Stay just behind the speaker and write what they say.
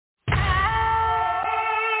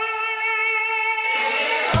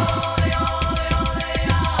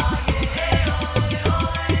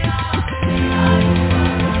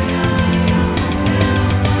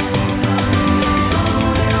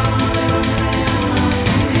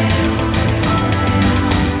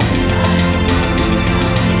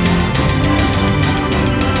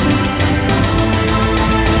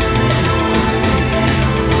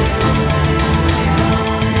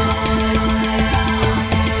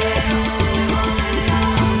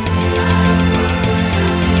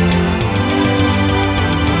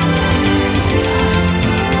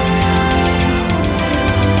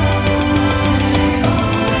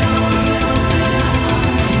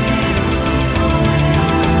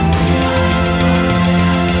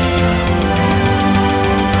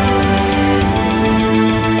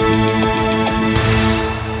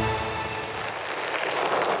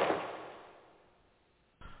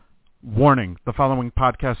The following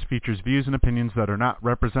podcast features views and opinions that are not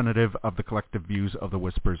representative of the collective views of the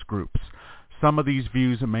Whispers groups. Some of these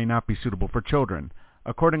views may not be suitable for children.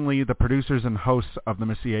 Accordingly, the producers and hosts of the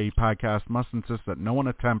Missyae Podcast must insist that no one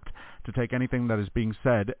attempt to take anything that is being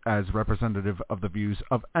said as representative of the views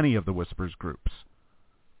of any of the Whispers groups.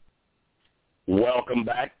 Welcome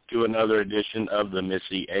back to another edition of the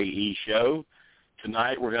Missyae Show.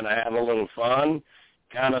 Tonight we're going to have a little fun,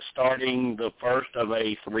 kind of starting the first of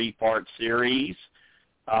a three-part series.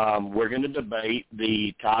 We're going to debate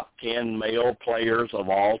the top 10 male players of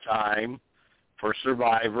all time for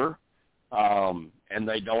Survivor, and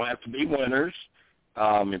they don't have to be winners.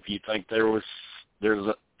 If you think there's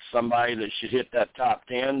somebody that should hit that top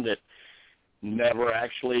 10 that never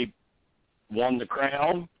actually won the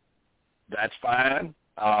crown, that's fine.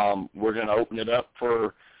 We're going to open it up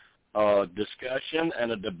for a discussion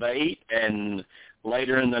and a debate, and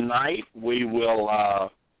later in the night we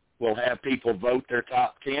will we'll have people vote their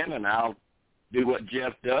top 10, and I'll do what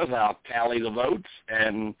Jeff does. I'll tally the votes,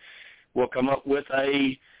 and we'll come up with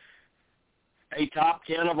a top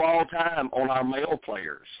 10 of all time on our male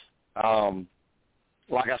players.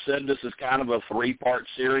 Like I said, this is kind of a three-part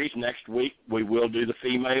series. Next week we will do the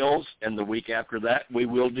females, and the week after that we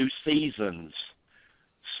will do seasons.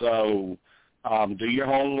 So do your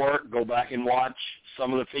homework, go back and watch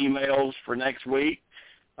some of the females for next week,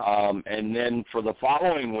 and then for the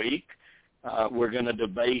following week we're going to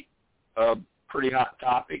debate a pretty hot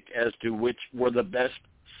topic as to which were the best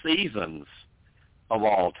seasons of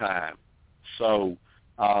all time. So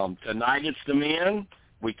tonight it's the men.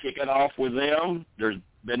 We kick it off with them. There's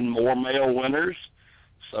been more male winners,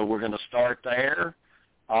 so we're going to start there.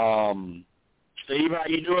 Steve, how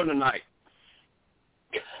you doing tonight?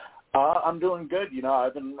 I'm doing good. You know,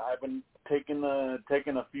 I've been taking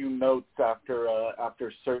a few notes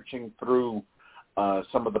after searching through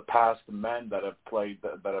some of the past men that have played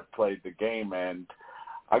the game, and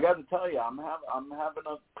I got to tell you, I'm having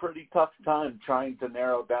a pretty tough time trying to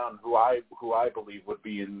narrow down who I believe would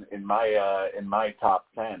be in my top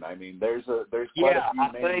 10. I mean, there's quite a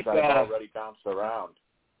few names that have already bounced around.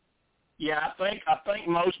 Yeah, I think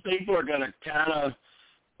most people are going to kind of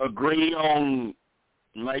agree on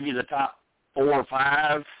maybe the top 4 or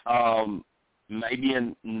 5, maybe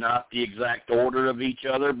in not the exact order of each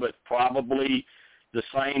other, but probably the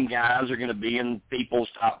same guys are going to be in people's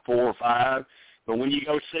top 4 or 5. But when you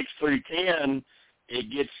go 6 through 10,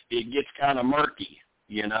 it gets kind of murky,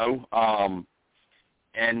 you know.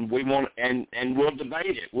 And we'll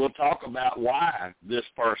debate it. We'll talk about why this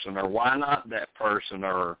person or why not that person,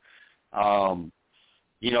 or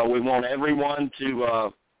you know, we want everyone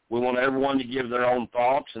to give their own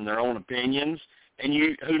thoughts and their own opinions. And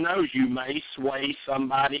who knows, you may sway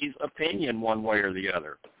somebody's opinion one way or the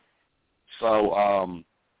other. So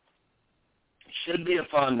it should be a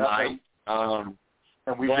fun night. And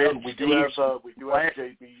we do have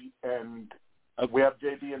JB and we have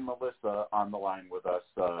JB and Melissa on the line with us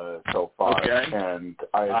so far. Okay. And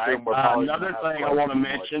I assume we're probably another thing I want to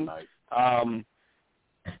mention.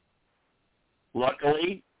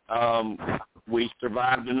 Luckily, we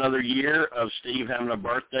survived another year of Steve having a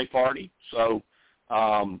birthday party, so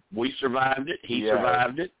we survived it. He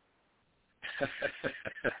survived it.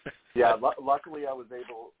 Yeah, luckily I was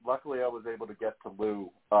able to get to Lou.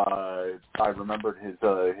 I remembered his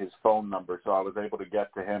phone number, so I was able to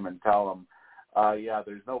get to him and tell him,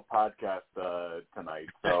 there's no podcast tonight.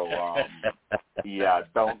 So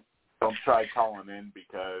don't try calling in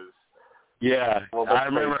because I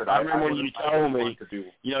remember when you told me,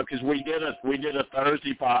 you know, because we did a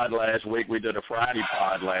Thursday pod last week, we did a Friday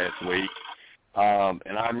pod last week,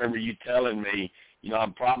 and I remember you telling me, you know,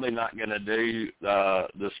 I'm probably not going to do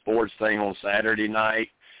the sports thing on Saturday night,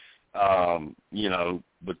 you know,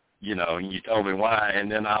 but, you know, and you told me why.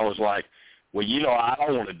 And then I was like, well, you know, I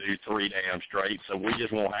don't want to do 3 damn straight, so we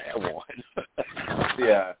just won't have one.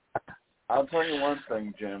 Yeah. I'll tell you one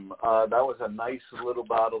thing, Jim. That was a nice little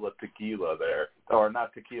bottle of tequila there. Or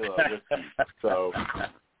not tequila, whiskey. So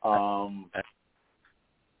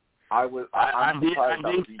I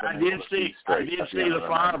did see the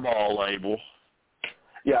Fireball label.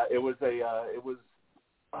 Yeah, it was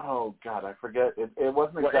oh God, I forget. It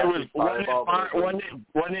wasn't exactly Fireball. Wasn't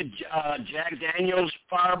it Jack Daniel's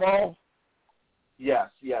Fireball? Yes,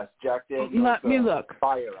 Jack Daniel's. Let me look.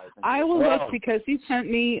 Fire, I think. I will look because he sent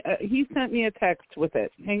me a text with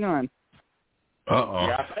it. Hang on. Uh-oh.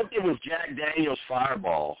 Yeah, I think it was Jack Daniel's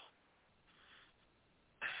Fireball.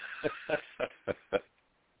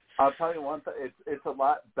 I'll tell you one thing. It's a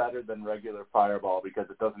lot better than regular Fireball because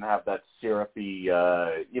it doesn't have that syrupy,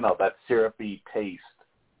 that syrupy taste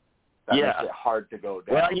makes it hard to go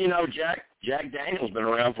down. Well, you know, Jack Daniel's been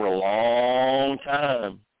around for a long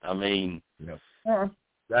time. I mean, that's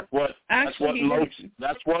what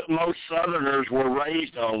most Southerners were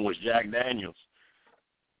raised on was Jack Daniels.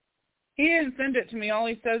 He didn't send it to me. All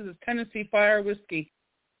he says is Tennessee Fire Whiskey.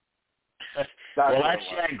 Well, that's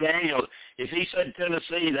Jack Daniels. If he said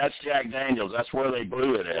Tennessee, that's Jack Daniels. That's where they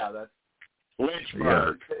blew it at. Yeah, that's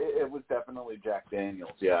Lynchburg. It was definitely Jack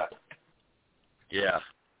Daniels, yeah. Yeah.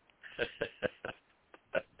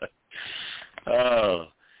 Oh.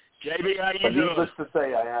 JB, how you doing? Needless to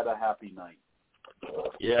say, I had a happy night.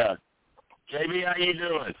 Yeah. JB, how you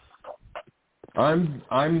doing?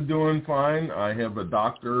 I'm doing fine. I have a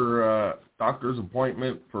doctor's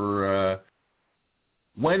appointment for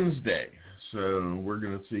Wednesday, so we're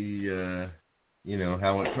going to see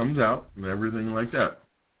how it comes out and everything like that.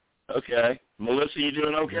 Okay. Melissa, you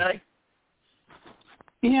doing okay?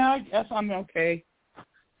 Yeah, I guess I'm okay.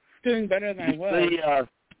 Doing better than I was.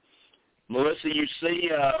 Melissa, you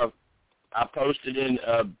see, I posted in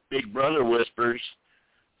Big Brother Whispers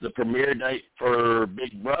the premiere date for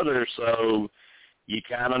Big Brother, so you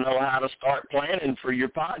kind of know how to start planning for your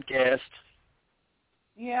podcast.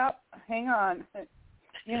 Yep. Hang on.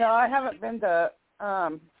 You know, I haven't been to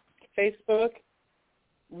Facebook,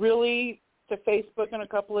 really to Facebook in a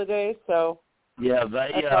couple of days, so yeah,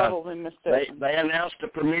 I probably missed it. They announced the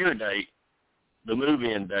premiere date, the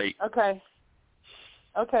move-in date. Okay.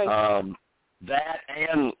 That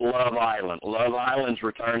and Love Island. Love Island's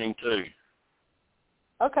returning too.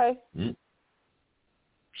 Okay.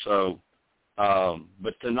 So,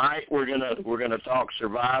 but tonight we're gonna talk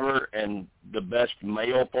Survivor and the best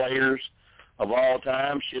male players of all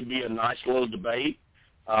time. Should be a nice little debate.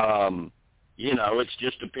 It's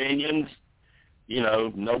just opinions.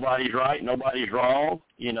 Nobody's right, nobody's wrong.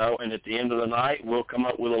 And at the end of the night, we'll come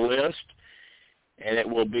up with a list, and it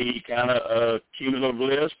will be kind of a cumulative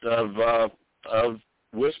list of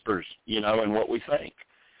whispers, and what we think.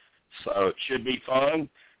 So it should be fun.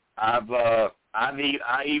 I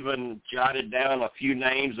even jotted down a few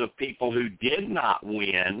names of people who did not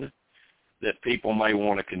win that people may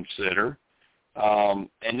want to consider. And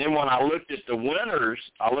then when I looked at the winners,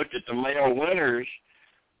 the male winners,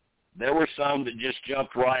 there were some that just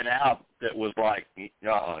jumped right out that was like,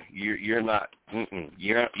 you're not, I'm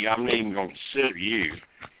not even going to consider you.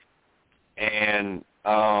 And,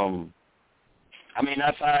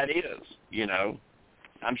 that's how it is,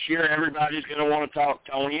 I'm sure everybody's going to want to talk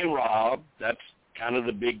Tony and Rob. That's kind of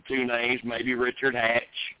the big two names, maybe Richard Hatch.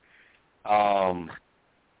 And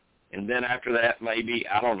then after that, maybe,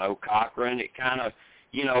 I don't know, Cochran. It kind of,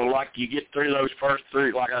 like you get through those first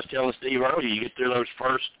three, like I was telling Steve earlier, you get through those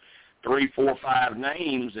first 3, 4, 5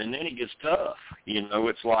 names, and then it gets tough.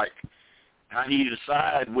 It's like, how do you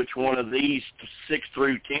decide which one of these 6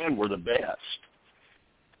 through 10 were the best?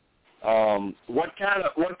 What kind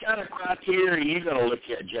of criteria are you going to look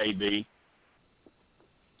at, JB?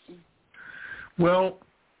 Well,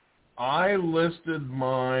 I listed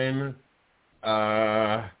mine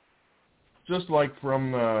just like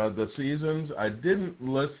from the seasons. I didn't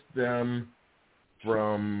list them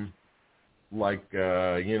from like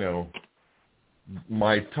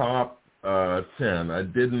my top 10. I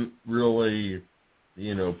didn't really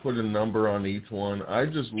put a number on each one. I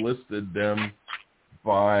just listed them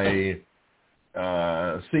by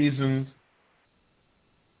seasons,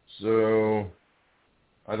 so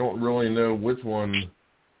I don't really know which one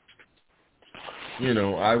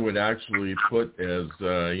I would actually put as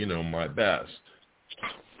my best.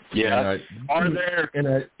 Yeah. Is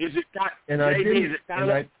it kind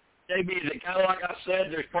of like I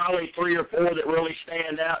said, there's probably 3 or 4 that really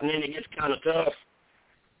stand out, and then it gets kind of tough.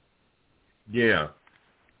 Yeah.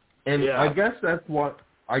 And yeah. I guess that's why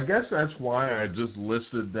I just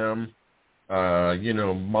listed them,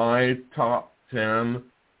 my top 10,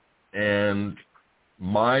 and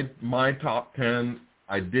my top 10,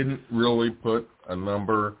 I didn't really put a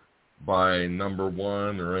number by number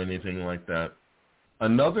 1 or anything like that.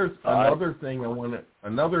 Another thing I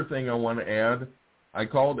want to add, I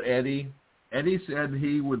called Eddie. Eddie said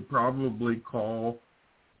he would probably call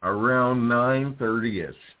around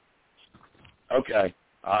 9:30ish. Okay.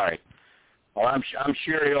 All right. Well, I'm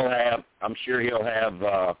sure he'll have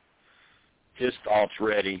his thoughts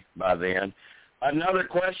ready by then. Another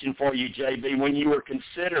question for you, JB. When you were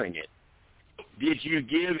considering it, did you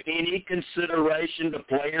give any consideration to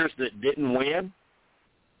players that didn't win?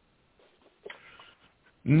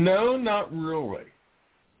 No, not really.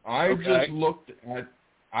 I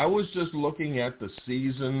was just looking at the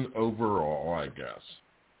season overall, I guess.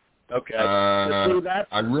 Okay. See,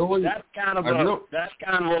 that's kind of a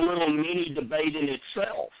little mini debate in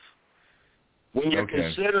itself. When you're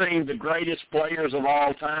considering the greatest players of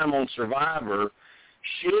all time on Survivor,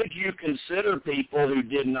 should you consider people who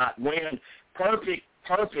did not win? Perfect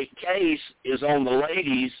case is on the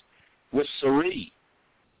ladies with Sari.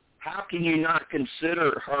 How can you not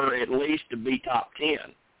consider her at least to be top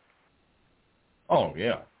 10? Oh,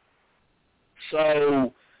 yeah.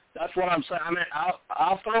 So that's what I'm saying. I mean,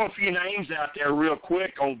 I'll throw a few names out there real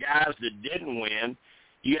quick on guys that didn't win.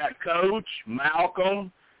 You got Coach,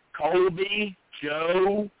 Malcolm, Colby,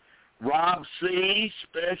 Joe, Rob C.,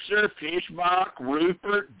 Spencer, Fishbach,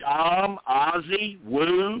 Rupert, Dom, Ozzy,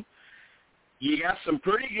 Woo. You got some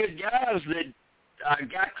pretty good guys that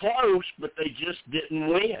got close, but they just didn't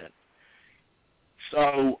win.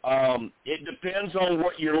 So it depends on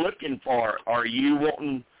what you're looking for. Are you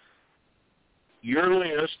wanting your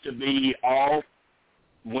list to be all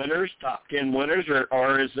winners, top 10 winners,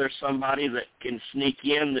 or is there somebody that can sneak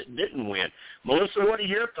in that didn't win? Melissa, what are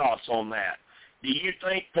your thoughts on that? Do you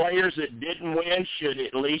think players that didn't win should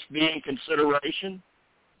at least be in consideration?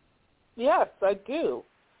 Yes, I do.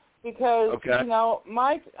 Because, you know,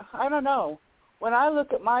 I don't know. When I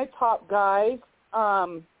look at my top guys,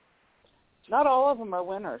 not all of them are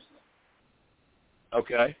winners.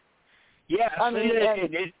 Okay. Yeah, I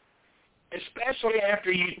mean, especially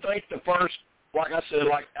after you think the first, like I said,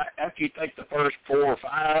 after you think the first 4 or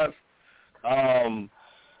 5,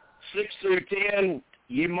 6 through 10,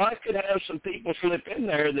 you could have some people slip in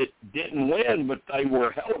there that didn't win, but they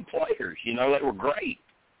were hell of players. You know, they were great.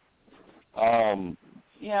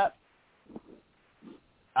 Yeah.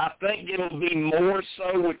 I think it'll be more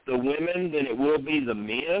so with the women than it will be the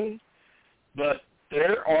men, but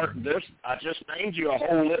I just named you a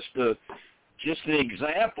whole list of just an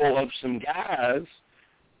example of some guys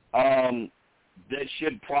that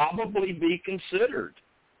should probably be considered,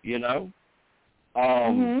 you know.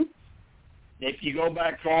 If you go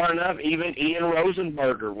back far enough, even Ian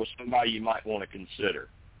Rosenberger was somebody you might want to consider.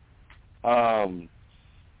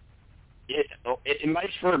 It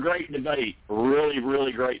makes for a great debate, really,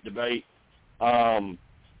 really great debate. And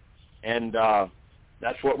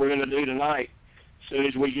that's what we're going to do tonight. As soon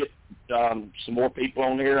as we get some more people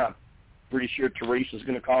on here, I'm pretty sure Teresa's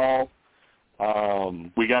going to call.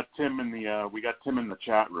 We got Tim in the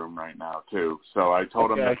chat room right now too. So I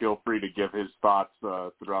told him to feel free to give his thoughts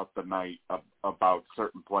throughout the night about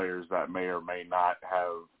certain players that may or may not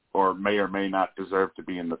have, or may not deserve to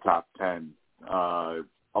be in the top 10,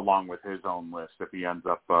 along with his own list. If he ends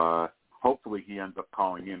up, hopefully he ends up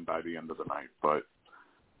calling in by the end of the night. But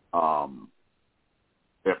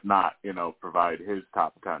if not, you know, provide his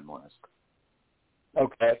top 10 list.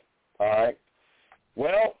 Okay. All right.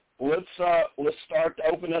 Well, let's start to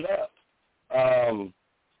open it up. I'm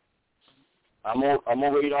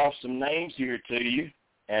gonna read off some names here to you,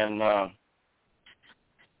 and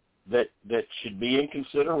that should be in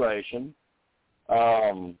consideration.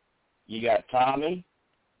 You got Tommy,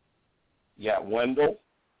 you got Wendell,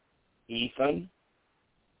 Ethan,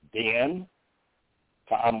 Ben,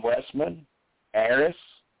 Tom Westman, Aris,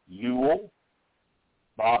 Ewell,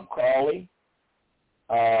 Bob Crawley,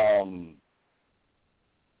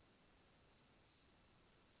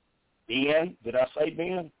 Ben, did I say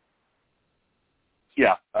Ben?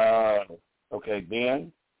 Yeah. Okay,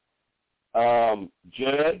 Ben.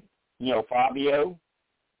 Judd, you know, Fabio,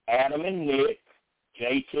 Adam and Nick,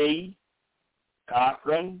 JT,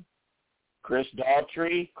 Cochran, Chris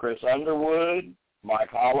Daughtry, Chris Underwood, Mike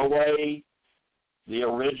Holloway, the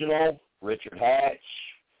original, Richard Hatch,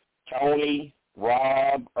 Tony,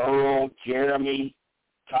 Rob, Earl, Jeremy,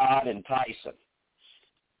 Todd, and Tyson.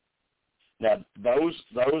 Now, those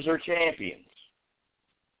are champions.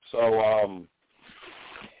 So,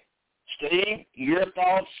 Steve, your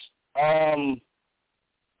thoughts on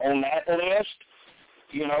that list,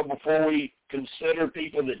 you know, before we consider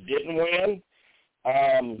people that didn't win?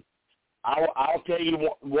 I'll tell you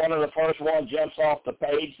one of the first ones jumps off the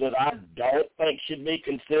page that I don't think should be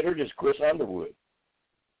considered is Chris Underwood.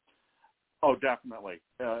 Oh, definitely.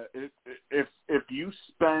 If you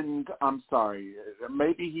spend, I'm sorry,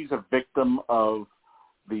 maybe he's a victim of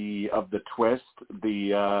the twist.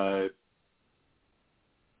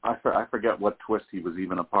 I forget what twist he was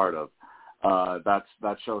even a part of.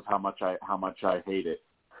 That shows how much I hate it.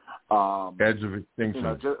 Edge of Extinction. You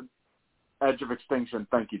know, Edge of Extinction.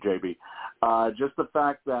 Thank you, JB. Just the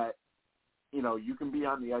fact that, you know, you can be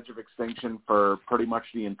on the edge of extinction for pretty much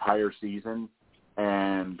the entire season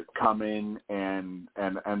and come in and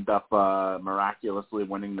end up miraculously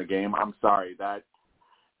winning the game. I'm sorry, that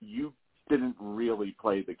you didn't really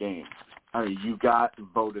play the game. I mean, you got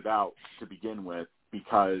voted out to begin with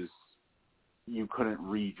because you couldn't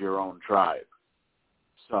read your own tribe.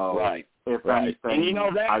 So, right. If right. anything, and you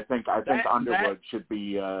know that, I think Underwood should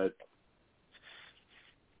be.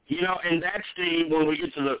 You know, and that's when we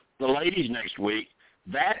get to the ladies next week,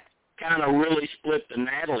 that kind of really split the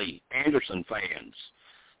Natalie Anderson fans.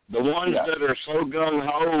 The ones that are so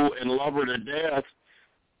gung-ho and love her to death,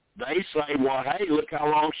 they say, well, hey, look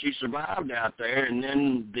how long she survived out there. And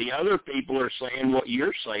then the other people are saying what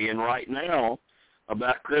you're saying right now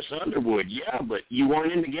about Chris Underwood. Yeah, but you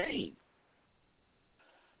weren't in the game.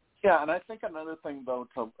 Yeah, and I think another thing, though,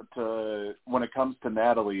 to when it comes to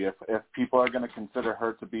Natalie, if people are going to consider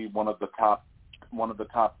her to be one of the top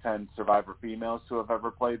 10 Survivor females to have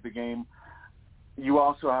ever played the game, you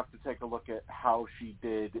also have to take a look at how she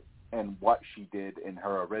did and what she did in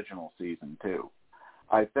her original season too.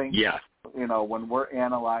 I think, you know, when we're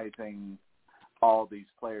analyzing all these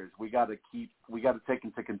players, we got to take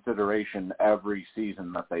into consideration every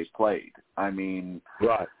season that they played. I mean,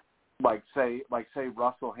 right. Like say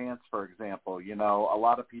Russell Hantz, for example. You know, a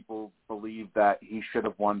lot of people believe that he should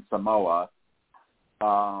have won Samoa,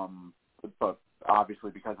 but obviously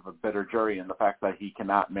because of a bitter jury and the fact that he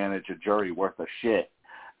cannot manage a jury worth a shit,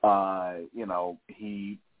 you know,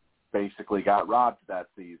 he basically got robbed that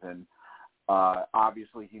season.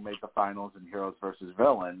 Obviously, he made the finals in Heroes versus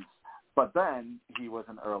Villains, but then he was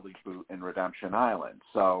an early boot in Redemption Island.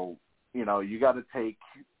 So, you know, you got to take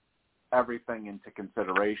everything into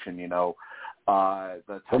consideration. You know, and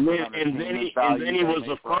then he was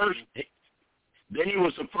the first. Then he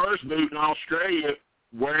was the first boot in Australia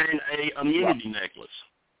wearing a immunity necklace.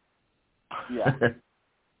 Yeah.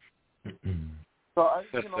 So,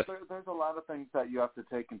 you know, there's a lot of things that you have to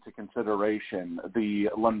take into consideration. The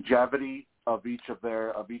longevity of each of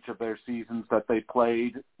their seasons that they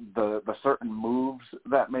played, the certain moves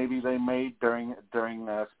that maybe they made during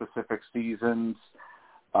specific seasons.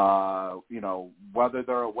 You know, whether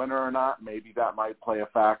they're a winner or not, maybe that might play a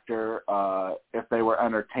factor. If they were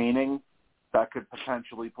entertaining, that could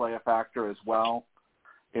potentially play a factor as well.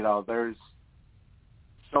 You know, there's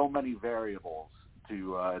so many variables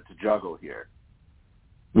to juggle here.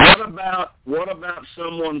 What about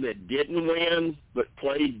someone that didn't win but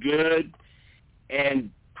played good and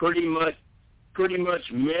pretty much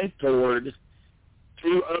mentored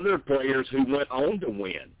two other players who went on to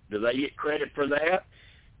win? Do they get credit for that?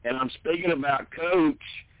 And I'm speaking about Coach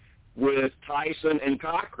with Tyson and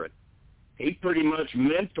Cochran. He pretty much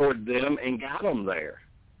mentored them and got them there.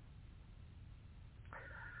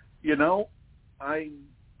 You know, I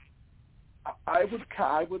would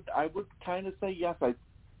kind of say yes. I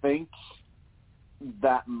think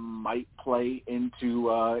that might play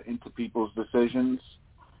into people's decisions.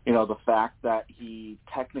 You know, the fact that he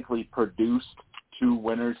technically produced two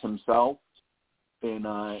winners himself in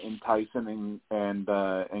Tyson and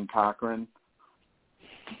Cochran,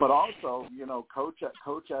 but also, you know, Coach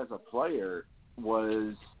as a player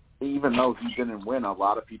was, even though he didn't win, a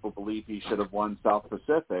lot of people believe he should have won South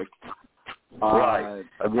Pacific. Right.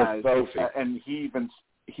 And he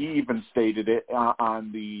even stated it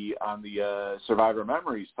on the Survivor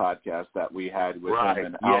Memories podcast that we had with him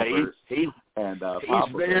and Albert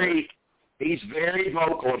He's very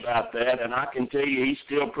vocal about that, and I can tell you he's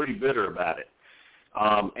still pretty bitter about it.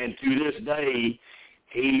 And to this day,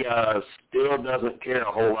 he still doesn't care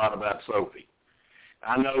a whole lot about Sophie.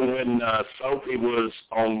 I know when Sophie was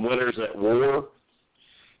on Winners at War,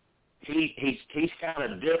 he's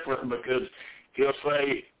kind of different because he'll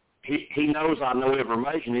say, he knows I know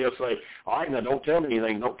information. He'll say, all right, now don't tell me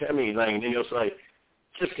anything. And then he'll say,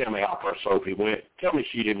 just tell me how far Sophie went. Tell me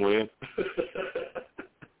she didn't win.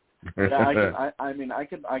 Yeah,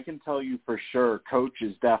 I can tell you for sure Coach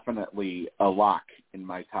is definitely a lock in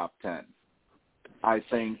my top 10. I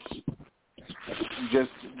think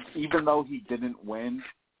just even though he didn't win,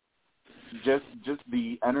 just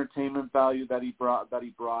the entertainment value that he brought,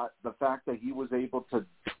 the fact that he was able to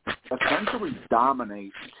essentially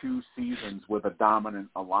dominate 2 seasons with a dominant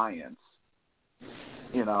alliance,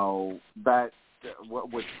 you know, that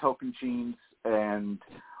with Tocantins and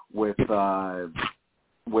with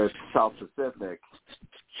South Pacific,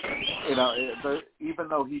 you know, even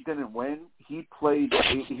though he didn't win, he's played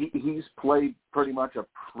pretty much a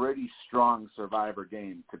pretty strong Survivor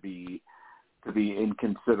game to be in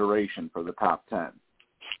consideration for the top 10.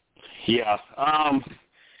 Yeah.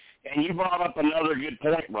 And you brought up another good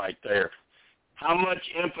point right there. How much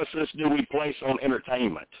emphasis do we place on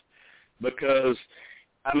entertainment? Because,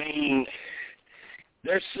 I mean,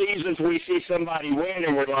 there's seasons we see somebody win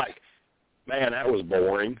and we're like, man, that was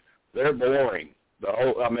boring. They're boring.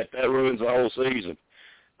 That ruins the whole season.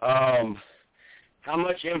 How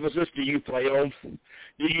much emphasis do you put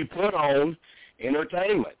on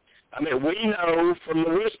entertainment? I mean, we know from the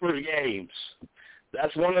Whispers games.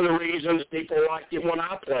 That's one of the reasons people liked it when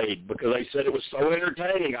I played, because they said it was so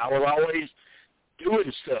entertaining. I was always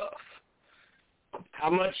doing stuff. How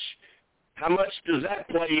much does that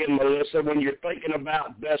play in, Melissa, when you're thinking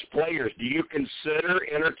about best players? Do you consider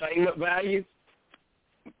entertainment value?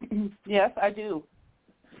 Yes, I do.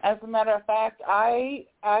 As a matter of fact, I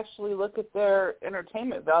actually look at their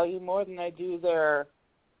entertainment value more than I do their,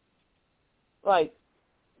 like,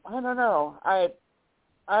 I don't know.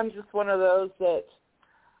 I'm just one of those that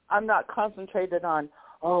I'm not concentrated on,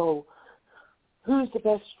 oh, who's the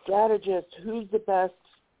best strategist, who's the best,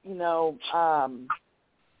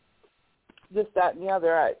 this, that, and the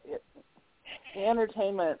other. The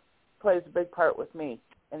entertainment plays a big part with me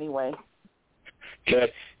anyway.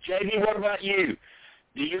 Good. JD, what about you?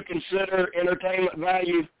 Do you consider entertainment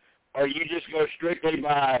value, or you just go strictly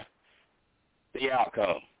by the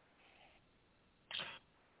outcome?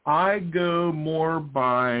 I go more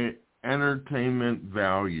by entertainment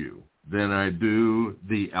value than I do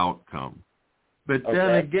the outcome. But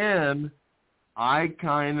then again, I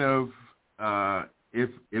kind of,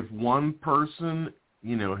 if one person,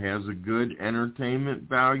 has a good entertainment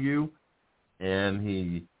value and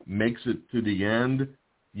he makes it to the end,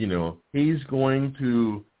 he's going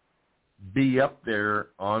to be up there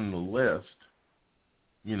on the list,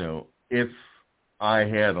 if I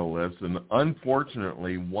had a list. And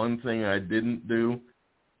unfortunately, one thing I didn't do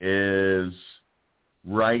is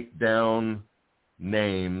write down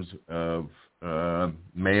names of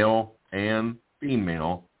male and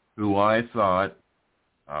female who I thought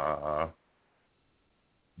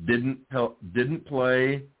didn't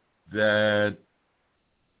play, that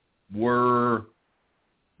were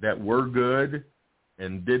good,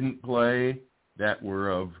 and didn't play that were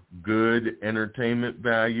of good entertainment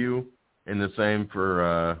value, and the same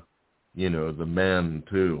for the men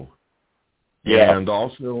too. Yeah. And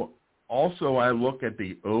also I look at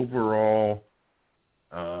the overall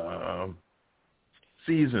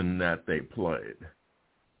season that they played.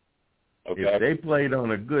 Okay. If they played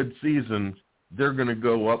on a good season, they're going to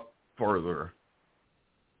go up further.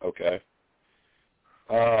 Okay.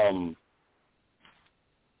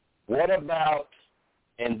 What about,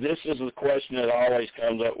 and this is the question that always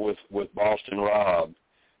comes up with Boston Rob,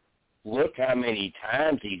 look how many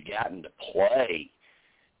times he's gotten to play.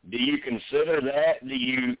 Do you consider that? Do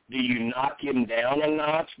you knock him down a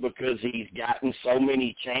notch because he's gotten so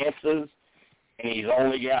many chances and he's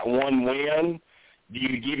only got one win? Do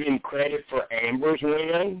you give him credit for Amber's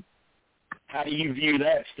win? How do you view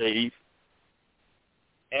that, Steve?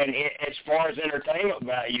 And as far as entertainment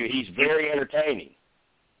value, he's very entertaining.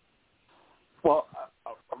 Well,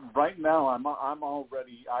 right now I'm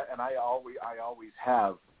already, I always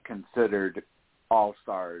have considered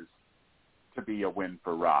All-Stars to be a win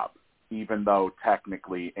for Rob, even though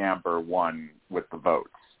technically Amber won with the votes.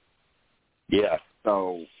 Yeah.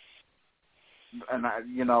 So, and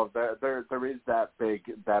there is that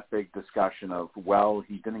big discussion of, well,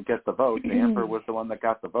 he didn't get the votes. Amber was the one that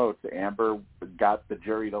got the votes. Amber got the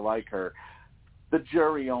jury to like her. The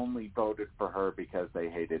jury only voted for her because they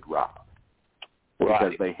hated Rob.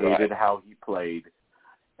 Because they hated how he played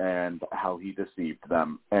and how he deceived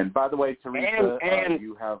them. And by the way, Teresa,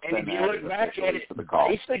 you have been added officially to the call.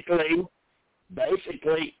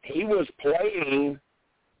 Basically, he was playing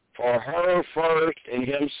for her first and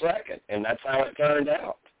him second, and that's how it turned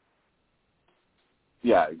out.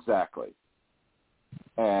 Yeah, exactly.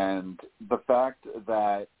 And the fact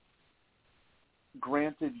that,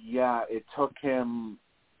 granted, yeah, it took him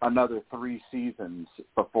another 3 seasons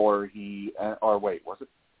before he, or wait, was it?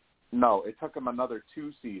 No, it took him another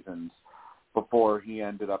 2 seasons before he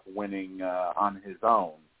ended up winning on his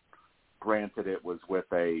own. Granted, it was with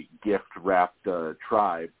a gift-wrapped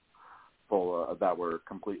tribe full that were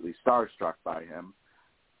completely starstruck by him.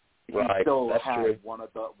 He still had one of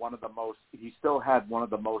the most. He still had one of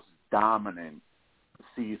the most dominant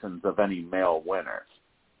seasons of any male winner.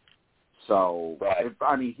 So,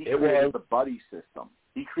 he created the buddy system.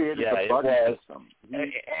 He created the buddy system.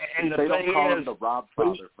 And they don't call him the Rob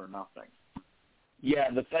Father for nothing.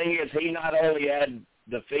 Yeah, the thing is, he not only had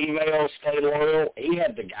the females stay loyal, he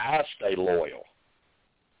had the guys stay loyal.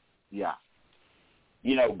 Yeah.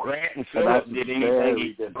 Grant and Phillip did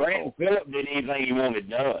anything. Grant and Phillip did anything he wanted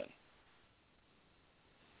done.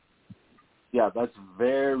 Yeah, that's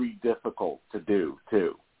very difficult to do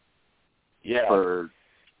too. Yeah.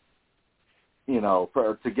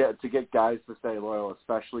 To get guys to stay loyal,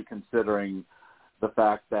 especially considering the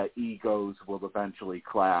fact that egos will eventually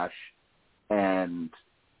clash, and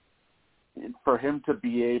for him to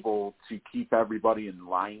be able to keep everybody in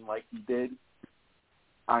line like he did,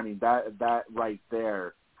 I mean, that right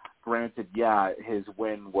there, granted, yeah, his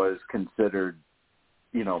win was considered,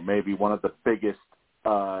 maybe one of the biggest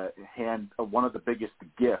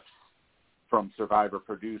gifts from Survivor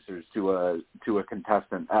producers to a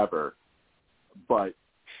contestant ever. But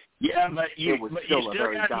yeah, but you still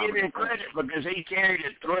got to give him credit because he carried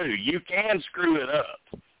it through. You can screw it up.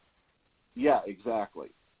 Yeah, exactly.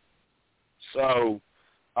 So,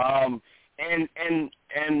 and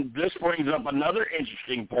this brings up another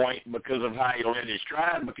interesting point because of how he led his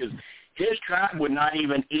tribe, because his tribe would not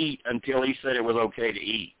even eat until he said it was okay to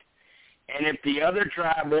eat. And if the other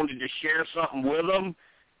tribe wanted to share something with them,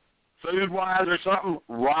 food-wise or something,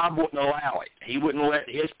 Rob wouldn't allow it. He wouldn't let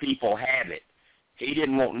his people have it. He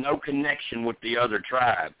didn't want no connection with the other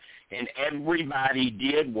tribe. And everybody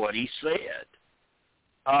did what he said.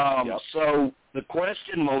 So the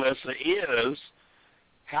question, Melissa, is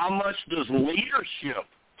how much does leadership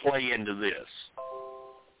play into this?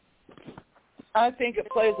 I think it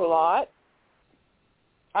plays a lot.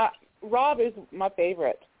 Rob is my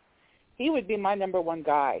favorite. He would be my number one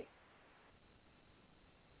guy.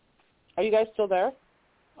 Are you guys still there?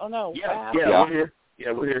 Oh, no. Yeah, we're here.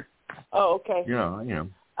 Yeah, we're here. Oh, okay. Yeah, I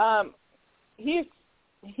am. I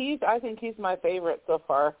think he's my favorite so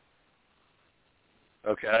far.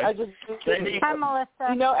 Okay. Hi,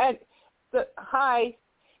 Melissa. Hi.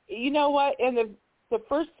 You know what? In the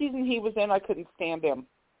first season he was in, I couldn't stand him.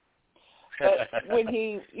 But when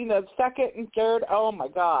he, second and third, oh my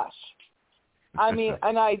gosh. I mean,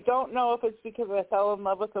 and I don't know if it's because I fell in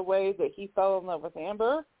love with the way that he fell in love with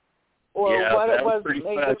Amber, or what it was that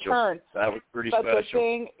made the turn. That was pretty special. But the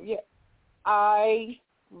thing, I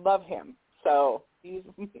love him. So he's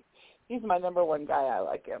my number one guy. I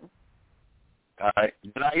like him. All right.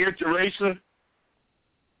 Did I hear Teresa?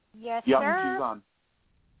 Yes, yep, sir. She's on.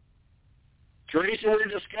 Teresa, we're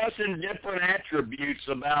discussing different attributes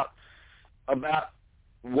about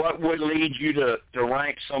what would lead you to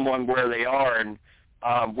rank someone where they are. And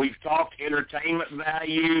we've talked entertainment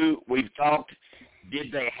value. We've talked,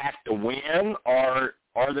 did they have to win? Or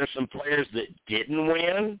are there some players that didn't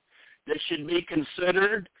win that should be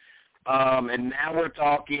considered? And now we're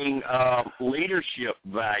talking leadership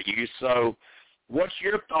value. So what's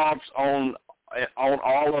your thoughts on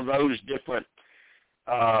all of those different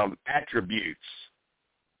attributes?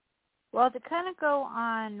 Well, to kind of go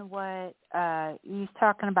on what he's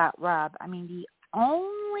talking about, Rob, I mean, the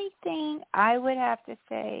only thing I would have to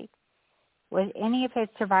say with any of his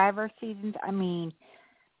Survivor seasons, I mean,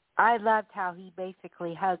 I loved how he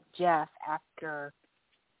basically hugged Jeff after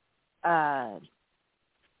the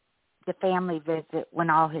family visit when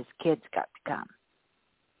all his kids got to come.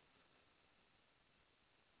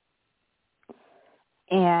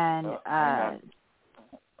 And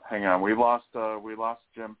hang on, we lost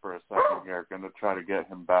Jim for a second here. Going to try to get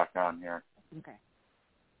him back on here. Okay.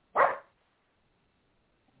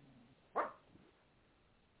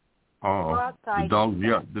 Oh,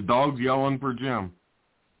 the dog's yelling for Jim.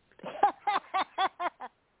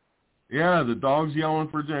 Yeah, the dog's yelling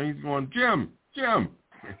for Jim. He's going, Jim.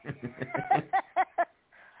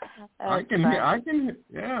 I can,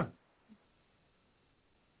 yeah.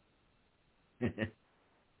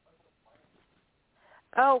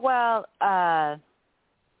 Oh, well,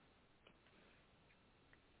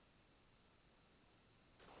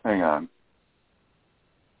 hang on.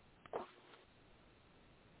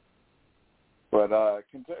 But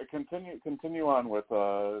continue on with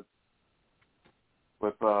what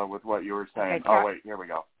you were saying. Okay, oh wait, here we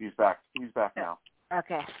go. He's back now.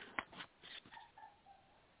 Okay.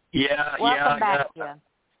 Welcome back, Jim.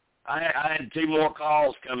 I had 2 more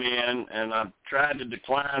calls come in, and I tried to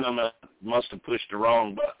decline them. I must have pushed the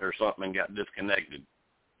wrong button or something and got disconnected.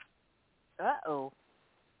 Uh-oh.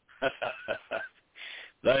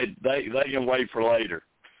 They can wait for later.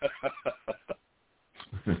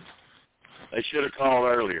 They should have called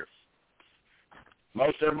earlier.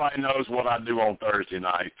 Most everybody knows what I do on Thursday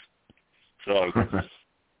nights. So,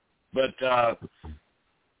 but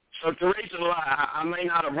so Teresa, I may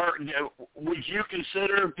not have heard. Would you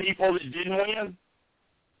consider people that didn't win?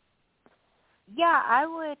 Yeah, I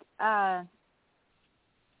would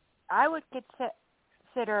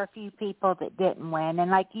consider a few people that didn't win,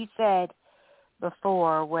 and like you said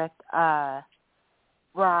before with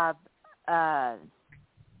Rob, the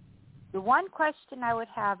one question I would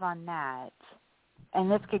have on that,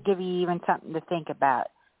 and this could give you even something to think about,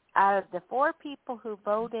 out of the 4 people who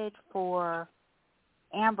voted for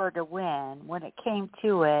Amber to win, when it came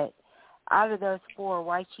to it, out of those 4,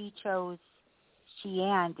 why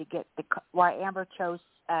Amber chose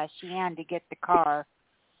Sheehan to get the car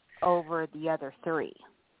over the other 3?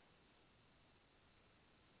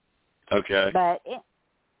 Okay.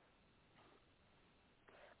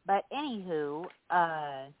 But anywho,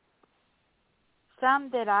 some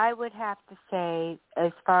that I would have to say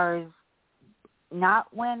as far as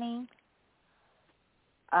not winning,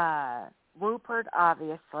 Rupert,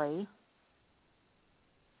 obviously,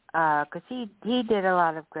 because he did a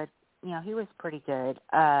lot of good. He was pretty good.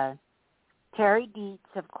 Terry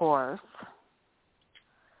Dietz, of course,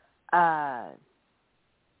 and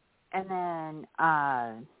then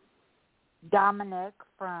Dominic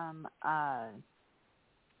from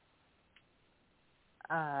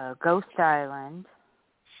Ghost Island,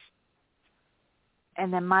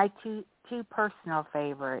 and then my two personal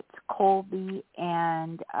favorites, Colby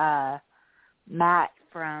and Matt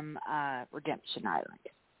from Redemption Island.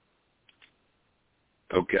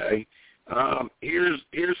 Okay.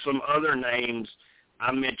 Here's some other names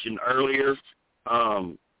I mentioned earlier.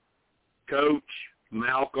 Coach,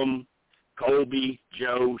 Malcolm, Colby,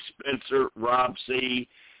 Joe, Spencer, Rob C.,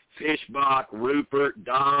 Fishbach, Rupert,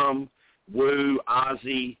 Dom, Woo,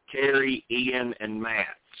 Ozzy, Terry, Ian, and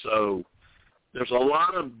Matt. So there's a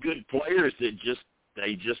lot of good players that just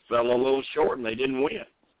fell a little short and they didn't win.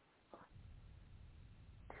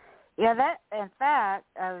 Yeah, in fact,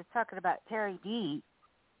 I was talking about Terry D.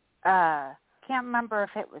 Can't remember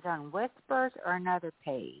if it was on Whispers or another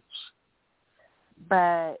page,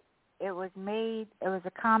 but it was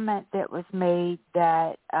a comment that was made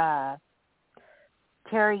that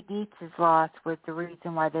Terry Dietz's loss was the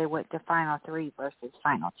reason why they went to Final 3 versus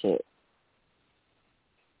Final 2.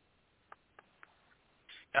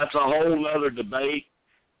 That's a whole other debate.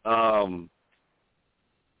 I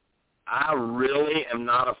really am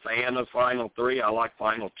not a fan of Final 3. I like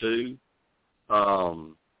Final 2.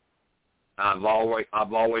 I've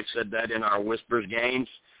always said that in our Whispers games.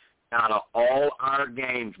 Out of all our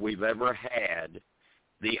games we've ever had,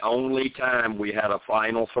 the only time we had a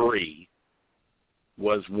Final 3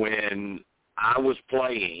 was when I was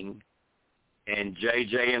playing and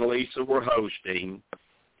JJ and Lisa were hosting,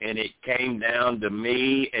 and it came down to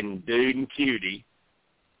me and Dude and Cutie,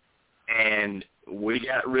 and we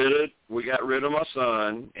got rid of my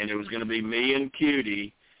son, and it was going to be me and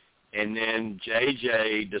Cutie, and then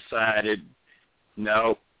JJ decided,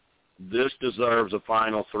 no, this deserves a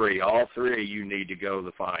Final 3. All three of you need to go to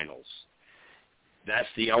the finals. That's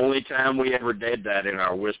the only time we ever did that in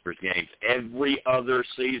our Whispers games. Every other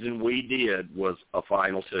season we did was a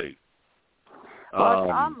Final 2.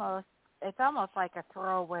 Well, it's almost like a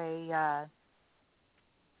throwaway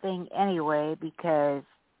thing anyway, because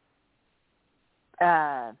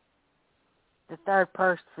the third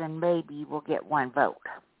person maybe will get one vote.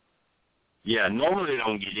 Yeah, normally they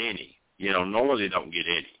don't get any.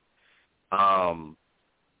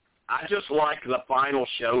 I just like the final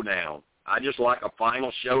showdown. I just like a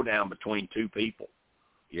final showdown between two people.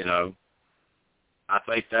 I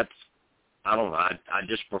think that's, I don't know, I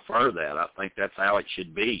just prefer that. I think that's how it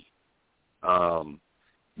should be.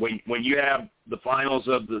 When you have the finals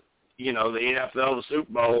of the NFL, the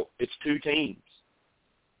Super Bowl, it's two teams.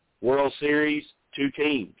 World Series, two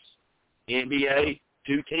teams. NBA,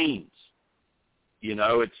 two teams.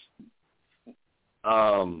 It's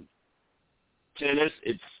tennis,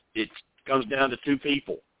 it comes down to two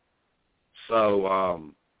people. So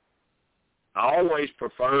I always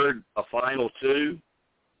preferred a Final 2.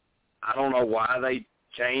 I don't know why they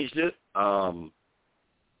changed it. I'm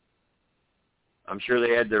sure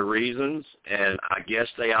they had their reasons, and I guess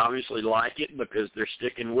they obviously like it because they're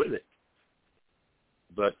sticking with it.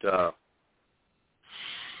 But tell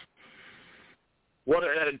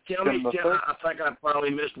me, I think I probably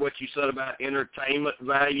missed what you said about entertainment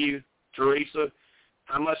value, Teresa.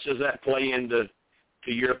 How much does that play into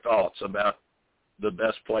your thoughts about the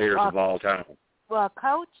best players of all time? Well,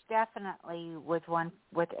 Coach definitely was one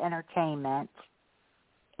with entertainment.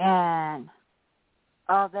 And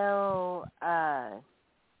although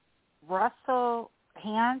Russell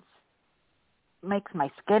Hance makes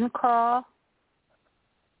my skin crawl,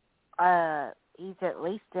 he's at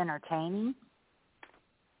least entertaining.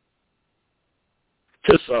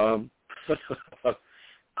 Just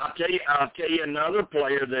I'll tell you another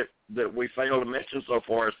player that we failed to mention so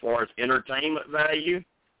far as entertainment value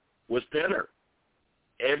was Penner.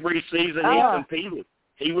 Every season he competed,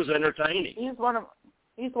 he was entertaining. He's one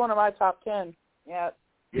of my top 10. Yeah.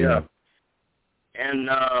 Yeah. And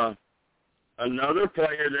another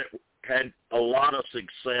player that had a lot of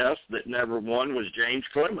success that never won was James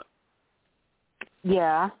Clement.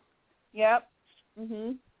 Yeah. Yep.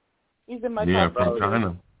 Mhm. He's in my top 10.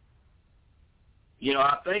 China.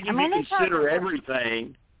 I think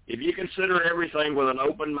if you consider everything, with an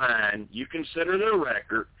open mind, you consider their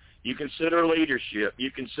record, You consider leadership.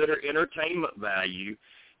 You consider entertainment value.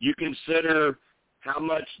 You consider how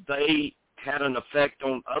much they had an effect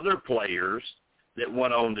on other players that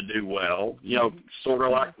went on to do well, sort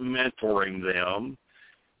of like mentoring them.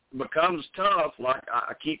 Becomes tough, like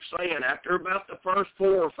I keep saying, after about the first 4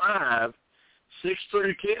 or 5, 6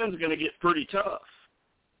 through 10 is going to get pretty tough.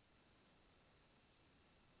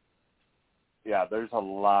 Yeah, there's a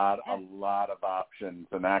lot of options,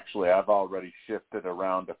 and actually I've already shifted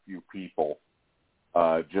around a few people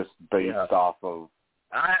just based off of.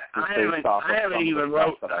 I haven't even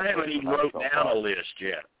wrote down a list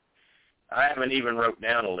yet. I haven't even wrote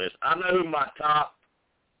down a list. I know who my top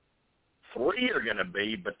 3 are going to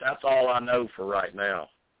be, but that's all I know for right now.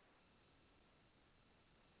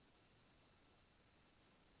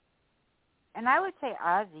 And I would say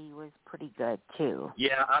Ozzy was pretty good too.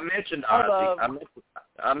 Yeah, I mentioned Ozzy.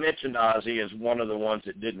 I mentioned Ozzy as one of the ones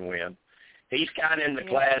that didn't win. He's kind of in the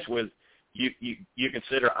class with you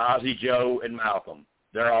consider Ozzy, Joe, and Malcolm.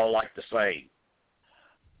 They're all like the same.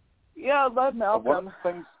 Yeah, I love Malcolm. One of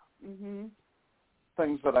the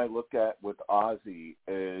things that I look at with Ozzy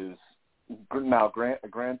is now,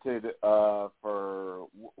 granted,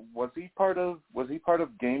 was he part of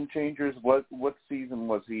Game Changers? What season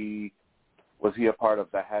was he? Was he a part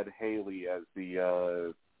of that had Haley as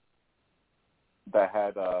the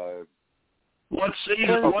What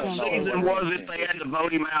season was it they had to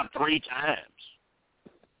vote him out 3 times?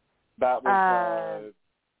 That was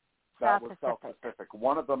South Pacific. Pacific.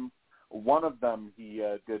 One of them he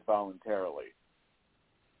did voluntarily.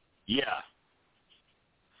 Yeah.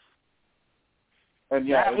 And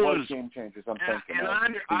it was Game Changers. I'm thinking. And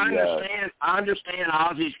I understand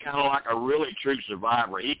Ozzy's kind of like a really true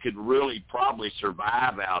survivor. He could really probably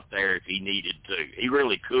survive out there if he needed to. He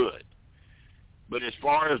really could. But as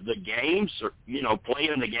far as the games,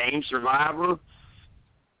 playing the game survivor,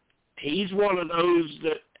 he's one of those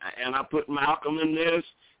that, and I put Malcolm in this,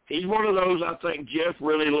 he's one of those I think Jeff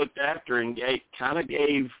really looked after and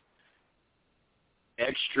gave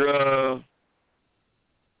extra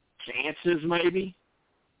chances maybe.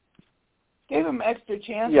 Gave him extra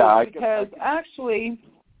chances because actually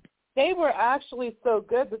they were actually so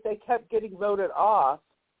good that they kept getting voted off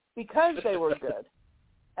because they were good.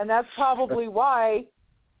 And that's probably why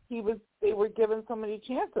they were given so many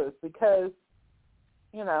chances because,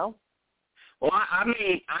 Well, I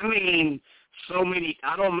mean so many,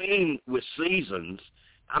 I don't mean with seasons.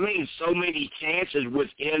 I mean so many chances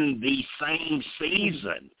within the same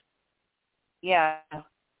season. Yeah.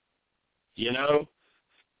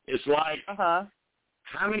 It's like,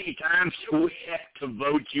 how many times do we have to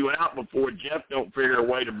vote you out before Jeff don't figure a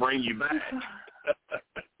way to bring you back?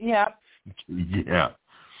 Yeah. Yeah.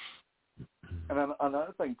 And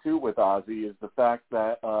another thing, too, with Ozzy is the fact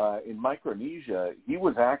that in Micronesia, he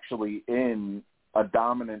was actually in a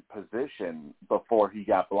dominant position before he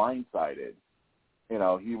got blindsided.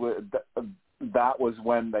 He was. That was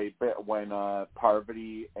when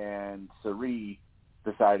Parvati and Sari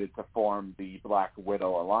decided to form the Black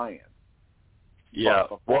Widow Alliance. Yeah.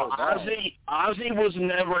 Well, Ozzy was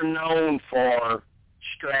never known for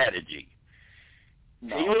strategy.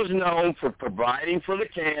 No. He was known for providing for the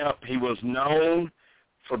camp. He was known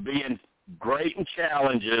for being great in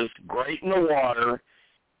challenges, great in the water,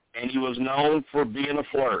 and he was known for being a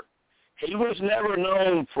flirt. He was never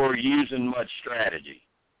known for using much strategy.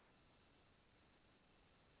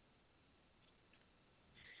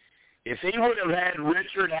 If he would have had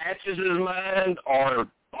Richard Hatch's mind or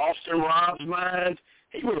Austin Rob's mind,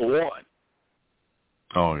 he would have won.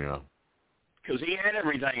 Oh, yeah. Because he had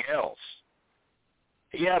everything else.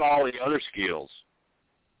 He had all the other skills.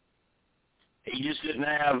 He just didn't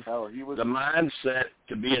have the mindset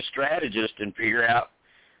to be a strategist and figure out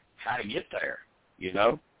how to get there,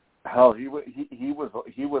 Hell, he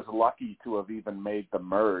was lucky to have even made the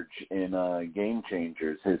merge in Game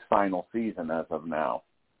Changers, his final season as of now.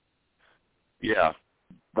 Yeah.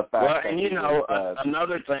 The fact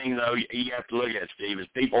another thing, though, you have to look at, Steve, is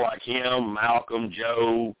people like him, Malcolm,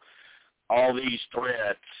 Joe, all these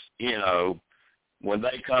threats, when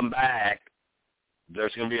they come back,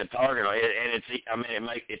 there's going to be a target, and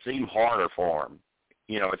it's even harder for them.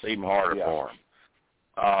 It's even harder for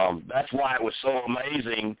them. That's why it was so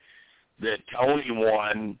amazing that Tony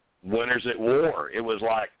won Winners at War. It was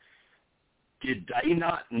like, did they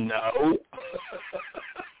not know?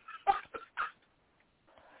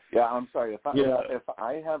 Yeah, I'm sorry. If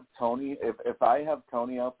I have Tony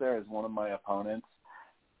out there as one of my opponents,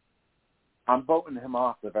 I'm voting him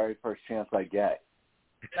off the very first chance I get.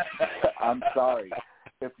 I'm sorry.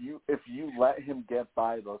 If you let him get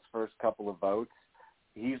by those first couple of votes,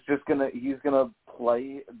 he's gonna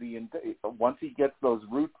play once he gets those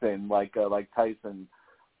roots in, like Tyson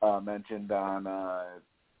mentioned on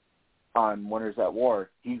Winners at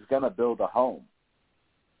War, he's gonna build a home.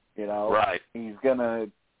 You know, right? He's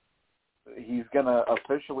gonna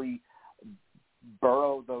officially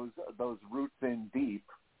burrow those roots in deep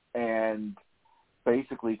and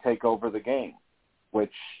basically take over the game,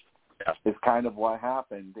 which is kind of what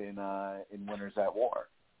happened in Winners at War.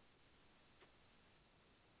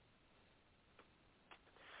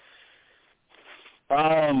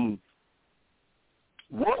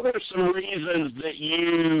 What were some reasons that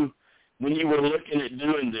you, when you were looking at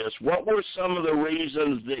doing this, what were some of the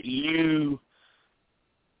reasons that you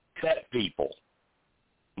cut people,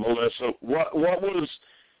 Melissa? What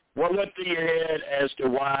went through your head as to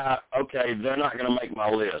why, okay, they're not going to make my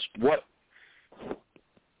list? What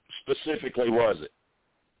specifically was it?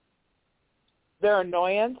 Their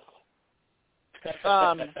annoyance.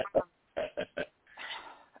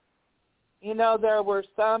 You know, there were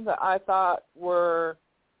some that I thought were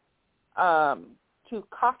too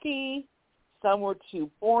cocky. Some were too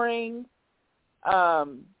boring.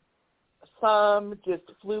 Some just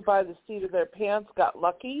flew by the seat of their pants, got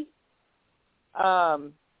lucky.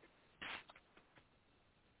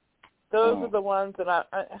 Those are the ones that I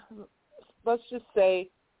let's just say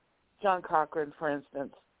John Cochran, for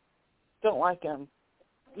instance. Don't like him.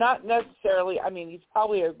 Not necessarily, I mean, he's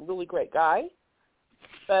probably a really great guy,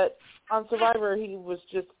 but on Survivor, he was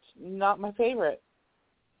just not my favorite.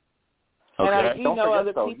 Okay. And I do know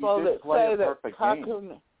other people that say that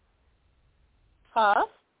Cochran... Huh?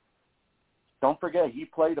 Don't forget, he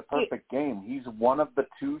played a perfect game. He's one of the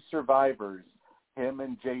 2 survivors, him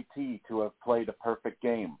and JT, to have played a perfect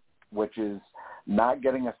game, which is not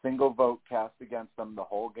getting a single vote cast against them the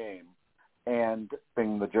whole game and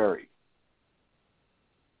being the jury.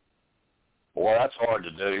 Well, that's hard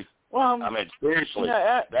to do. Well, I mean, seriously,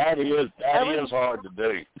 that is hard to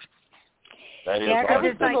do. That is hard.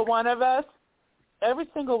 Every single one of us are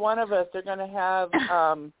going to have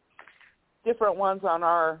different ones on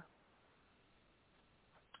our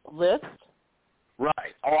list.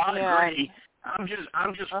 Right. Oh, I agree. I'm just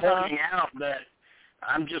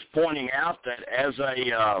pointing out that as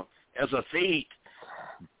a feat,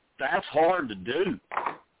 that's hard to do.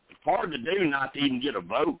 It's hard to do not to even get a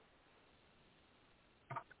vote.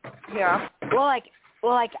 Yeah. Well, like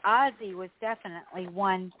Ozzy was definitely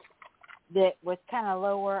one that was kind of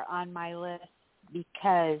lower on my list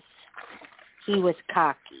because he was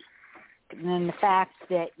cocky. And then the fact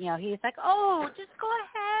that, you know, he's like, oh, just go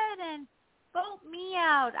ahead and vote me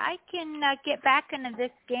out. I can get back into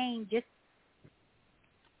this game just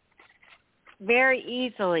very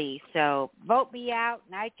easily. So vote me out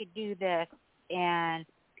and I could do this. And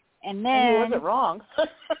then... And he wasn't wrong.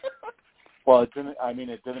 Well, it didn't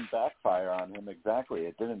backfire on him exactly.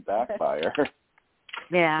 It didn't backfire.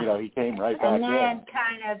 Yeah. You know, he came right back in. And then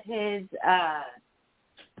kind of his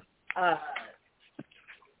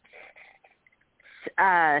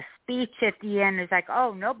speech at the end is like,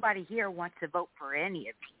 oh, nobody here wants to vote for any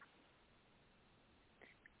of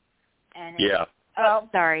you. And oh,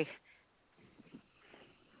 sorry.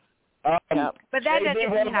 But that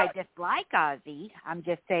doesn't mean I dislike Ozzy. I'm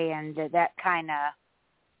just saying that kind of...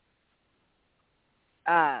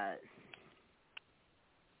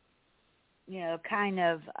 you know, kind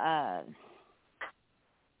of,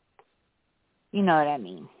 you know what I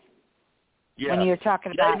mean? Yeah. When you're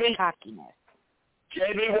talking about cockiness.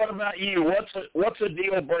 JB, what about you? What's a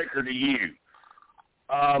deal breaker to you?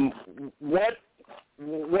 What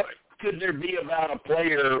could there be about a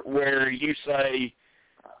player where you say,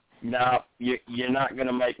 no, you're not going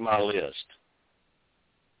to make my list?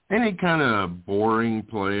 Any kind of boring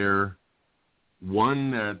player,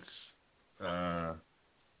 one that's,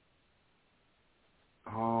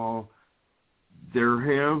 there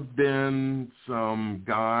have been some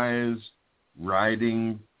guys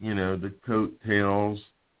riding, you know, the coattails.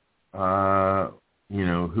 You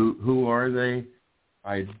know, who are they?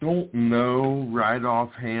 I don't know right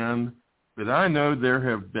offhand, but I know there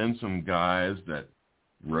have been some guys that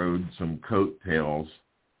rode some coattails,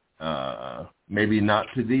 maybe not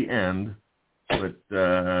to the end, but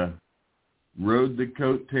rode the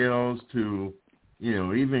coattails to, you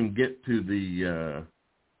know, even get to the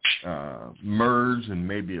MERS and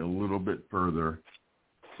maybe a little bit further.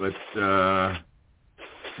 But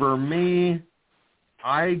for me,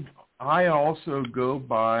 I also go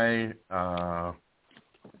by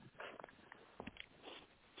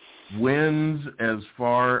wins as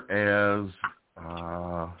far as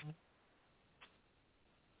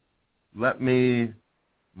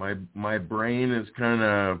my brain is kind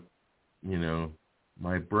of, you know,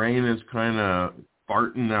 my brain is kind of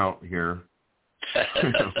farting out here.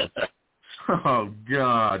 Oh,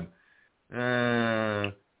 God.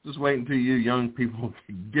 Just wait until you young people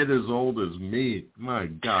get as old as me. My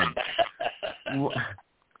God.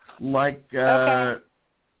 Like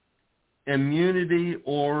immunity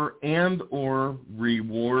or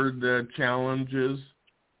reward challenges.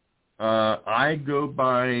 I go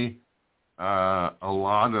by a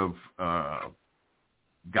lot of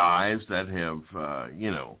guys that have,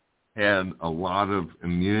 had a lot of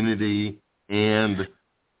immunity and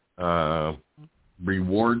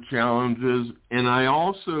reward challenges, and I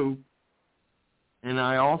also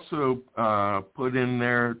put in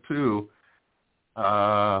there too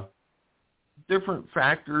different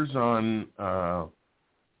factors on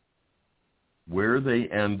where they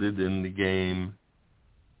ended in the game,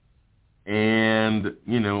 and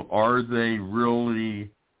are they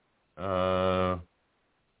really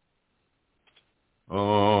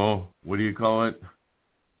what do you call it?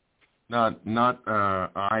 Not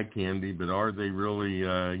eye candy, but are they really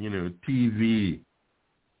TV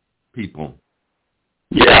people?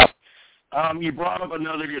 Yeah. You brought up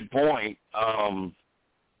another good point.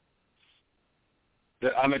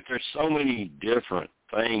 There's so many different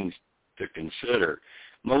things to consider.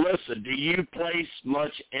 Melissa, do you place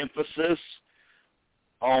much emphasis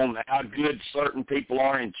on how good certain people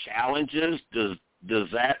are in challenges? Does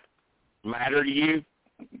that matter to you?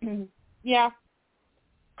 Yeah,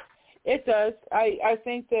 it does. I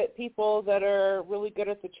think that people that are really good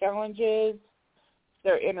at the challenges,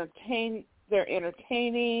 they're entertaining,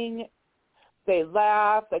 they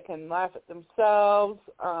laugh, they can laugh at themselves.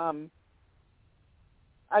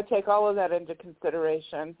 I take all of that into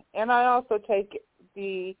consideration. And I also take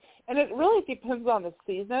and it really depends on the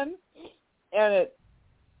season, and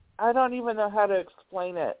I don't even know how to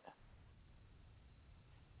explain it.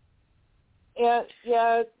 And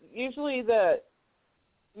yeah, usually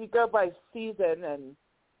you go by season, and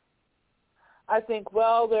I think,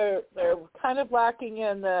 well, they're kind of lacking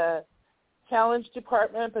in the challenge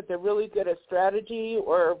department, but they're really good at strategy,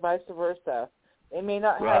 or vice versa. They may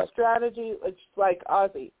not have strategy, it's like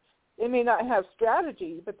Ozzy. They may not have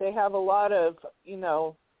strategy, but they have a lot of,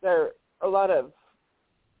 they're a lot of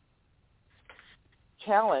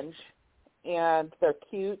challenge, and they're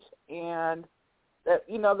cute, and that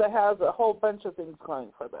that has a whole bunch of things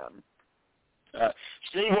going for them.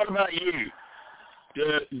 Steve, what about you?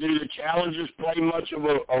 Do the challenges play much of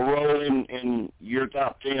a role in your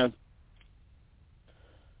top 10?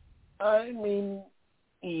 I mean,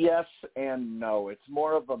 yes and no. It's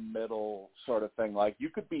more of a middle sort of thing. Like, you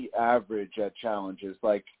could be average at challenges.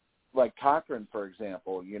 Like Cochran, for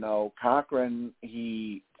example. Cochran,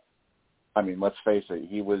 let's face it,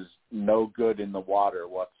 he was no good in the water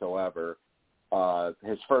whatsoever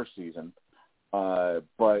his first season.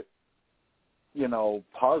 But,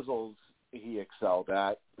 puzzles he excelled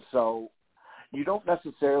at. So you don't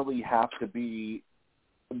necessarily have to be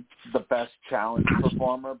the best challenge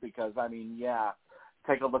performer because,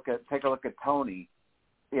 take a look at Tony.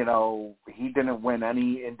 He didn't win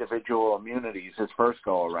any individual immunities his first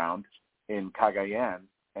go around in Cagayan,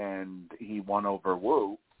 and he won over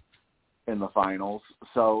Wu in the finals.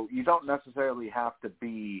 So you don't necessarily have to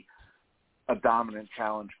be a dominant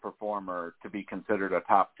challenge performer to be considered a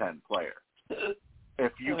top 10 player.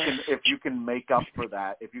 If you can make up for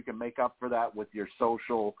that with your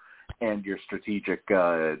social and your strategic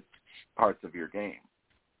parts of your game.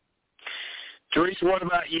 Teresa, what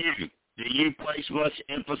about you? Do you place much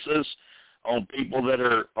emphasis on people that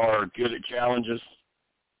are good at challenges?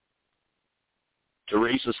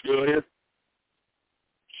 Teresa still here?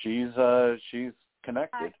 She's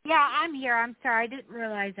connected. Yeah, I'm here. I'm sorry. I didn't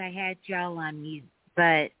realize I had y'all on mute.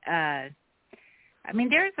 But,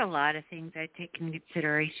 there's a lot of things I take into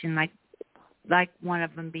consideration, like one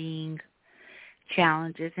of them being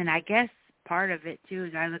challenges. And I guess part of it, too,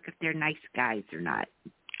 is I look if they're nice guys or not.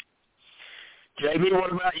 JB,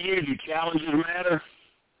 what about you? Do challenges matter?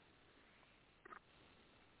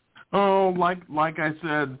 Oh, like I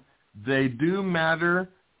said, they do matter,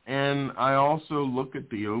 and I also look at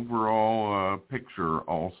the overall picture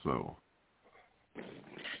also.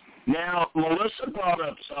 Now, Melissa brought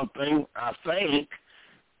up something, I think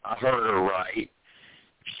I heard her right.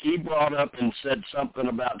 She brought up and said something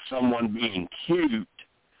about someone being cute.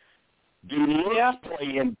 Do looks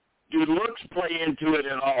play into it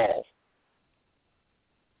at all?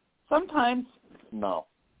 Sometimes. No.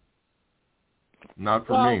 Not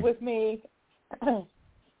for me. With me,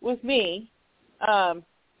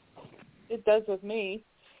 it does with me.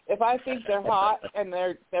 If I think they're hot and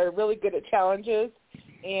they're really good at challenges,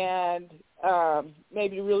 and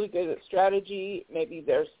maybe really good at strategy. Maybe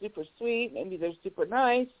they're super sweet. Maybe they're super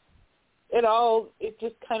nice. It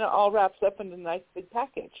just kind of all wraps up in a nice big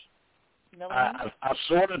package. You know what I mean? I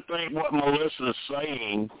sort of think what Melissa's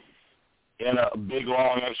saying in a big,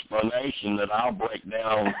 long explanation that I'll break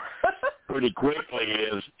down pretty quickly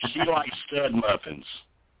is she likes stud muffins.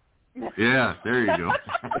 Yeah, there you go.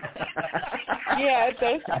 Yeah,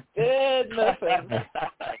 those stud muffins.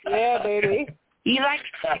 Yeah, baby. You like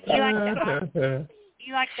the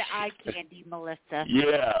eye candy, Melissa.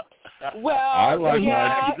 Yeah. Well, I like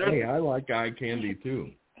yeah. I like eye candy too.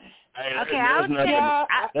 Hey, Okay,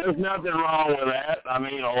 there's nothing wrong with that. I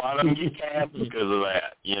mean, a lot of them get cast because of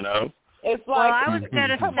that, you know. It's like, well, I was going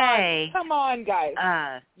to say, come on, guys.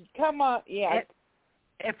 Come on, yeah.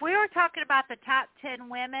 If we were talking about the top 10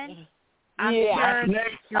 women, I'm yeah. sure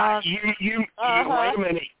You wait a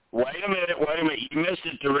minute. You missed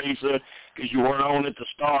it, Teresa, because you weren't on at the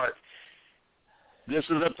start. This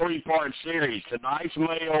is a 3-part series. Tonight's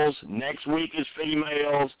males, next week is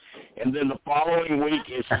females, and then the following week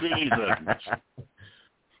is seasons.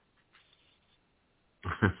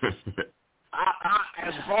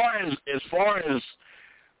 As far as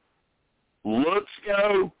looks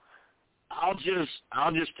go, I'll just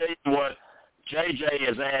tell you what JJ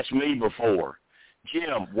has asked me before.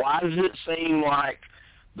 Jim, why does it seem like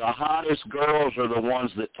the hottest girls are the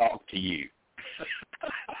ones that talk to you?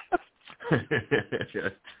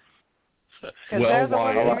 Because they're the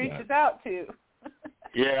ones he reaches out to.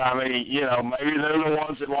 Yeah, I mean, you know, maybe they're the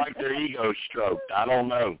ones that like their ego stroked. I don't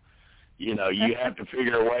know. You know, you have to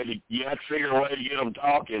figure a way to get them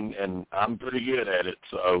talking, and I'm pretty good at it.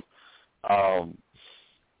 So,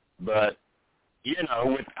 but you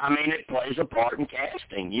know, it plays a part in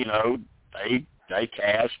casting. You know, they try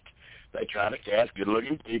to cast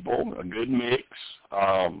good-looking people, a good mix.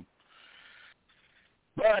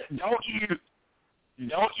 But don't you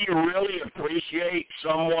really appreciate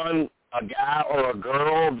someone, a guy or a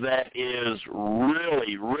girl that is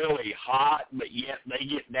really, really hot, but yet they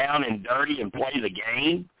get down and dirty and play the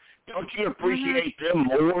game? Don't you appreciate them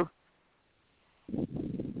more?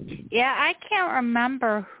 Yeah, I can't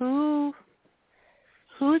remember who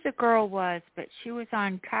the girl was, but she was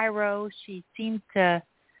on Cairo. She seemed to,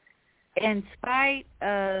 in spite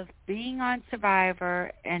of being on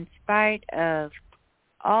Survivor, in spite of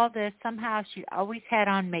all this, somehow she always had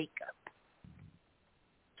on makeup.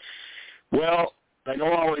 Well, they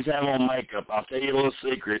don't always have on makeup. I'll tell you a little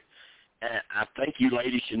secret, and I think you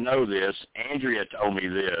ladies should know this. Andrea told me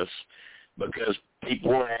this because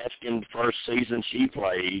people were asking the first season she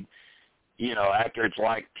played, you know, after it's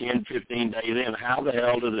like 10, 15 days in, how the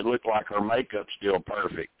hell does it look like her makeup's still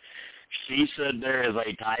perfect? She said there is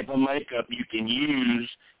a type of makeup you can use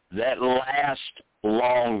that lasts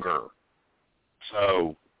longer.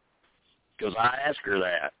 So, because I asked her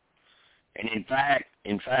that. And in fact,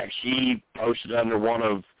 she posted under one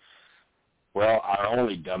of, well, our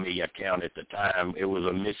only dummy account at the time. It was a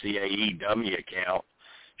Missyae dummy account.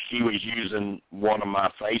 She was using one of my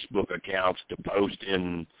Facebook accounts to post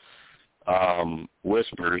in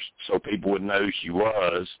Whispers so people would know who she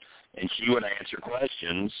was, and she would answer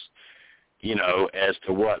questions, you know, as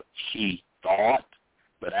to what she thought,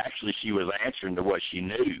 but actually she was answering to what she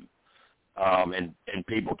knew. And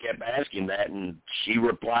people kept asking that, and she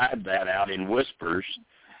replied that out in Whispers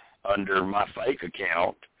under my fake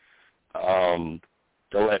account to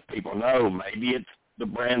let people know maybe it's the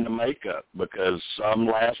brand of makeup because some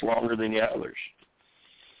last longer than the others.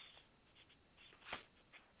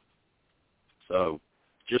 So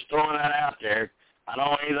just throwing that out there. I don't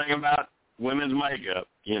know anything about women's makeup,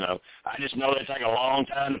 you know. I just know they take a long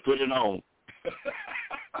time to put it on.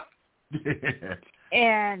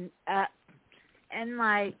 And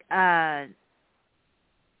like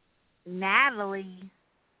Natalie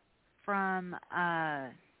from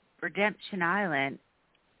Redemption Island,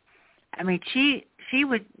 I mean, she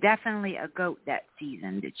was definitely a goat that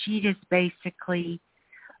season. That she just basically,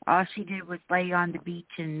 all she did was lay on the beach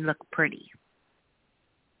and look pretty.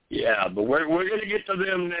 Yeah, but we're going to get to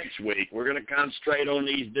them next week. We're going to concentrate on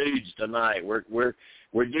these dudes tonight. We're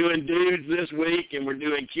doing dudes this week, and we're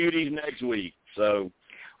doing cuties next week. So.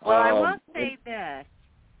 Well, I will say this.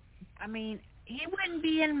 I mean, he wouldn't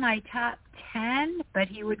be in my top 10, but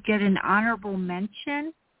he would get an honorable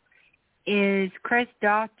mention, is Chris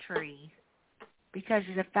Daughtry, because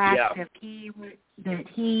of the fact that he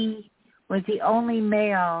was the only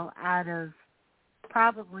male out of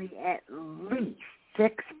probably at least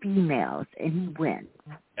 6 females, and he wins.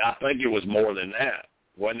 I think it was more than that.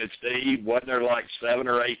 Wasn't it, Steve? Wasn't there like 7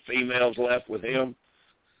 or 8 females left with him?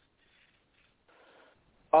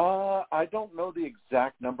 I don't know the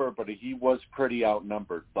exact number, but he was pretty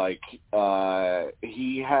outnumbered. Like,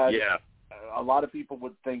 he had a lot of people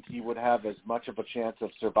would think he would have as much of a chance of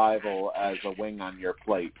survival as a wing on your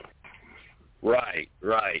plate. Right.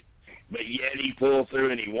 But yet he pulled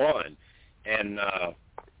through and he won. And I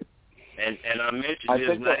mentioned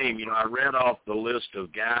his name. You know, I read off the list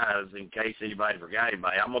of guys in case anybody forgot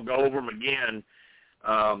anybody. I'm going to go over them again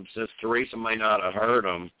since Teresa may not have heard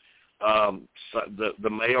them. So the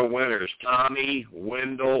male winners: Tommy,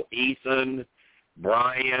 Wendell, Ethan,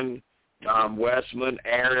 Brian, Tom Westman,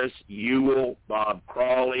 Aris, Ewell, Bob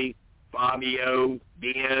Crawley, Fabio,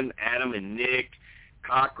 Ben, Adam and Nick,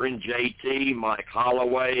 Cochran, JT, Mike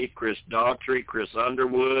Holloway, Chris Daughtry, Chris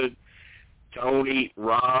Underwood, Tony,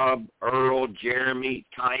 Rob, Earl, Jeremy,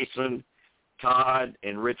 Tyson, Todd,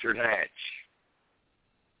 and Richard Hatch.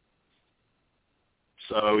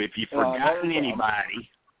 So if you've forgotten anybody,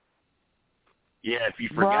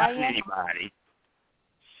 anybody.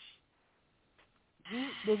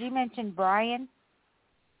 Did you mention Brian?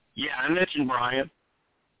 Yeah, I mentioned Brian.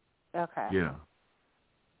 Okay. Yeah.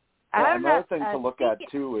 Another thing to look at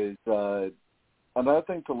too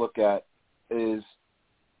is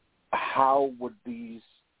how would these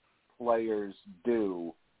players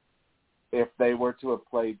do if they were to have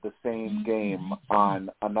played the same game on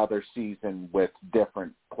another season with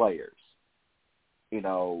different players? You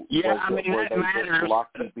know, that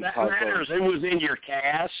matters. Who was in your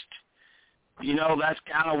cast? You know, that's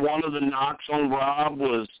kind of one of the knocks on Rob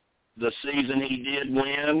was the season he did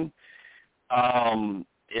win.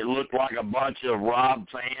 It looked like a bunch of Rob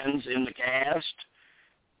fans in the cast.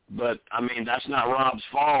 But, I mean, that's not Rob's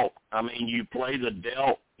fault. I mean, you play the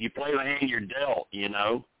hand you're dealt, you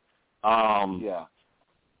know. Yeah.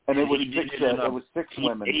 And it was six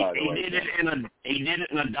women, by the way. He did it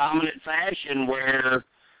in a dominant fashion where,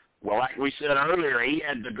 well, like we said earlier, he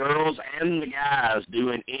had the girls and the guys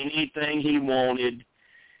doing anything he wanted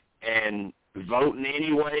and voting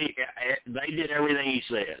anyway. They did everything he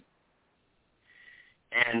said.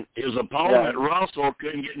 And his opponent, Russell,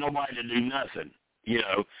 couldn't get nobody to do nothing. You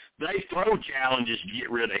know, they throw challenges to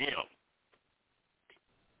get rid of him.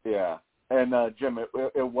 Yeah. And Jim, it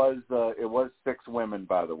was six women,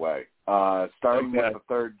 by the way. Starting with the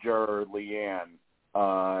third juror, Leanne,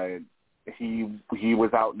 he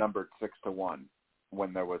was outnumbered 6-1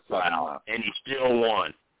 when there was 7 left, and he still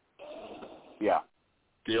won. Yeah,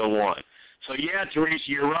 still won. So yeah, Teresa,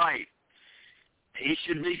 you're right. He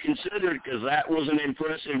should be considered because that was an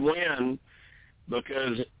impressive win.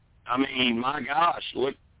 Because I mean, my gosh,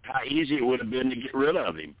 look how easy it would have been to get rid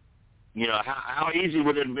of him. You know, how easy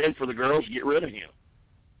would it have been for the girls to get rid of him?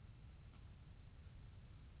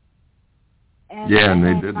 And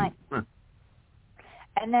they didn't.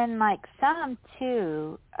 And then, like, some,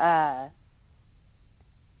 too, I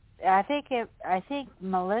think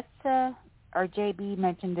Melissa or JB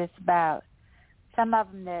mentioned this about some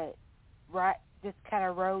of them that just kind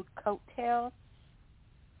of rode coattails.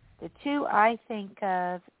 The two I think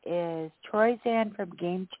of is Troy Zan from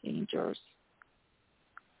Game Changers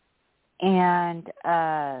and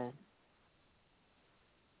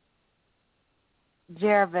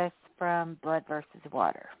Jervis from Blood versus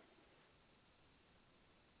Water.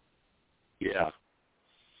 Yeah.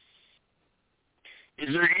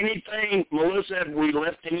 Is there anything, Melissa, have we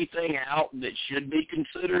left anything out that should be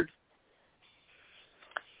considered?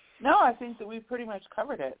 No, I think that we pretty much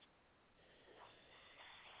covered it.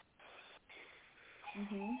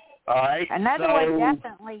 Mm-hmm. All right. Another one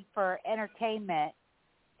definitely for entertainment,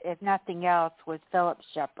 if nothing else, was Philip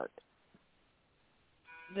Shepard.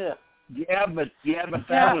 Yeah. Yeah, but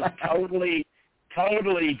that was totally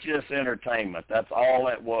just entertainment. That's all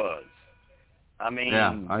it was. I mean,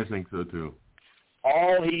 yeah, I think so too.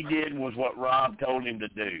 All he did was what Rob told him to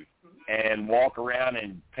do, and walk around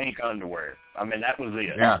in pink underwear. I mean, that was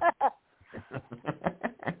it. Yeah.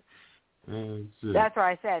 That's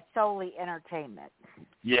why I said solely entertainment.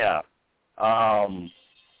 Yeah.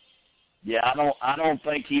 Yeah, I don't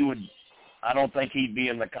think he would. I don't think he'd be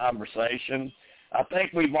in the conversation. I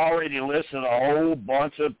think we've already listed a whole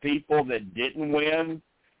bunch of people that didn't win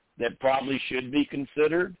that probably should be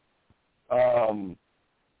considered.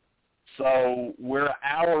 So we're an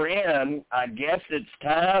hour in. I guess it's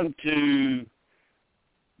time to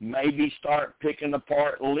maybe start picking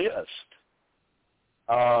apart list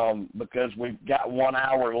because we've got 1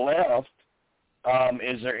 hour left.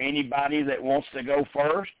 Is there anybody that wants to go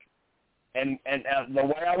first? And the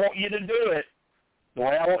way I want you to do it,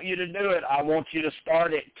 I want you to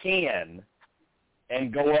start at 10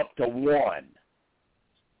 and go up to 1.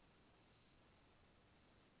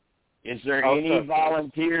 Is there any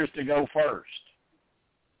volunteers to go first?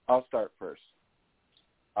 I'll start first.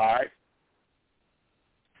 All right.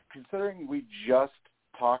 Considering we just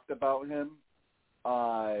talked about him,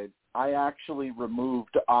 I actually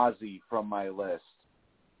removed Ozzy from my list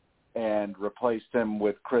and replaced him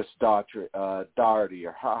with Chris Daugherty,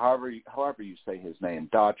 or however you say his name,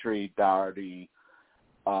 Doherty.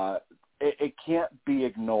 It can't be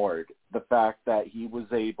ignored, the fact that he was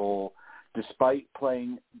able, despite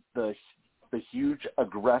playing the huge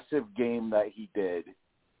aggressive game that he did,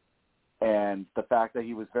 and the fact that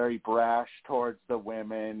he was very brash towards the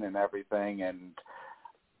women and everything, and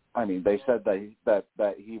I mean, they said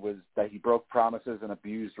that he broke promises and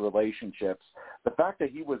abused relationships. The fact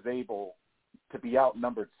that he was able to be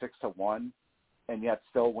outnumbered 6-1 and yet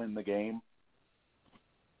still win the game,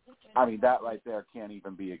 I mean, that right there can't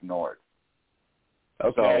even be ignored.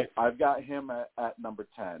 Okay. So I've got him at number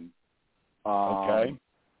 10. Okay.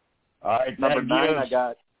 All right. Number 9, I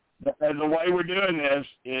got. The way we're doing this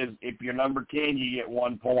is if you're number 10, you get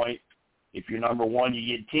 1 point. If you're number 1,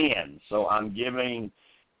 you get 10. So I'm giving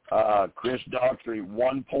Chris Daugherty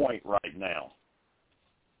 1 point right now.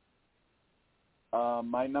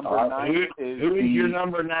 My number 9 Who is your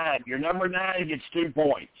number 9? Your number 9 gets 2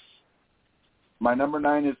 points. My number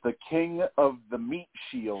 9 is the king of the meat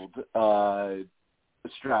shield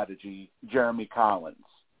strategy, Jeremy Collins.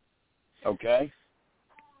 Okay.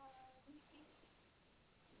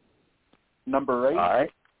 Number 8. All right.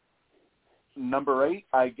 Number 8,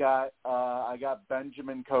 I got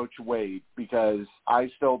Benjamin Coach Wade, because I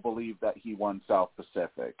still believe that he won South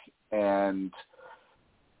Pacific, and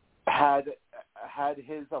had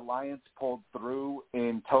his alliance pulled through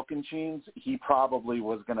in Tocantins, he probably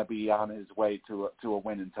was going to be on his way to a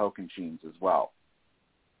win in Tocantins as well,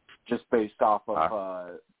 just based off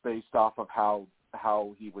of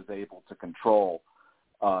how he was able to control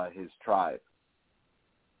his tribe.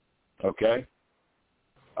 Okay.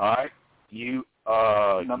 All right. You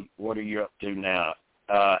what are you up to now?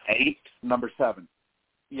 8? Number 7.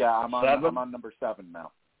 Yeah, I'm on number 7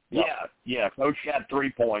 now. Yep. Yeah. Coach got 3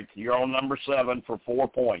 points. You're on number 7 for 4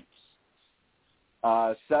 points.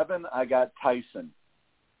 7, I got Tyson.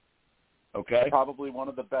 Okay. Probably one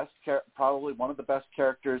of the best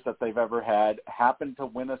characters that they've ever had. Happened to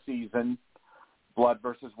win a season, Blood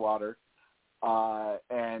versus Water,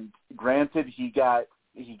 and granted, he got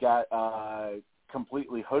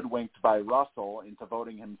completely hoodwinked by Russell into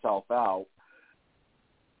voting himself out.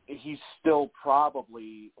 He's still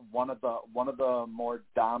probably one of the more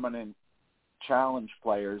dominant challenge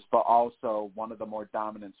players, but also one of the more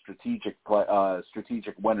dominant strategic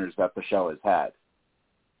winners that the show has had.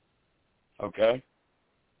 Okay.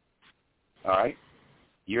 All right.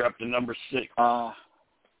 You're up to number 6.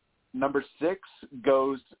 Number 6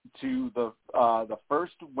 goes to the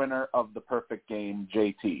first winner of the perfect game,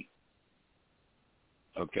 JT.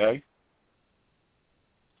 Okay.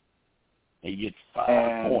 He gets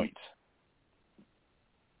 5 points.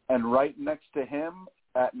 And right next to him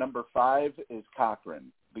at number 5 is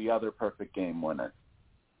Cochran, the other perfect game winner.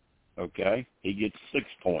 Okay. He gets 6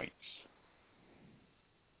 points.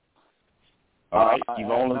 All right. You've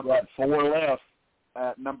only got 4 left.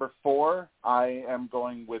 At number 4, I am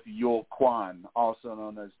going with Yul Kwan, also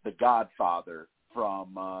known as the Godfather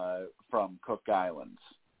from Cook Islands.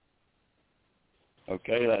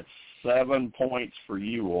 Okay, that's 7 points for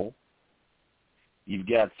Yule. You've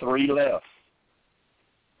got 3 left.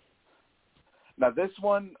 Now this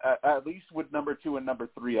one, at least with number 2 and number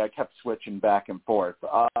 3, I kept switching back and forth.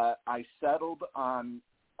 I settled on,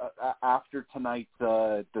 after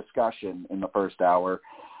tonight's discussion in the first hour,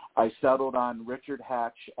 I settled on Richard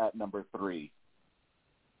Hatch at number 3.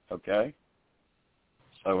 Okay.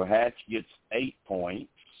 So Hatch gets 8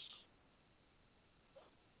 points.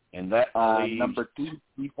 And that leaves number 2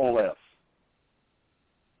 people left.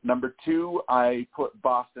 Number 2, I put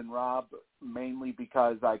Boston Rob, mainly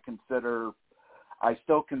because I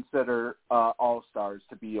still consider All-Stars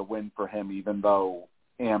to be a win for him, even though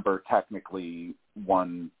Amber technically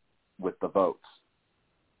won with the votes.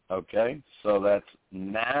 Okay, so that's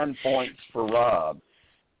 9 points for Rob.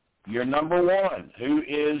 Your number 1, who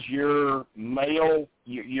is your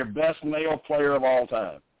best male player of all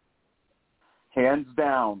time? Hands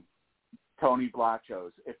down, Tony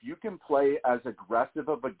Blachos. If you can play as aggressive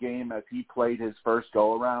of a game as he played his first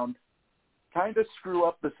go-around, kind of screw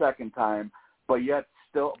up the second time, but yet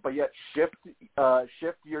shift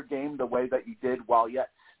your game the way that you did, while yet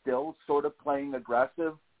still sort of playing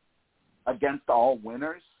aggressive against all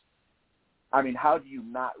winners. I mean, how do you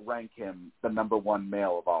not rank him the number 1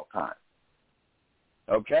 male of all time?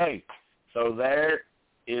 Okay, so there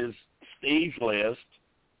is Steve's list.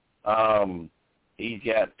 He's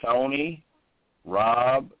got Tony,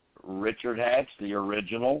 Rob, Richard Hatch, the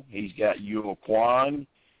original. He's got Yul Kwan,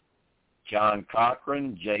 John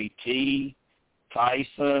Cochran, JT,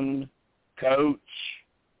 Tyson, Coach,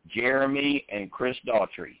 Jeremy, and Chris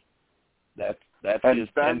Daughtry. That's his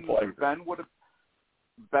 10 players. Ben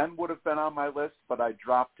would have been on my list, but I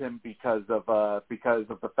dropped him because of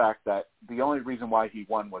the fact that the only reason why he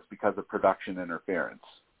won was because of production interference.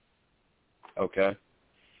 Okay.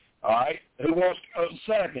 All right. Who wants to go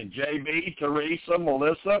second? JB, Teresa,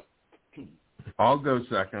 Melissa? I'll go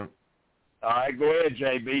second. All right, go ahead,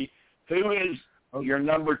 JB. Who is your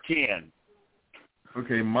number 10?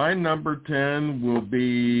 Okay, my number 10 will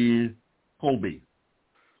be Colby.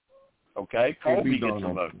 Okay, Colby gets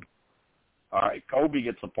a vote. All right, Colby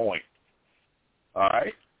gets a point. All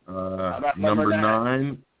right. Number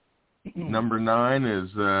 9. Number 9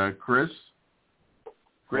 is Chris.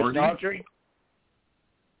 Chris Daughtry.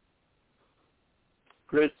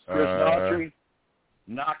 Chris Daughtry.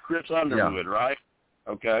 Not Chris Underwood, right?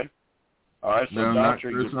 Okay. All right, so no, Daughtry not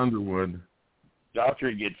Chris Underwood.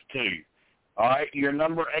 Daughtry gets 2. All right, your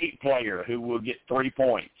number 8 player who will get 3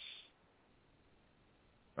 points.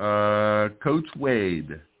 Coach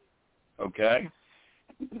Wade. Okay.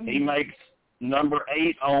 He makes number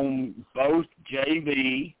 8 on both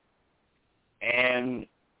JB and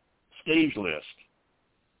Steve's list.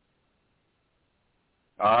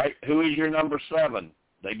 All right, who is your number 7?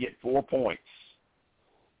 They get 4 points.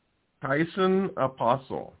 Tyson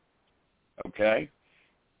Apostle. Okay.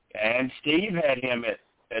 And Steve had him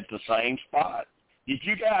at the same spot. Did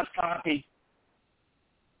you guys copy?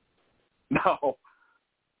 No.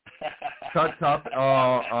 Cut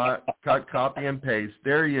copy and paste.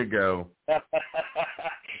 There you go.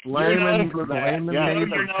 Blaming me for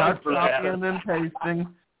cut copying and pasting.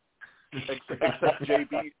 Except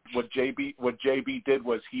what JB did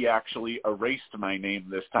was he actually erased my name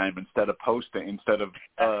this time instead of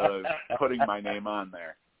putting my name on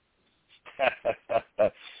there.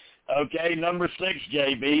 Okay, number 6,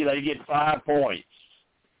 JB. They get 5 points.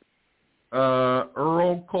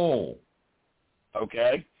 Earl Cole.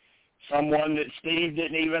 Okay. Someone that Steve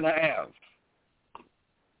didn't even have.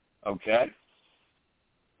 Okay.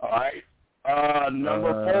 All right.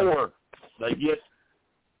 Number 4. They get.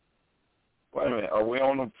 Wait a minute. Are we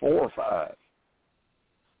on them 4 or 5?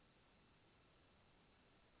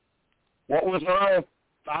 What was Earl?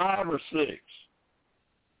 5 or 6?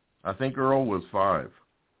 I think Earl was 5.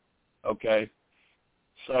 Okay.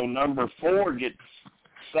 So number 4 gets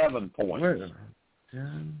 7 points.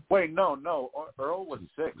 Wait, no. Earl was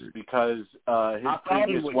 6 because his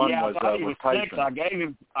previous one was Tyson. 6.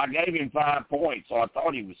 I gave him 5 points, so I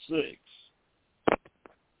thought he was 6.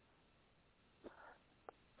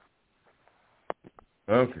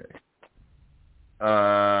 Okay.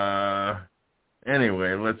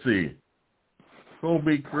 Anyway, let's see.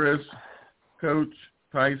 Colby, Chris, Coach,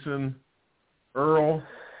 Tyson, Earl,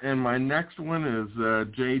 and my next one is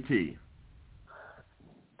JT.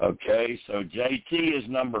 Okay, so JT is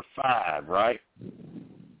number 5, right?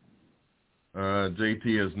 JT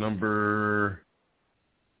is number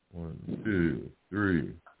 1, 2,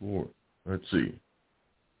 3, 4. Let's see.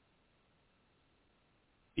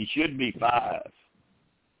 He should be 5.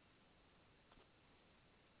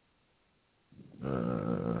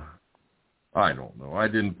 I don't know. I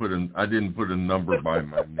didn't put a number by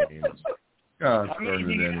my names. God, How many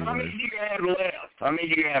do you have left? How many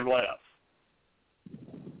do you have left?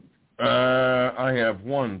 I have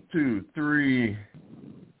 1, 2, 3,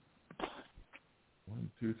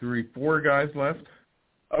 4 guys left.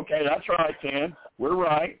 Okay, that's right, then. We're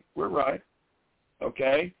right.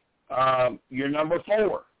 Okay. You're number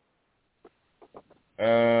 4.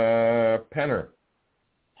 Penner.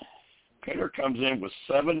 Penner comes in with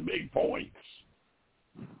 7 big points.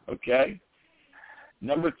 Okay.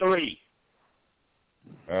 Number 3.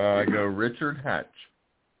 I go Richard Hatch.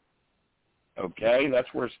 Okay,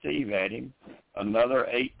 that's where Steve had him. Another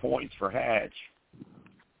 8 points for Hatch.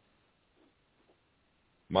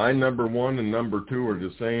 My number 1 and number 2 are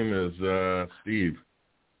the same as Steve.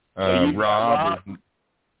 So Rob.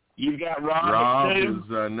 You've got Rob. Rob at 2?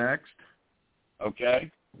 is next.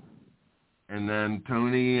 Okay. And then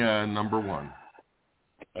Tony, number 1.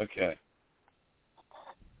 Okay.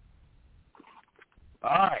 All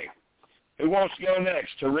right. Who wants to go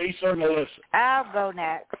next, Teresa or Melissa? I'll go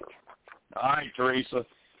next. All right, Teresa.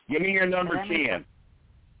 Give me your number 10.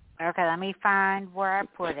 Okay, let me find where I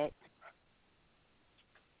put it.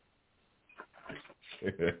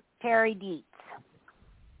 Terry Dietz.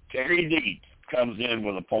 Terry Dietz comes in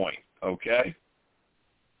with a point, okay?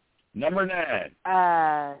 Number 9.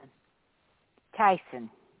 Tyson.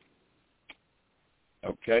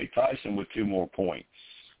 Okay, Tyson with 2 more points.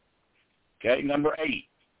 Okay, number 8.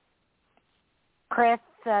 Chris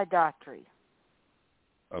Daughtry.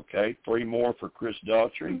 Okay, 3 more for Chris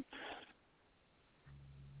Daughtry.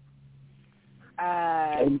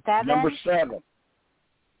 Okay, 7. Number 7.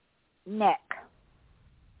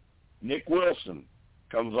 Nick Wilson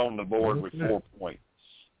comes on the board with 4 points.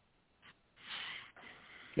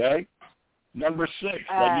 Okay, number 6. They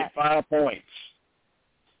get 5 points.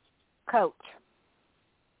 Coach.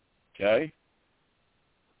 Okay.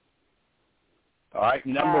 All right,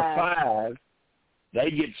 number 5.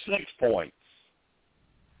 They get 6 points.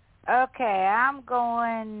 Okay, I'm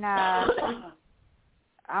going. I'm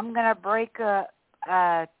gonna break a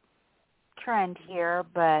trend here,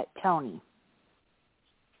 but Tony.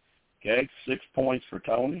 Okay, 6 points for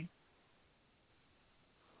Tony.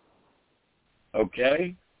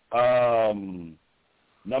 Okay.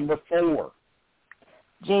 Number 4.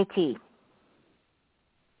 JT.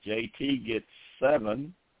 JT gets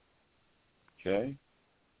 7. Okay.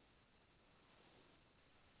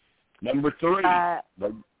 Number 3.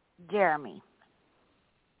 Jeremy.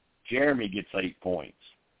 Jeremy gets 8 points.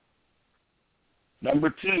 Number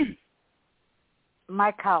 2.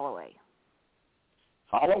 Mike Holloway.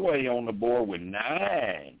 Holloway on the board with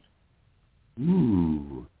 9.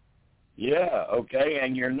 Ooh. Yeah, okay.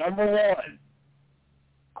 And your number 1.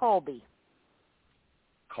 Colby.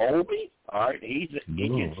 Colby? All right, he gets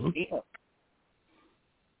 10.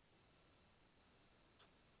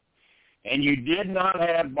 And you did not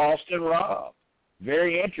have Boston Rob.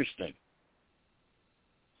 Very interesting.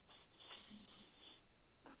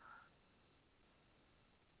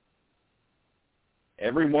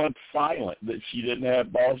 Everyone's silent that she didn't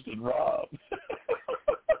have Boston Rob.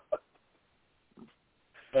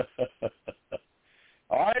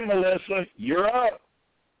 All right, Melissa, you're up.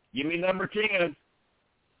 Give me number 10.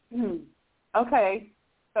 Okay,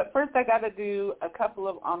 but first I got to do a couple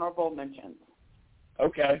of honorable mentions.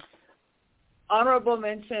 Okay. Honorable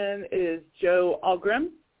mention is Joe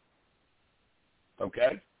Algrim.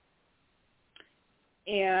 Okay.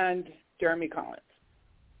 And Jeremy Collins.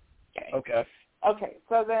 Okay. Okay,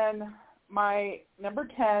 so then my number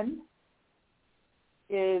 10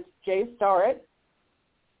 is Jay Starrett.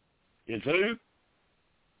 Is who?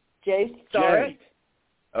 Jay Starrett.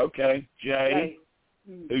 Okay, Jay,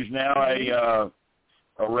 who's now a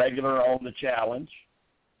regular on the challenge.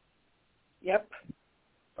 Yep.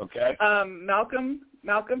 Okay. Malcolm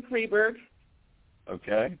Freeberg.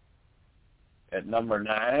 Okay. At number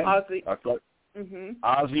 9. Ozzy. Okay.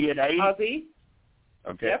 Ozzy at 8. Ozzy.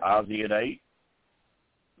 Okay. Yep. Ozzy at 8.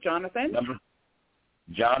 Jonathan.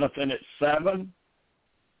 Jonathan at 7.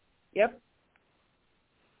 Yep.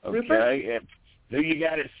 Okay. Rupert. And who you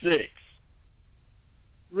got at 6?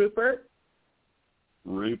 Rupert.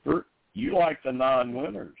 You like the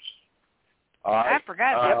non-winners. All right. I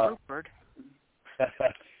forgot about Rupert.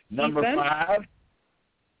 Number Ethan. 5.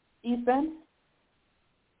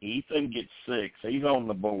 Ethan gets 6. He's on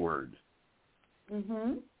the board.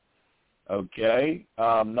 Mm-hmm. Okay.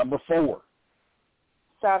 Number 4.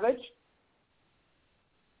 Savage.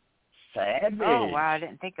 Oh, wow, I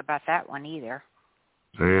didn't think about that one either.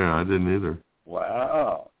 Yeah, I didn't either.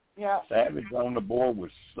 Wow. Yeah. Savage on the board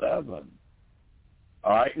with 7.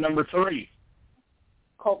 All right, number 3.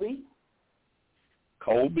 Colby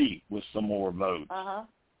with some more votes. Uh-huh.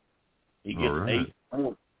 He gets 8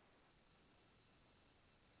 points.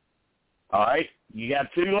 All right, you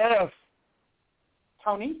got 2 left.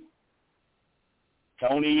 Tony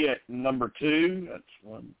at number 2. That's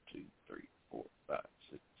 1, 2, 3, 4, 5,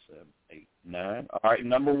 6, 7, 8, 9. All right,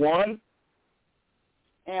 number 1.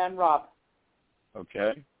 and Rob.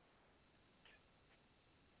 Okay.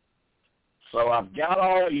 So I've got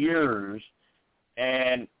all of yours,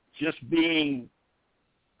 and just being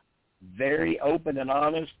very open and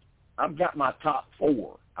honest, I've got my top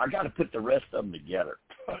 4. I got to put the rest of them together.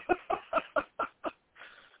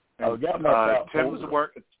 I've got my top Tim's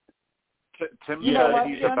 4. Tim You know said what,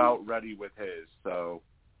 he's Jim? about ready with his, so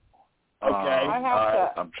Okay.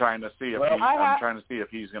 I'm trying to see if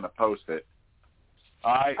he's going to post it.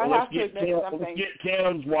 All right, I let's have to get admit something. Let's get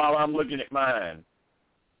Tim's while I'm looking at mine.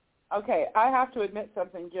 Okay, I have to admit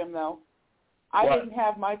something, Jim, though. I What? didn't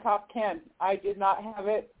have my top 10. I did not have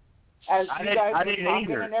it as you guys I were didn't talking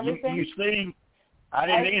either. and everything. You see, I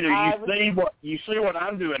didn't either. You see what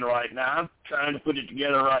I'm doing right now. I'm trying to put it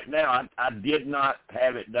together right now. I did not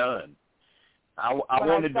have it done. I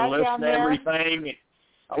wanted to listen to everything.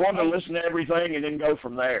 I wanted to listen to everything and then go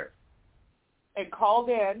from there. And called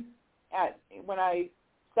in when I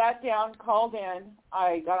sat down, called in,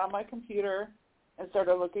 I got on my computer and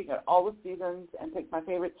started looking at all the seasons and picked my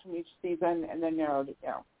favorites from each season and then narrowed it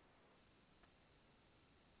down.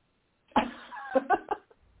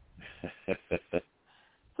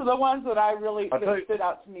 So the ones that I really that stood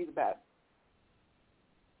out to me the best.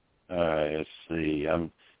 All right, let's see.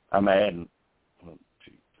 I'm adding.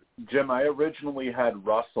 Jim, I originally had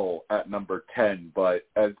Russell at number 10, but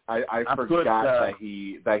as I forgot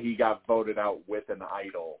that he got voted out with an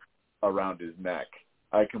idol around his neck.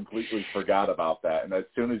 I completely forgot about that, and as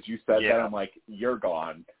soon as you said that, I'm like, you're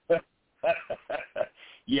gone.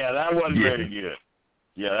 Yeah, that wasn't very good.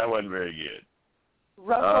 Yeah, that wasn't very good.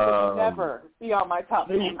 Russell would never be on my top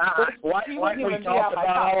 10. Like we talked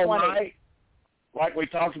about all night. Like we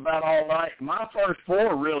talked about all night, my first four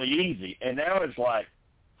are really easy, and now it's like,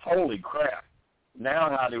 holy crap. Now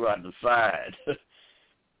how do I decide?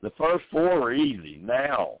 The first four were easy.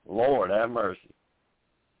 Now, Lord have mercy.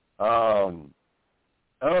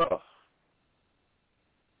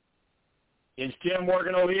 Is Tim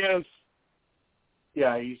working on his?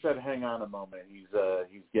 Yeah, he said hang on a moment. He's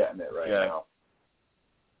getting it right now.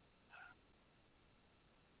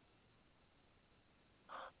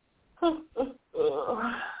 Oh,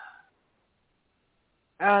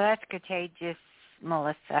 that's contagious,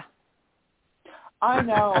 Melissa. I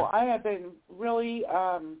know. I have been really,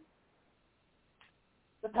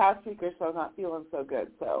 the past week or so, not feeling so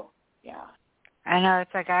good. So, yeah. I know.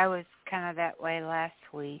 It's like I was kind of that way last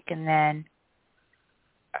week, and then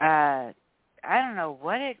I don't know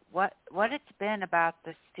what it's been about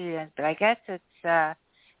the students, but I guess it's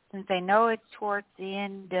since they know it's towards the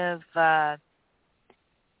end of the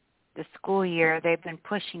school year, they've been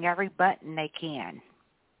pushing every button they can.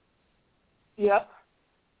 Yep.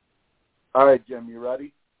 All right, Jim, you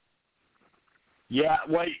ready? Yeah,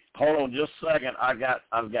 wait, hold on just a second. I've got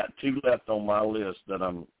two left on my list that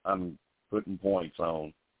I'm putting points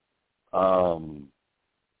on. All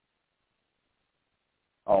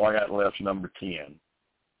I got left is number 10.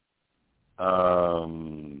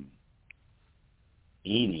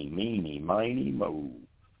 Eeny, meeny, miny, mo.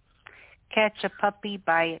 Catch a puppy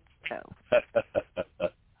by its toe.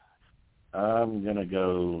 I'm going to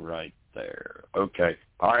go right there. Okay.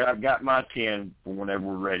 All right, I've got my 10 for whenever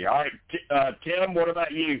we're ready. All right, Tim, what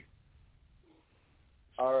about you?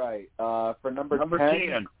 All right. For number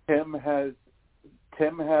 10,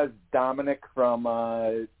 Tim has Dominic from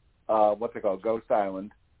what's it called, Ghost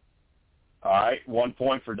Island. All right, 1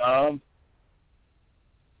 point for Dom.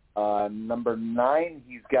 Number 9,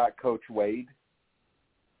 he's got Coach Wade.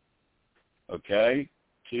 Okay,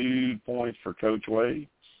 2 points for Coach Wade.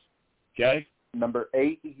 Okay. Number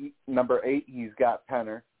 8, he's got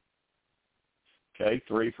Penner. Okay,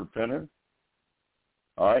 3 for Penner.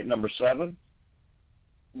 All right, number 7.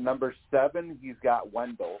 Number 7, he's got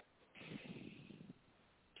Wendell.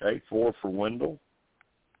 Okay, 4 for Wendell.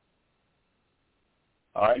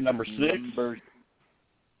 All right, number 6.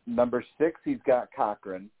 Number 6, he's got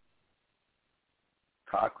Cochran.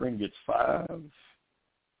 Cochran gets 5.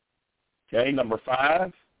 Okay, number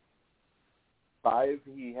 5. 5,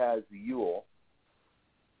 he has Ewell.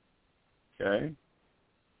 Okay.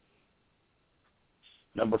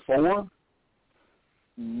 Number 4.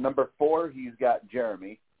 Number 4, he's got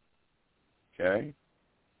Jeremy. Okay.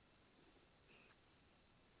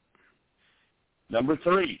 Number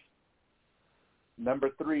 3. Number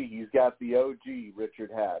 3, he's got the OG, Richard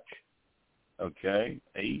Hatch. Okay,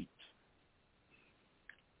 8.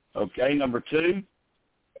 Okay, number 2.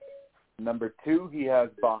 Number 2, he has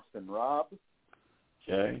Boston Rob.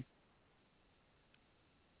 Okay.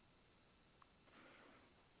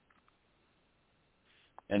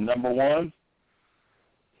 And number 1?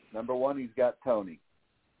 Number 1, he's got Tony.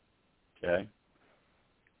 Okay.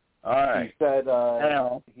 All right.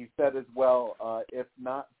 He said as well, if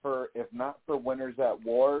not for Winners at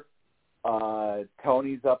War,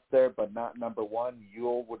 Tony's up there, but not number 1.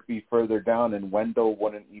 Ewell would be further down, and Wendell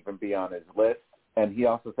wouldn't even be on his list. And he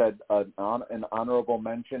also said an honorable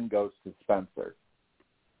mention goes to Spencer.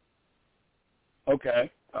 Okay.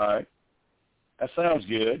 All right. That sounds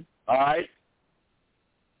good. All right.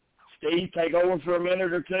 Steve, take over for a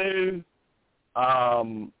minute or two.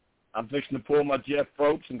 I'm fixing to pull my Jeff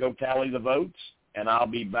Probst and go tally the votes, and I'll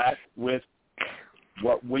be back with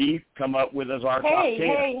what we've come up with as our top 10.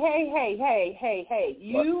 Hey.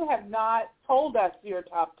 You have not told us your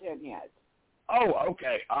top 10 yet. Oh,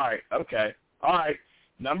 okay. All right. Okay. All right.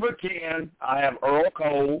 Number 10, I have Earl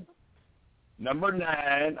Cole. Number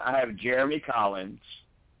 9, I have Jeremy Collins.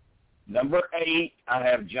 Number 8, I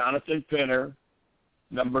have Jonathan Penner.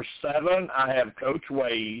 Number 7, I have Coach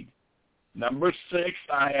Wade. Number 6,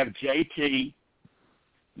 I have JT.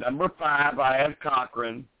 Number 5, I have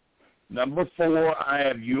Cochran. Number 4, I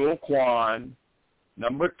have Ewell Quan.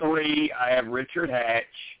 Number 3, I have Richard Hatch.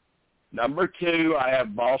 Number 2, I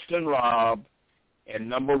have Boston Rob. and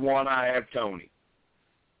number 1 I have Tony.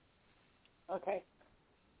 Okay.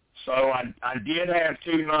 So I did have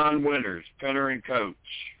 2 non-winners, Penner and Coach.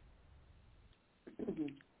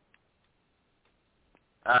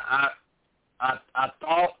 I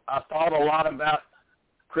thought a lot about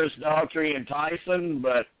Chris Daughtry and Tyson,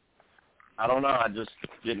 but I don't know. I just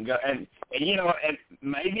didn't go. And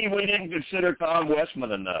maybe we didn't consider Tom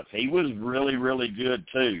Westman enough. He was really, really good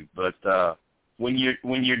too. But when you're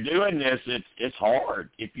doing this, it's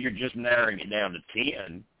hard if you're just narrowing it down to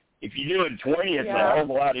 10. If you do it 20, it's a hell of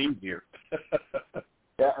a lot easier.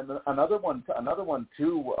 Yeah, and another one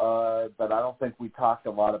too that I don't think we talked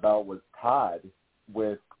a lot about was Todd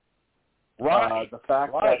with the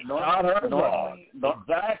fact that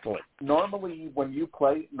normally when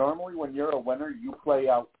you're a winner, you play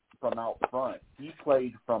out front. He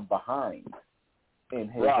played from behind in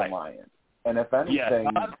his alliance, and if anything,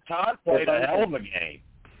 Todd played a hell of a game.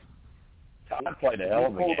 Todd played a hell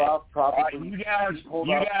of a game. Right, you guys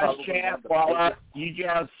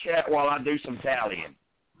chat while I do some tallying.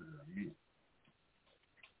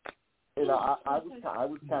 I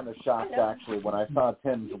was kind of shocked actually when I saw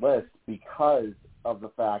Tim's list because of the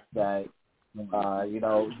fact that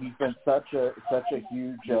he's been such a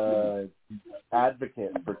huge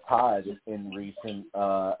advocate for Todd in recent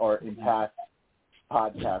or in past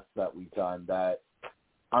podcasts that we've done, that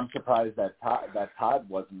I'm surprised that Todd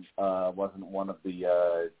wasn't one of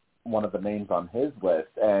the names on his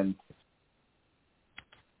list. And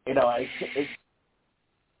it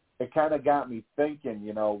kind of got me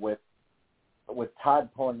thinking, with Todd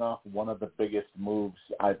pulling off one of the biggest moves,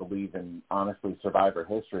 I believe, in, honestly, Survivor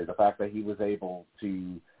history, the fact that he was able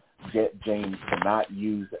to get James to not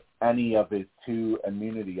use any of his 2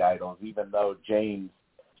 immunity idols, even though James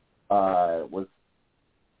was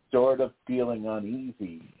sort of feeling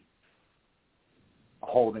uneasy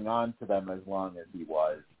holding on to them as long as he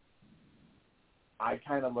was. I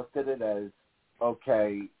kind of looked at it as,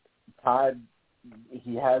 okay, Todd,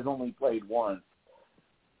 he has only played once,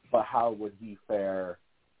 but how would he fare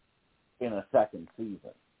in a second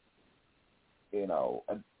season?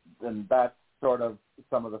 And that's sort of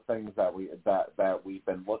some of the things that we've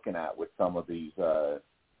been looking at with some of these,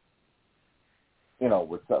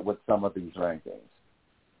 with some of these rankings.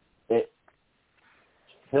 It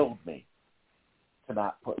killed me to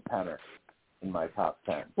not put Penner in my top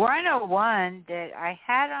 10. Well, I know one that I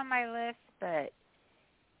had on my list, but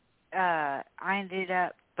I ended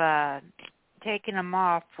up taking him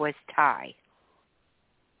off was Ty.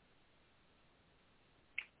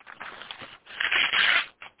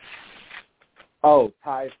 Oh,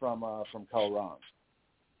 Ty from Call Wrong.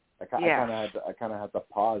 I kind of had to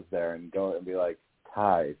pause there and go and be like,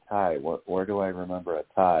 Ty. Where do I remember a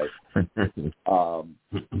Ty?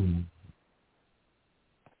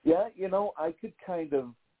 Yeah, I could kind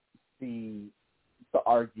of see the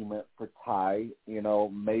argument for Ty.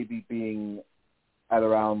 Maybe being at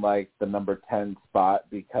around like the number 10 spot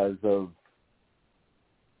because of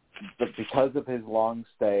his long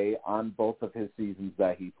stay on both of his seasons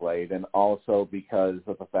that he played, and also because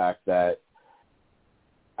of the fact that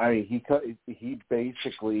he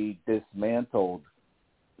basically dismantled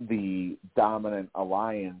the dominant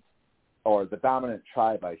alliance, or the dominant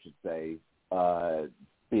tribe, I should say,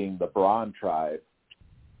 being the Braun tribe,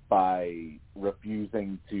 by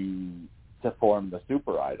refusing to form the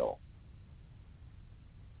Super Idol.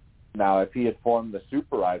 Now, if he had formed the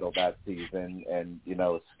Super Idol that season, and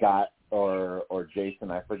Scott or Jason,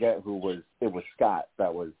 I forget who was. It was Scott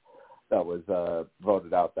that was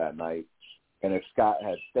voted out that night. And if Scott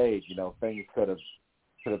had stayed, things could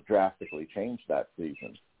have drastically changed that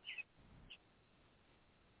season.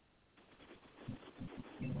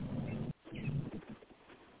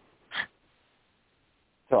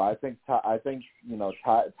 So I think Ty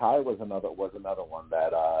was another one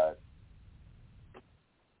that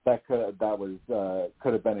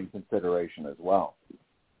could have been in consideration as well.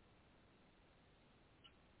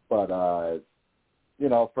 But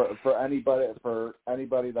for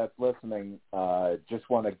anybody that's listening, just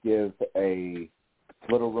want to give a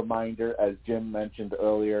little reminder, as Jim mentioned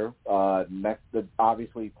earlier.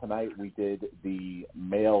 Obviously tonight we did the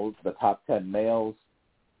top 10 males.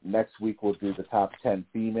 Next week we'll do the top 10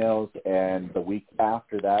 females, and the week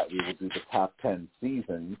after that we will do the top 10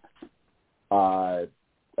 seasons.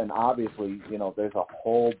 And obviously, there's a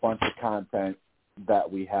whole bunch of content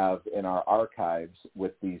that we have in our archives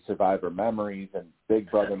with the Survivor Memories and Big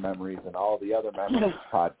Brother Memories and all the other Memories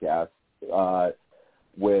podcasts,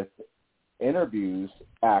 with interviews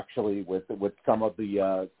actually with some of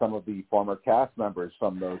the former cast members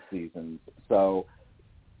from those seasons. So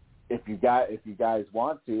if you guys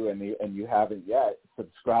want to, and you haven't yet,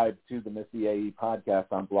 subscribe to the Missyae Podcast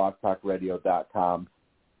on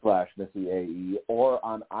blogtalkradio.com/Missyae or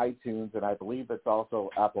on iTunes, and I believe it's also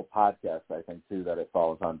Apple Podcasts, I think, too, that it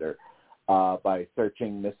falls under, by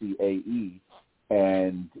searching Missyae,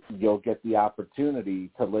 and you'll get the opportunity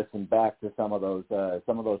to listen back to some of those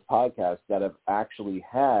podcasts that have actually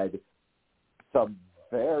had some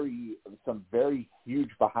very huge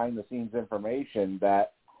behind-the-scenes information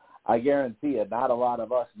that I guarantee you not a lot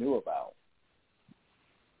of us knew about.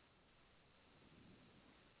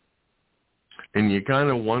 And you kind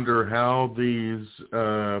of wonder how these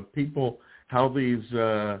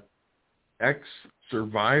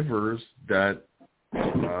ex-survivors that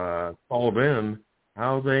called in,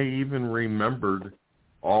 how they even remembered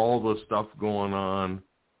all the stuff going on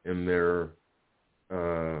in their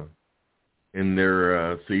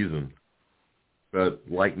season. But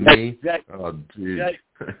like me, JB,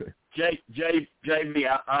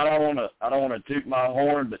 I don't want to toot my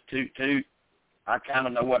horn, but toot. I kind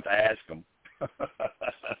of know what to ask them.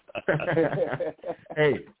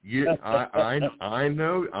 Hey, I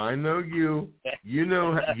know you. You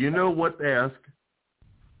know what to ask.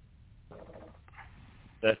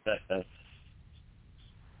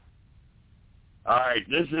 All right,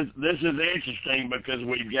 this is interesting because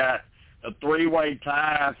we've got a 3-way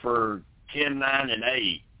tie for 10, 9, and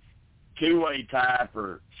 8, 2-way tie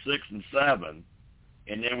for 6 and 7,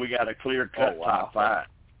 and then we got a clear-cut top 5.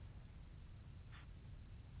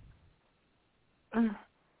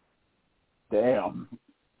 Damn.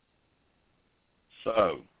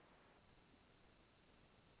 So.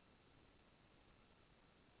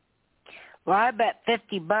 Well, I bet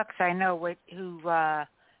 $50 I know who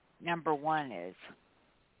number 1 is.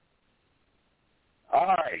 All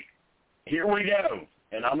right, here we go,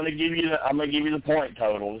 and I'm going to give you the point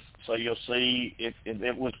totals, so you'll see if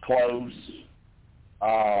it was close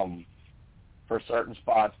for certain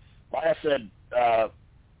spots. Like I said,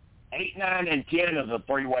 8, 9, and 10 is a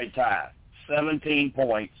 3-way tie, 17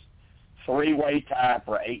 points, 3-way tie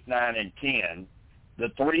for 8, 9, and 10. The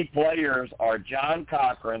 3 players are John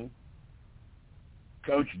Cochran,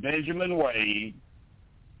 Coach Benjamin Wade,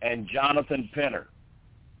 and Jonathan Penner.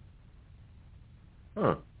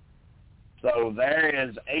 Huh. So there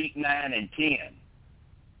is 8, 9, and 10.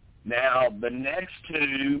 Now, the next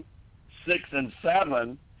 2, 6 and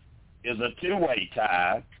 7, is a 2-way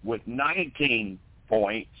tie with 19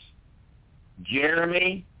 points,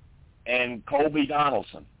 Jeremy and Colby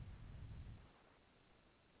Donaldson.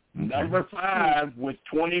 Number 5 with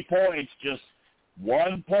 20 points, just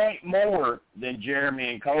 1 point more than Jeremy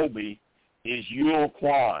and Colby, is Yule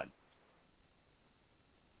Kwan.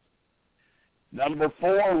 Number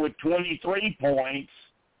 4 with 23 points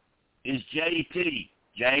is JT,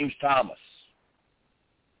 James Thomas.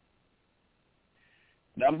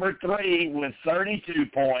 Number 3 with 32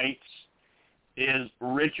 points is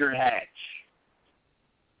Richard Hatch.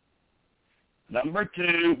 Number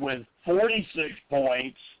 2 with 46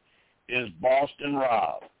 points is Boston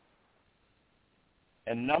Rob.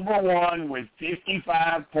 And number 1 with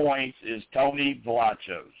 55 points is Tony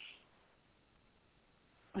Vlachos.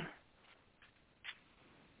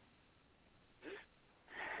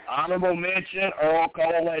 Honorable mention, Earl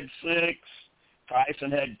Cole had 6,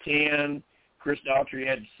 Tyson had 10, Chris Daughtry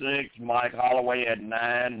had 6, Mike Holloway had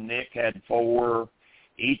 9, Nick had 4,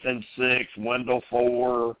 Ethan 6, Wendell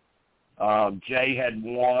 4, Jay had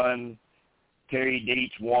 1, Terry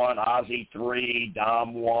Dietz 1, Ozzy 3,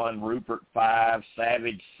 Dom 1, Rupert 5,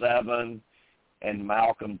 Savage 7, and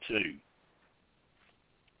Malcolm 2.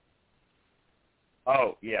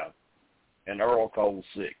 Oh, yeah, and Earl Cole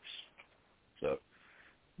 6. So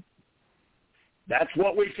that's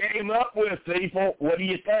what we came up with, people. What do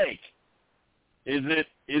you think? Is it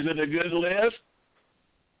a good list?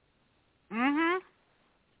 Mhm.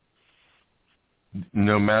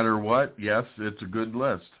 No matter what, yes, it's a good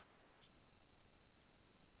list.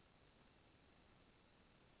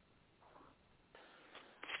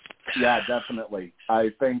 Yeah, definitely. I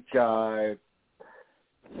think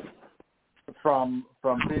from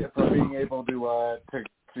being able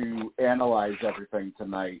to analyze everything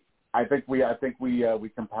tonight, I think we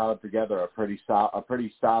compiled together a pretty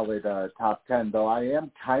solid top 10. Though I am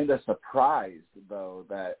kind of surprised though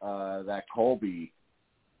that Colby,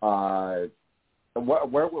 where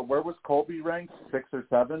was Colby ranked? 6 or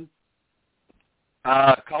 7?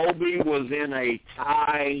 Colby was in a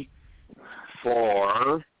tie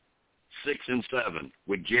for 6 and 7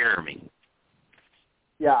 with Jeremy.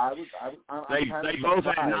 Yeah, They both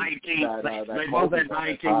had 19. They both had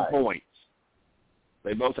 19 points.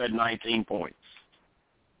 They both had 19 points.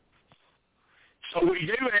 So we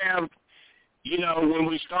do have, when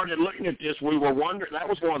we started looking at this, we were wondering, that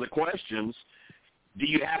was one of the questions, do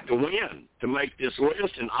you have to win to make this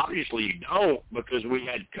list? And obviously you don't, because we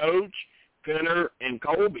had Coach, Penner, and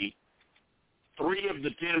Colby. 3 of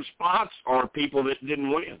the 10 spots are people that didn't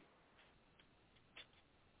win.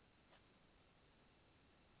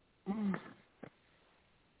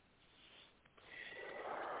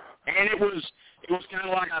 And it was kind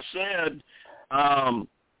of like I said,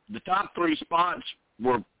 the top 3 spots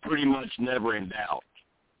were pretty much never in doubt.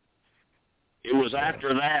 It was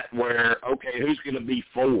after that where, okay, who's going to be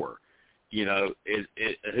 4? Who's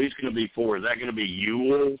going to be 4? Is that going to be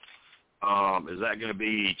Ewell? Is that going to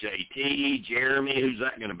be JT, Jeremy? Who's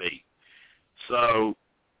that going to be? So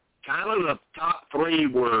kind of the top 3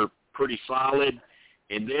 were pretty solid,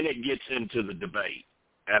 and then it gets into the debate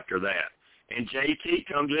after that. And JT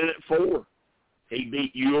comes in at 4. He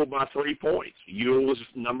beat Ewell by 3 points. Ewell was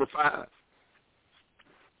number 5.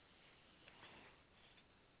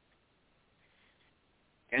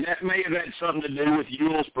 And that may have had something to do with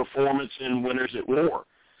Ewell's performance in Winners at War.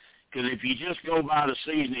 Because if you just go by the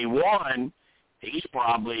season he won, he's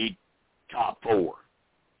probably top 4,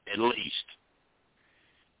 at least.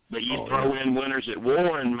 But you throw in Winners at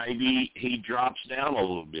War, and maybe he drops down a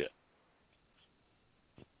little bit.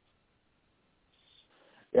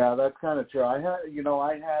 Yeah, that's kind of true. I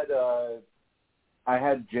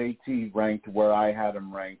had JT ranked where I had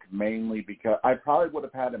him ranked, mainly because I probably would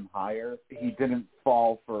have had him higher. He didn't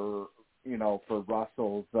fall for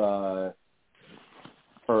Russell's for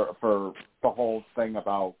the whole thing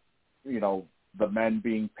about the men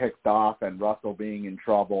being picked off and Russell being in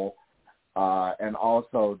trouble, and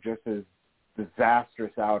also just his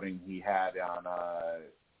disastrous outing he had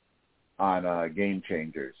on Game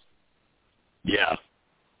Changers. Yeah.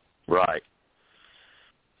 Right.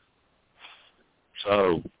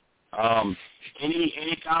 So,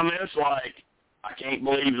 any comments like, I can't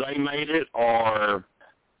believe they made it, or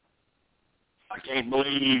I can't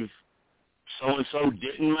believe so-and-so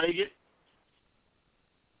didn't make it?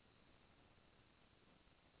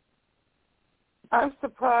 I'm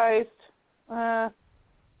surprised. No,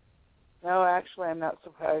 actually, I'm not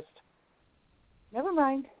surprised. Never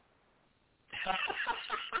mind.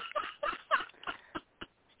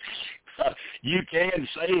 You can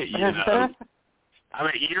say it, I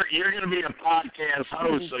mean, you're going to be a podcast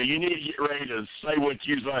host, so you need to get ready to say what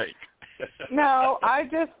you think. No, I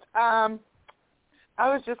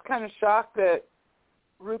was just kind of shocked that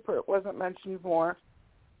Rupert wasn't mentioned more.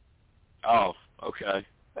 Oh, okay.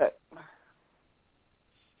 But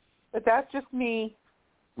that's just me.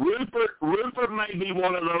 Rupert may be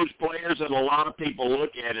one of those players that a lot of people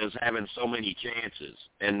look at as having so many chances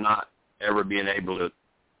and not ever being able to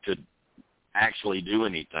actually do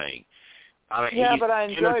anything. I mean, yeah, but I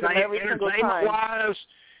enjoyed him every single time. Entertainment-wise,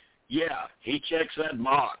 yeah, he checks that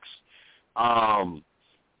box.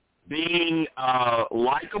 Being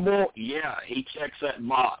likable, yeah, he checks that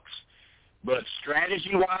box. But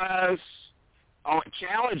strategy-wise,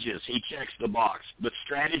 challenges, he checks the box. But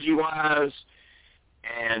strategy-wise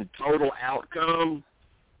and total outcome,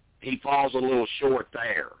 he falls a little short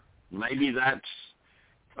there. Maybe that's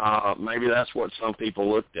what some people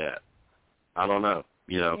looked at. I don't know.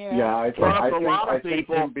 Yeah, I think a lot of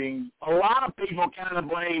people kind of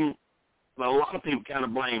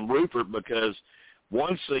blame Rupert because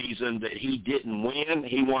one season that he didn't win,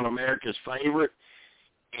 he won America's Favorite,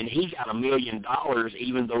 and he got $1 million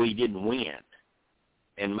even though he didn't win.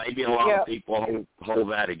 And maybe a lot of people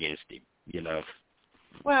hold that against him,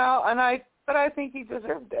 Well, but I think he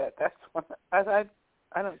deserved it. That's what I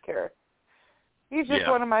don't care. He's just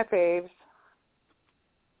one of my faves.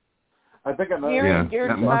 I think another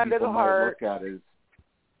thing my little heart.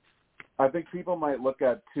 I think people might look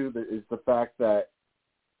at too is the fact that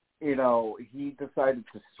he decided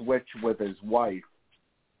to switch with his wife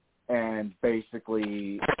and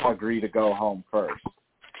basically agree to go home first,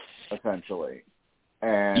 essentially.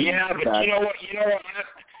 And but you know what?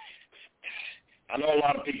 I know a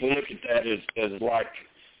lot of people look at that as like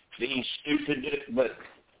being stupid, but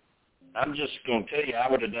I'm just going to tell you,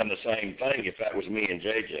 I would have done the same thing if that was me and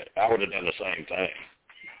JJ. I would have done the same thing.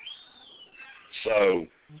 So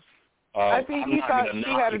I think I'm he not thought going to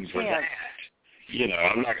she knock had a him for chance. that.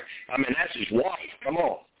 I'm not. I mean, that's his wife. Come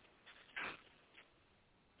on.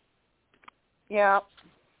 Yeah.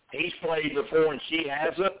 He's played before and she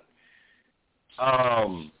hasn't. I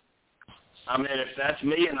mean, if that's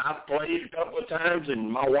me and I've played a couple of times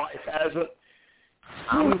and my wife hasn't,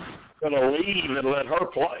 I'm going to leave and let her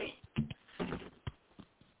play.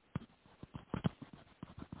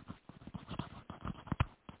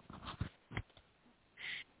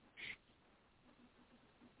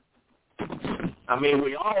 I mean,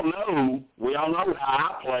 we all know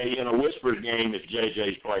how I play in a Whispers game if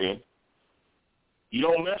JJ's playing. You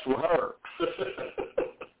don't mess with her.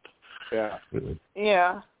 Yeah.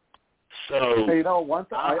 Yeah. So hey, one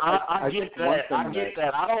thing I get that. I get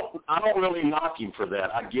that. I don't really knock him for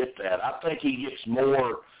that. I get that. I think he gets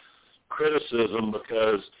more criticism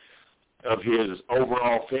because of his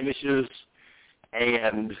overall finishes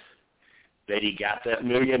and that he got that $1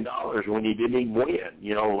 million when he didn't even win.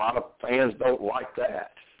 You know, a lot of fans don't like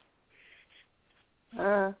that.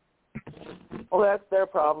 Well, that's their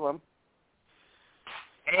problem.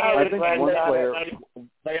 And I think one player.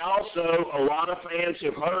 They also, a lot of fans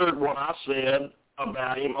have heard what I said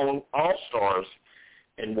about him on All-Stars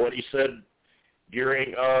and what he said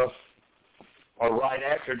during or right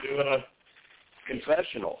after doing a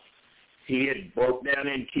confessional. He had broke down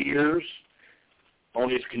in tears on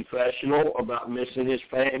his confessional about missing his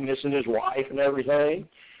wife and everything.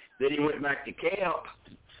 Then he went back to camp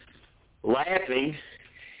laughing,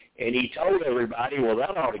 and he told everybody, well,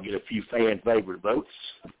 that ought to get a few fan favorite votes.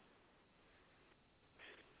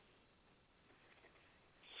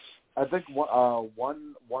 I think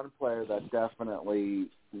one player that definitely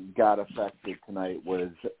got affected tonight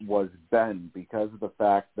was Ben, because of the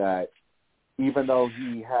fact that even though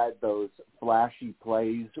he had those flashy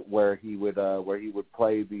plays where he would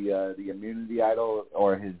play the immunity idol,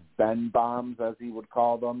 or his Ben bombs as he would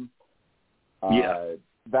call them,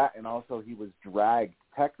 that, and also he was dragged.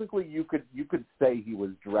 Technically, you could say he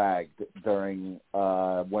was dragged during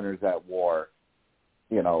Winners at War,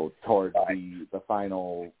 you know, towards the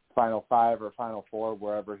final five or final four,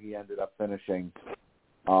 wherever he ended up finishing.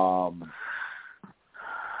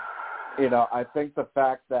 You know, I think the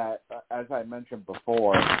fact that, as I mentioned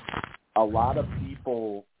before, a lot of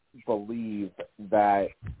people believe that,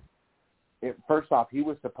 first off, he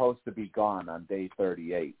was supposed to be gone on day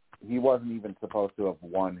 38. He wasn't even supposed to have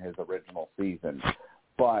won his original season.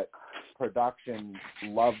 But production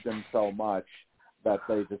loved him so much that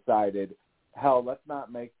they decided, hell, let's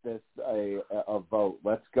not make this a vote.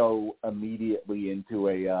 Let's go immediately into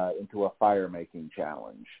a fire-making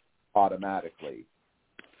challenge automatically.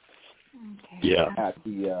 Okay. Yeah. At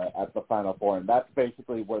the Final Four, and that's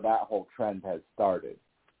basically where that whole trend has started.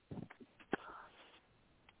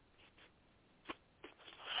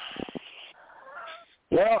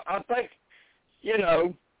 Well, I think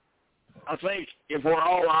if we're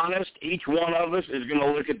all honest, each one of us is going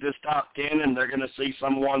to look at this top 10 and they're going to see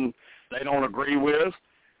someone they don't agree with.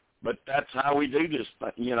 But that's how we do this.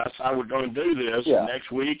 You know, that's how we're going to do this. Yeah.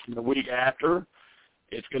 Next week and the week after,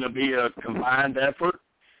 it's going to be a combined effort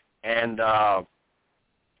and a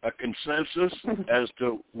consensus as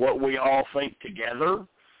to what we all think together.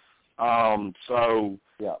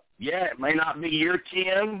 It may not be year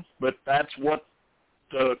 10, but that's what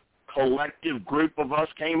the collective group of us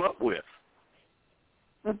came up with.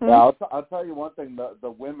 Mm-hmm. Yeah, I'll tell you one thing.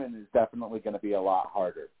 The women is definitely going to be a lot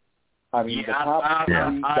harder. I mean, the top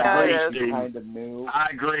three guys kind of new. I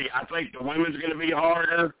agree. I think the women's going to be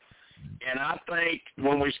harder, and I think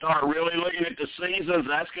when we start really looking at the seasons,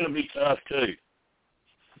 that's going to be tough too.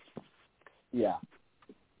 Yeah.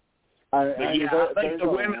 I think the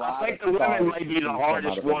women may be the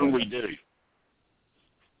hardest one we do.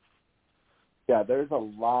 Yeah, there's a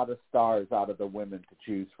lot of stars out of the women to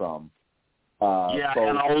choose from. And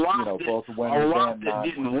a lot both women that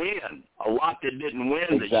didn't win. A lot that didn't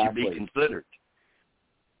win that should be considered.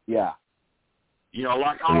 Yeah. You know,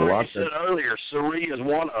 like I already said earlier, Suri is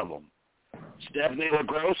one of them. Stephanie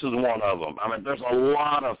LaGrosse is one of them. I mean, there's a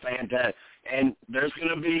lot of fantastic. And there's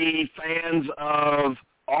going to be fans of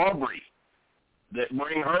Aubrey that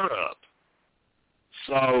bring her up.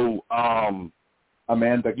 So,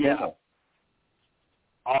 Amanda Kimmel.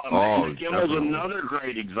 Amanda Kimmel's another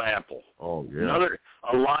great example. Oh, yeah. Another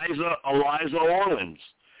Eliza Orleans.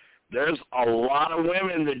 There's a lot of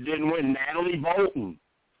women that didn't win. Natalie Bolton.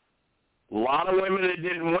 A lot of women that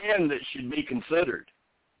didn't win that should be considered.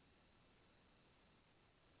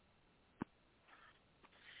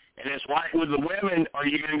 And it's like with the women, are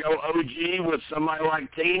you going to go OG with somebody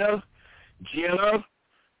like Tina, Jenna?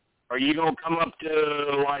 Or are you going to come up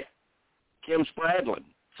to like Kim Spradlin,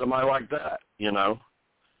 somebody like that, you know?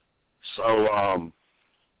 So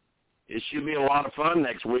it should be a lot of fun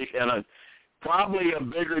next week, and probably a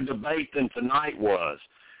bigger debate than tonight was.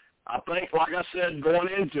 I think, like I said, going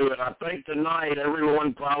into it, I think tonight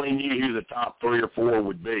everyone probably knew who the top 3 or 4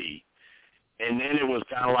 would be. And then it was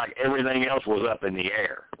kind of like everything else was up in the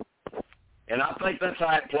air. And I think that's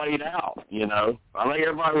how it played out, you know. I think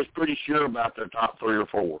everybody was pretty sure about their top 3 or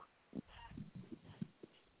 4.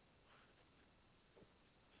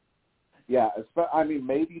 Yeah, I mean,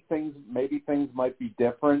 maybe things might be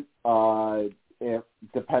different if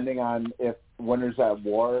depending on if Winners at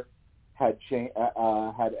War had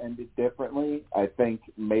ended differently. I think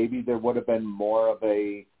maybe there would have been more of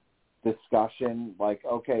a discussion, like,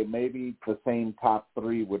 okay, maybe the same top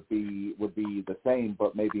three would be the same,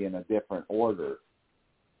 but maybe in a different order.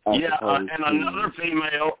 Yeah, and another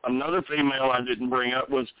female I didn't bring up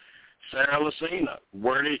was Sarah Lucina.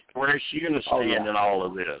 Where is she going to stand in all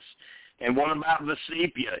of this? And what about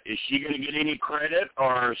Vesipia? Is she going to get any credit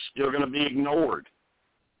or still going to be ignored?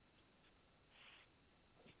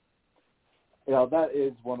 That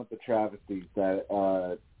is one of the travesties that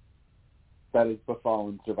is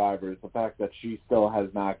befallen Survivor, is the fact that she still has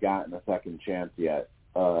not gotten a second chance yet,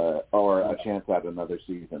 or a chance at another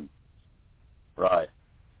season. Right.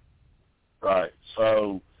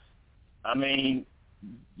 So, I mean,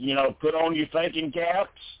 put on your thinking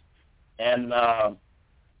caps and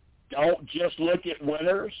don't just look at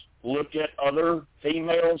winners. Look at other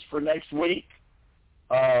females for next week,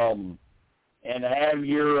 and have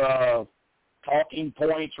your talking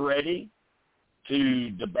points ready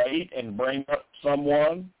to debate and bring up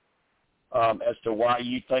someone as to why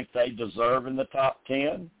you think they deserve in the top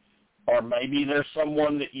 10. Or maybe there's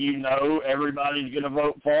someone that everybody's going to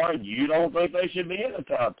vote for and you don't think they should be in the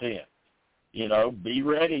top 10. Be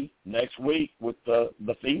ready next week with the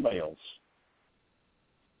females.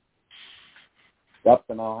 Yep,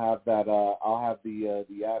 and I'll have that. I'll have the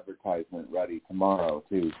advertisement ready tomorrow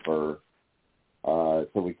too, for so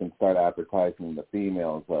we can start advertising the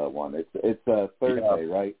females one. It's Thursday,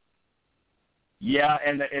 right? Yeah,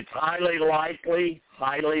 and it's highly likely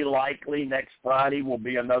next Friday will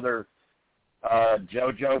be another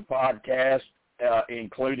JoJo podcast,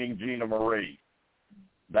 including Gina Marie.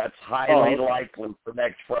 That's highly likely for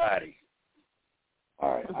next Friday.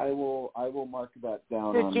 All right, I will mark that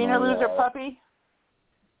down. Did Gina lose her puppy?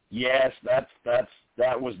 Yes, that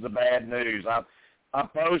was the bad news.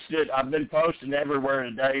 I've been posting everywhere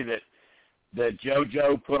today that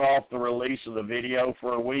JoJo put off the release of the video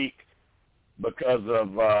for a week because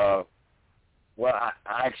of I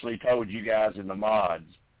actually told you guys in the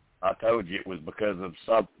mods. I told you it was because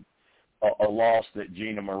of a loss that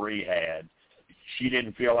Gina Marie had. She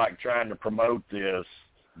didn't feel like trying to promote this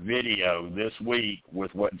video this week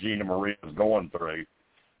with what Gina Marie was going through.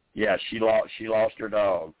 Yeah, she lost her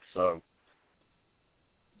dog. So,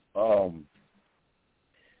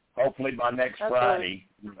 hopefully by next Friday,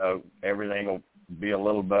 everything will be a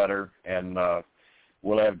little better, and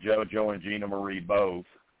we'll have JoJo and Gina Marie both,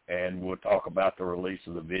 and we'll talk about the release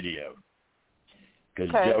of the video.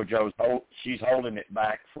 Because JoJo's she's holding it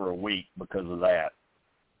back for a week because of that,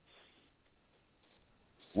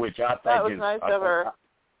 which I think that was nice of her.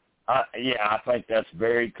 I think that's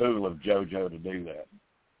very cool of JoJo to do that.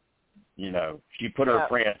 She put her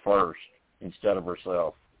friend first instead of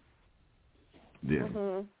herself. Yeah.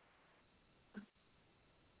 Mm-hmm.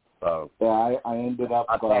 So yeah, I ended up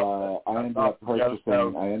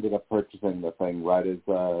purchasing the thing right as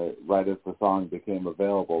the song became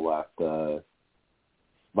available last Friday.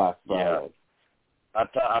 Yeah. I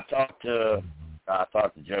talked to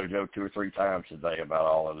JoJo 2 or 3 times today about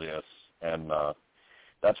all of this, and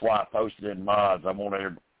that's why I posted in mods. I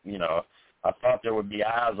wanted, I thought there would be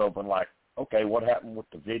eyes open, like, okay, what happened with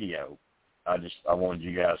the video? I wanted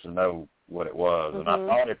you guys to know what it was, and I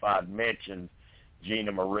thought if I'd mentioned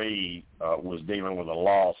Gina Marie was dealing with a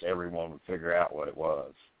loss, everyone would figure out what it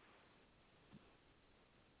was.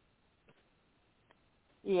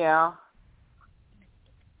 Yeah.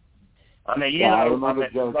 I mean, I remember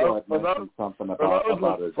JoJo had mentioned something about her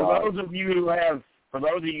dog. For those of you who have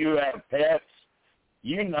pets,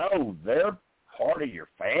 they're part of your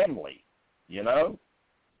family. Yeah.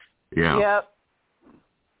 Yep.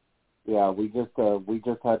 Yeah, we just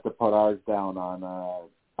had to put ours down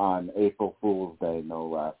on April Fool's Day, no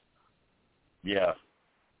less. Yeah.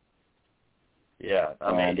 Yeah.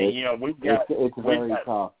 I mean, it's very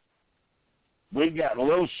tough. We've got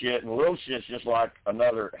little shit, and little shit's just like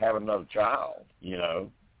having another child,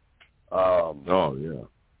 Oh yeah.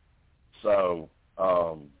 So,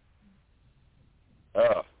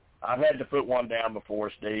 I've had to put one down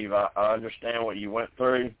before, Steve. I understand what you went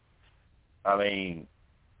through. I mean,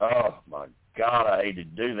 oh my God, I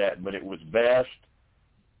hated to do that, but it was best.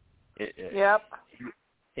 Yep.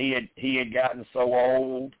 He had gotten so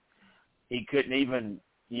old, he couldn't even,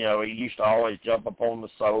 he used to always jump up on the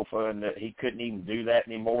sofa, and he couldn't even do that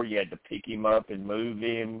anymore. You had to pick him up and move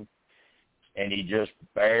him, and he just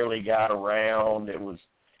barely got around. It was,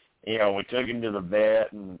 we took him to the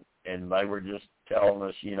vet, and they were just telling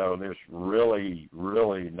us, there's really,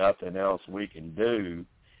 really nothing else we can do.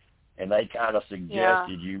 and they kind of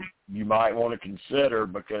suggested you might want to consider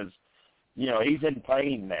because, you know, he's in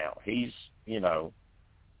pain now. He's, you know,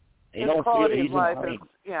 he don't feel he's in pain.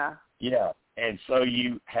 Yeah. And so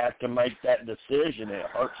you have to make that decision. It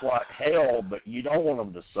hurts like hell, but you don't want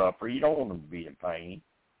him to suffer. You don't want him to be in pain.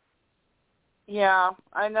 Yeah,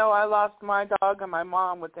 I know. I lost my dog and my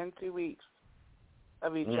mom within 2 weeks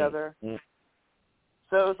of each other.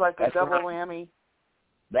 So it was like a double whammy.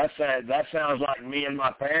 That sounds like me and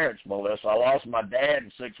my parents, Melissa. I lost my dad,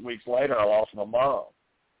 and 6 weeks later I lost my mom.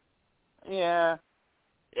 Yeah.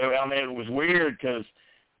 I mean, it was weird because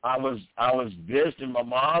I was visiting my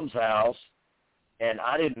mom's house, and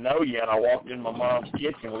I didn't know yet. I walked in my mom's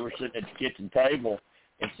kitchen. We were sitting at the kitchen table,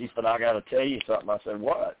 and she said, "I got to tell you something." I said,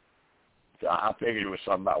 "What?" I figured it was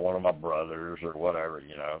something about one of my brothers or whatever,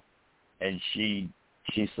 you know. And she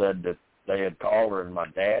said that they had called her and my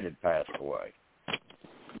dad had passed away.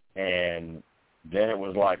 And then it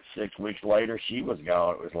was like 6 weeks later she was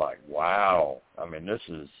gone. It was like, wow. I mean, this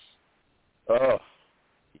is, you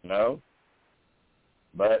know.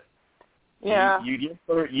 But you get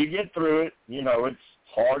through it. You know, it's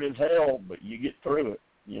hard as hell, but you get through it,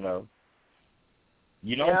 you know.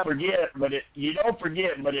 You don't forget, but it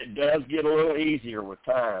does get a little easier with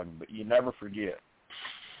time, but you never forget.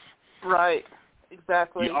 Right.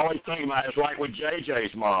 Exactly. You always think about it. It's like with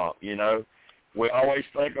JJ's mom, you know. We always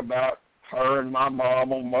think about her and my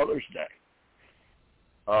mom on Mother's Day.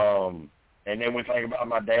 And then we think about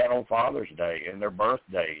my dad on Father's Day and their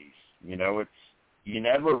birthdays. You know, you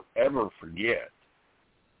never, ever forget.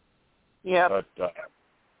 Yeah. But,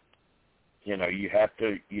 you know, you have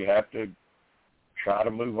to try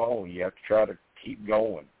to move on. You have to try to keep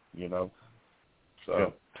going, you know.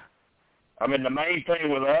 So, I mean, the main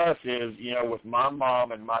thing with us is, you know, with my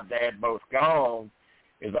mom and my dad both gone,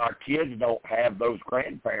 is our kids don't have those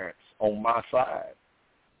grandparents on my side.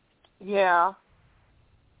 Yeah.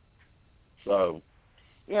 So.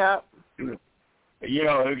 Yeah. You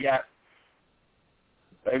know,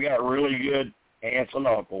 they've got really good aunts and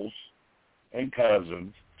uncles and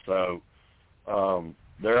cousins, so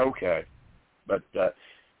they're okay. But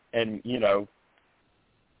and you know,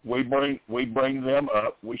 we bring them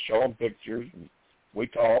up. We show them pictures. And we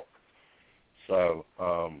talk. So,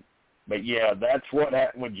 but yeah, that's what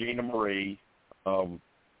happened with Gina Marie.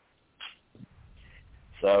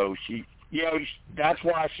 So she, you know, that's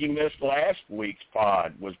why she missed last week's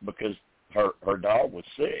pod, was because her dog was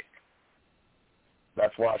sick.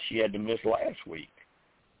 That's why she had to miss last week.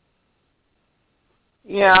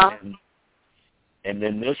 Yeah. And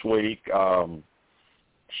then this week,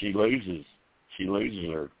 she loses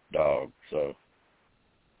her dog. So,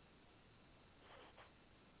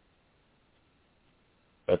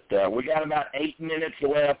 but we got about 8 minutes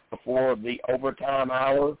left before the overtime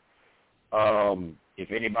hour.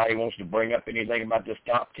 If anybody wants to bring up anything about this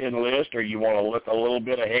top 10 list, or you want to look a little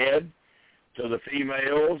bit ahead to the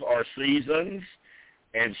females or seasons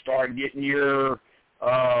and start getting your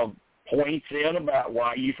points in about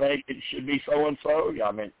why you think it should be so-and-so.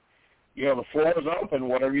 I mean, you know, the floor is open,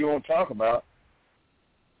 whatever you want to talk about.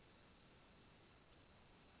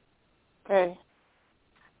 Okay.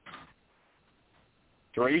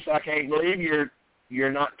 Teresa, I can't believe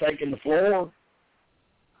you're not taking the floor.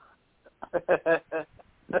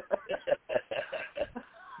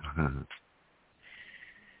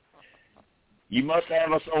 You must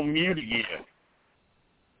have us on mute again.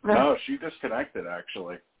 No, she disconnected,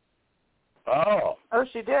 actually. Oh,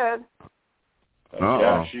 she did.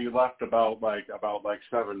 Yeah, she left about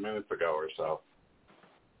 7 minutes ago or so.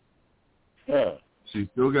 Yeah. She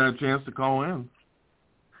still got a chance to call in.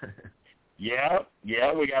 Yeah,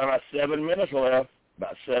 we got about 7 minutes left.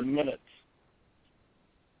 About 7 minutes.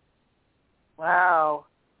 Wow.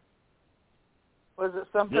 Was it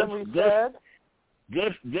something we said?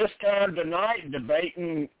 This time tonight,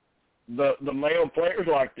 debating the male players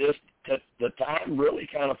like this, the time really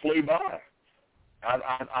kind of flew by.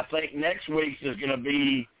 I think next week's is going to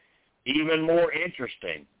be even more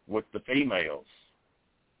interesting with the females.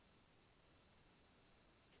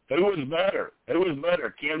 Who was better?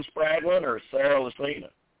 Kim Spradlin or Sarah Lucina?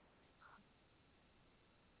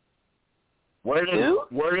 Where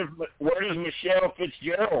does Michelle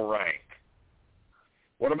Fitzgerald rank?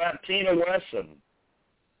 What about Tina Wesson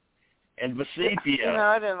and Vesipia? No,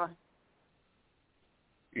 I didn't like.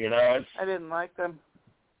 I didn't like them.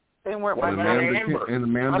 They weren't my favorite. And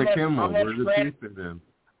Amanda Kimmel, where did she fit in?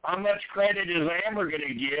 How much credit is Amber going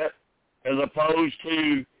to get, as opposed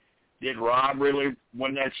to, did Rob really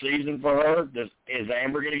win that season for her? Is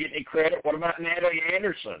Amber going to get any credit? What about Natalie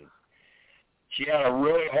Anderson? She had a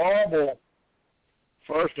really horrible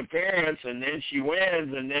first appearance, and then she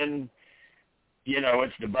wins, and then,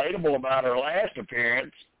 it's debatable about her last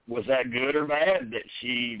appearance. Was that good or bad that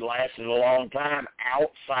she lasted a long time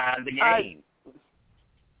outside the game?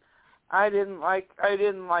 I didn't like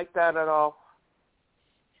that at all.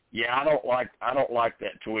 Yeah, I don't like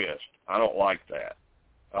that twist. I don't like that.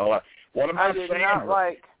 What about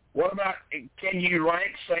Sandra? What about, can you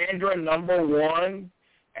rank Sandra number one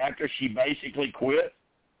after she basically quit?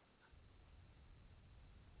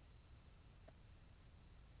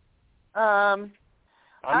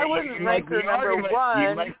 I wouldn't rank her number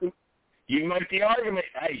one. You make the argument,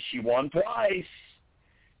 hey, she won twice.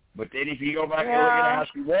 But then if you go back and look at how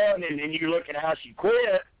she won, and then you look at how she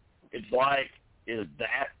quit, it's like, is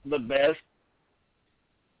that the best?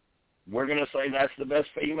 We're going to say that's the best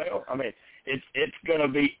female? I mean, it's going to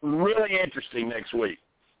be really interesting next week.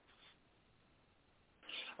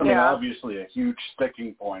 I mean, obviously a huge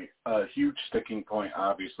sticking point.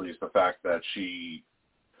 Obviously, is the fact that she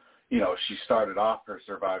started off her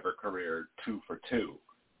Survivor career 2 for 2.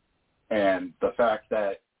 And the fact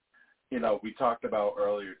that, we talked about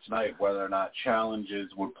earlier tonight whether or not challenges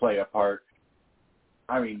would play a part.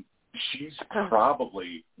 I mean, she's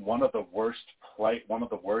probably one of the worst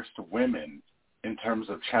women in terms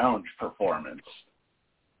of challenge performance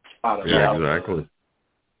out of all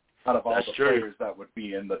the players that would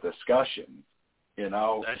be in the discussion.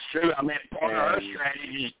 That's true. I mean, part of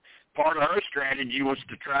her strategy was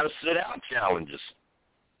to try to sit out challenges.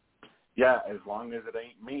 Yeah, as long as it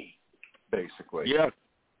ain't me, basically. Yeah.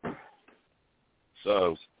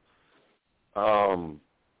 So, and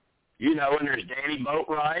there's Danny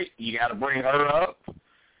Boatwright. You got to bring her up.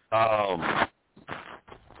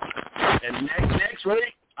 And next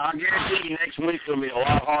week, I guarantee you next week's going to be a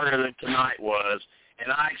lot harder than tonight was.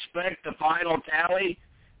 And I expect the final tally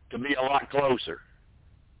to be a lot closer.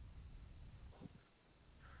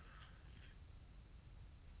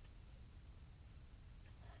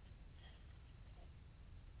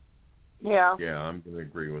 Yeah. Yeah, I'm going to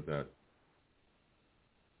agree with that.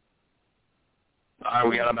 All right,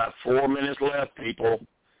 we got about 4 minutes left, people.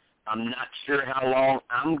 I'm not sure how long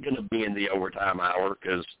I'm going to be in the overtime hour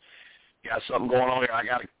because got something going on here. I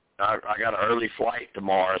got an early flight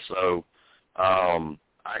tomorrow, so I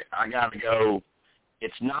got to go.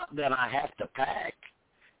 It's not that I have to pack.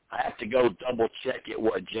 I have to go double check it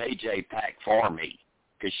what JJ packed for me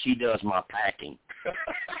because she does my packing.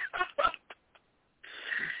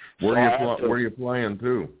 Where are you flying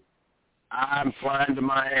to? I'm flying to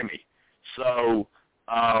Miami. So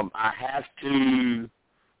I have to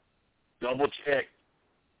double check.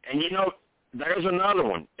 And, there's another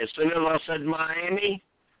one. As soon as I said Miami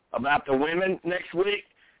about the women next week,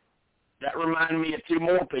 that reminded me of 2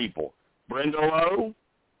 more people, Brenda Lowe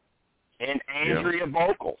and Andrea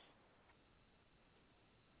Vocal.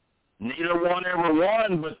 Neither one ever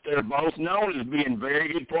won, but they're both known as being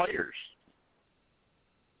very good players.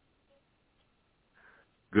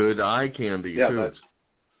 Good eye candy too.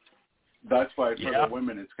 That's why for the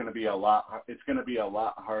women it's going to be a lot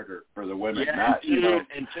harder for the women.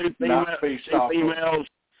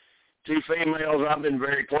 Two females I've been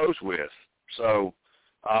very close with. So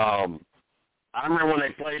I remember when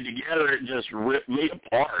they played together, it just ripped me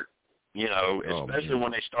apart. Especially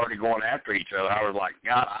when they started going after each other. I was like,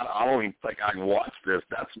 God, I don't even think I can watch this.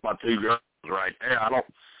 That's my 2 girls right there. I don't.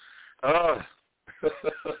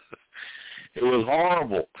 It was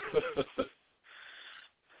horrible.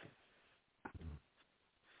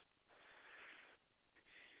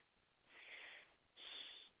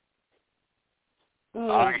 All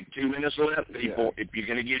right, 2 minutes left, people. Yeah. If you're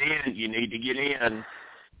going to get in, you need to get in.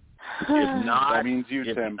 If not, that means you,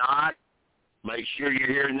 Tim. Not, make sure you're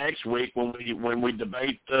here next week when we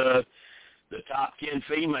debate the top 10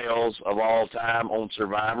 females of all time on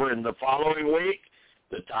Survivor, and the following week,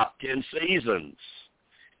 the top 10 seasons.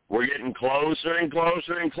 We're getting closer and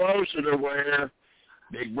closer and closer to where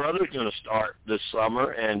Big Brother's going to start this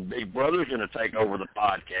summer, and Big Brother's going to take over the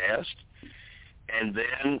podcast. And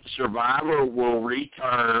then Survivor will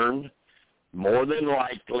return more than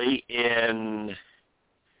likely in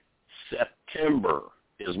September,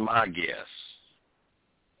 is my guess.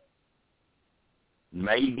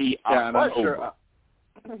 Maybe October.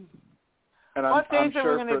 I'm sure. What days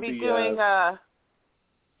are we going to be doing?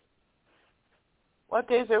 What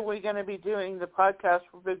days are we going to be doing the podcast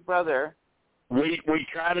for Big Brother? We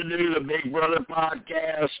try to do the Big Brother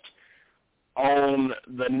podcast on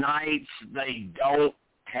the nights they don't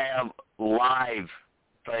have live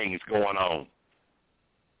things going on.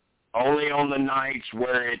 Only on the nights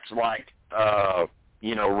where it's like,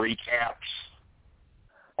 recaps.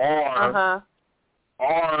 Or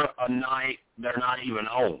a night they're not even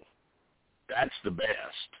on. That's the best.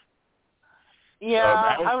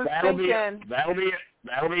 Yeah, so I was thinking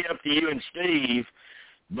that'll be up to you and Steve,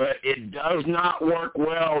 but it does not work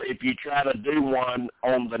well if you try to do one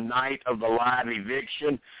on the night of the live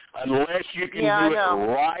eviction, unless you can do it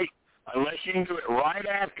right. Unless you can do it right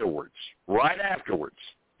afterwards. Right afterwards,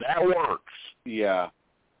 that works. Yeah.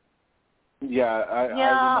 Yeah, I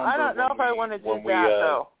don't know if I want to do that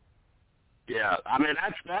though. Yeah, I mean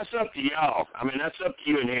that's up to y'all. I mean that's up to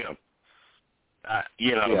you and him.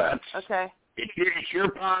 That's okay. It's your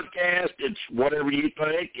podcast. It's whatever you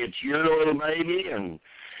think. It's your little baby, and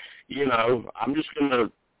I'm just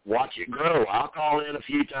gonna watch it grow. I'll call in a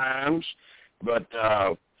few times, but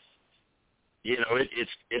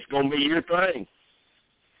it's gonna be your thing.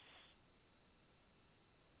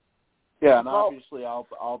 Yeah, and obviously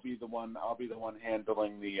I'll be the one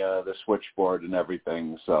handling the switchboard and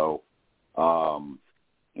everything. So, I'll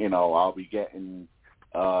be getting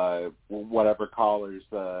whatever callers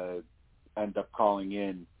end up calling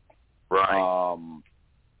in. Right.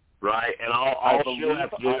 Right, and all she'll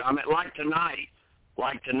have to do, I mean, like tonight,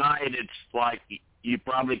 it's like you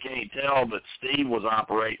probably can't tell, but Steve was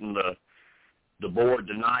operating the board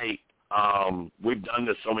tonight. We've done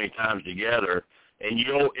this so many times together, and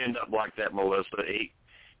you'll end up like that, Melissa.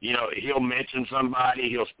 He'll mention somebody,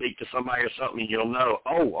 he'll speak to somebody or something, and you'll know,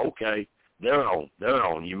 oh, okay, they're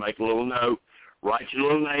on. You make a little note, write your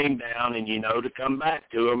little name down, and to come back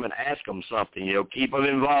to them and ask them something. Keep them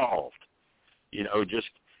involved. Just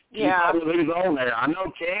keep up with who's on there. I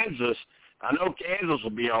know Kansas will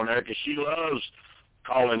be on there because she loves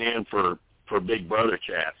calling in for Big Brother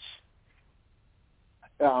chats.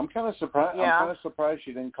 Yeah, I'm kind of surprised. Yeah. I'm kind of surprised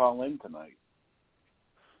she didn't call in tonight.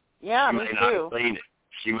 Yeah, she me may too. not have seen it.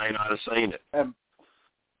 She may not have seen it. And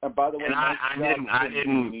by the way, and I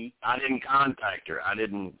didn't contact her. I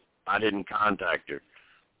didn't contact her.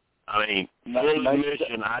 I mean, full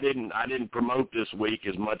admission, I didn't promote this week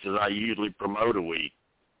as much as I usually promote a week.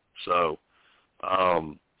 So,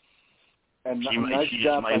 and she nice just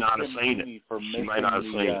job may not have Tim seen Heaney it. For she may not have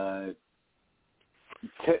seen it.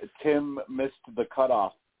 Tim missed the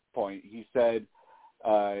cutoff point. He said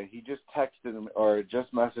he just texted him or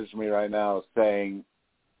just messaged me right now saying,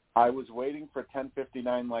 I was waiting for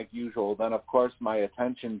 10:59 like usual. Then, of course, my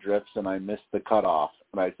attention drifts and I missed the cutoff.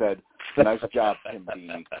 And I said, nice job, Tim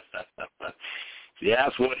Heaney. Yeah,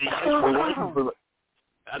 that's what he gets for waiting for.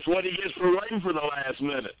 That's what he gets for waiting for the last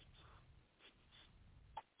minute.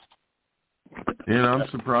 And I'm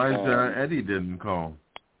surprised Eddie didn't call.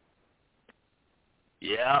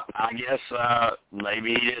 Yeah, I guess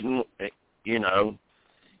maybe he didn't.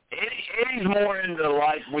 Eddie's more into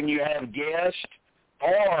like when you have guests,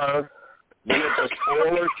 or when it's a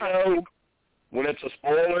spoiler show. When it's a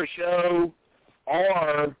spoiler show,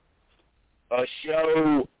 or a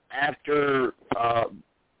show after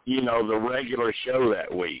the regular show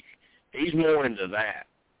that week. He's more into that.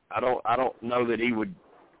 I don't know that he would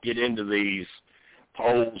get into these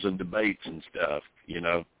polls and debates and stuff,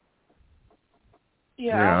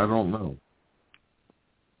 Yeah, I don't know.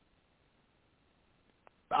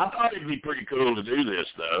 I thought it'd be pretty cool to do this,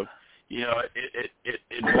 though.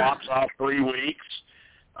 It blocks off 3 weeks.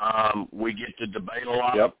 We get to debate a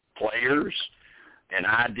lot of players and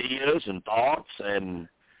ideas and thoughts and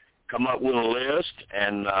come up with a list.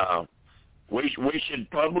 And we should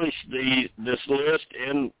publish this list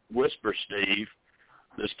in Whisper, Steve,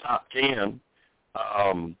 this top 10,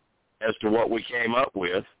 as to what we came up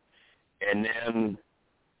with. And then,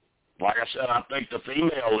 like I said, I think the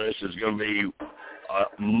female list is going to be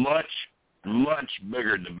a much, much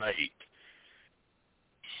bigger debate.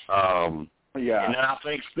 And then I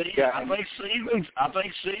think Stevens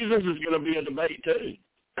is going to be a debate too.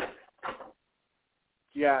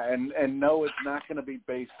 Yeah, and no, it's not going to be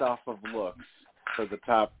based off of looks for the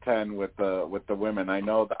top 10 with the women. I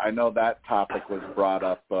know that topic was brought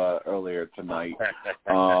up earlier tonight.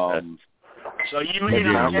 So you mean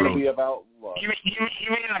I can't be about looks? You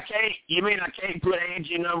mean I can't put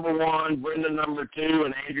Angie number 1, Brenda number 2,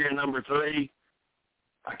 and Adrian number 3?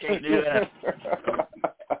 I can't do that.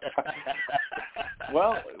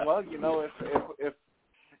 well,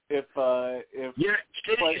 if you're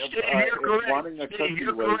correct. Steve,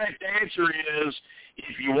 your correct answer is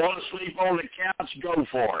if you want to sleep on the couch, go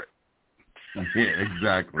for it. Yeah,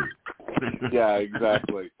 exactly. Yeah,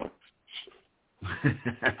 exactly. But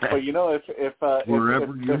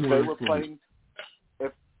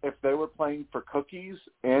if they were playing for cookies,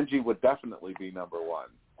 Angie would definitely be number 1.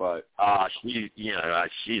 But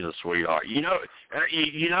she's a sweetheart.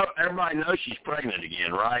 Everybody knows she's pregnant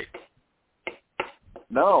again, right?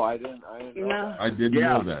 No, I didn't know that. I didn't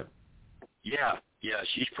know that. Yeah,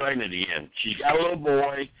 she's pregnant again. She's got a little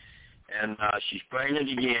boy, and she's pregnant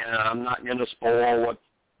again. I'm not going to spoil what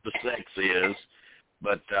the sex is,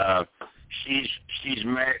 but she's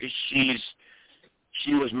married.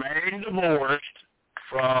 She was married and divorced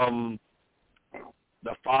from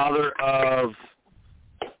the father of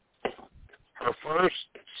her first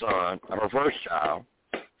son, her first child,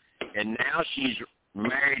 and now she's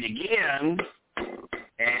married again,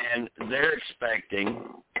 and they're expecting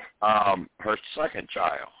her second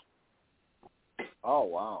child. Oh,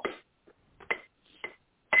 wow.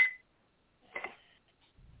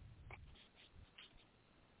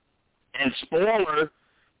 And spoiler,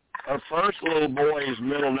 her first little boy's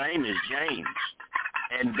middle name is James.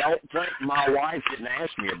 And don't think my wife didn't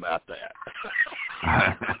ask me about that.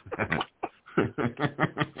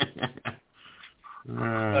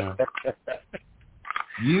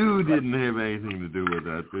 You didn't have anything to do with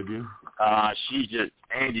that, did you?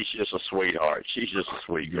 Andy's just a sweetheart. She's just a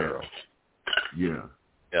sweet girl. Yeah.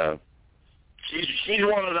 Yeah. She's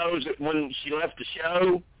one of those that when she left the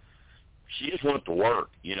show, she just went to work.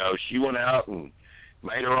 You know, she went out and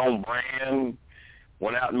made her own brand,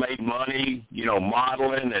 went out and made money, you know,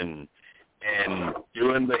 modeling and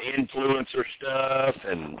doing the influencer stuff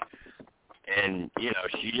and you know,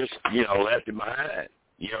 she just, you know, left it behind.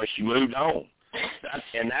 You know, she moved on.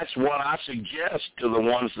 That's what I suggest to the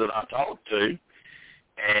ones that I talk to,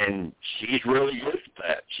 and she's really good at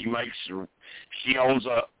that. She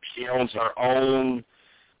owns her own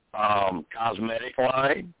cosmetic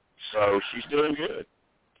line, so she's doing good.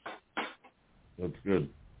 That's good.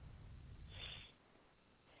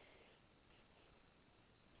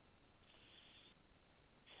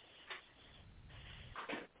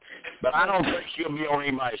 But I don't think she'll be on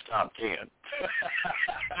anybody's top 10.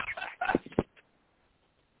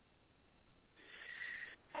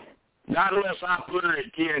 Not unless I put her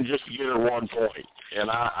at 10 just to get her 1 point. And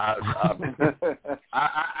I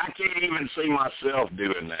can't even see myself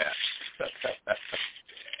doing that.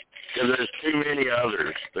 Because there's too many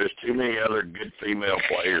others. There's too many other good female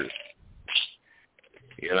players.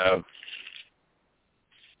 You know?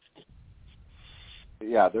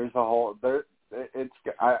 Yeah, there's a whole...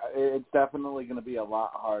 It's definitely going to be a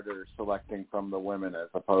lot harder selecting from the women as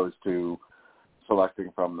opposed to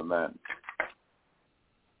selecting from the men.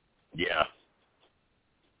 Yeah.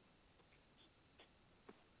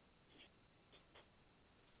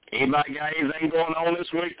 Anybody got anything going on this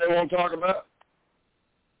week they want to talk about?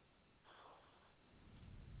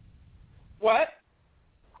 What?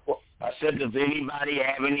 Well, I said, does anybody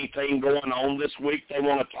have anything going on this week they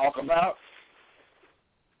want to talk about?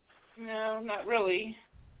 No, not really.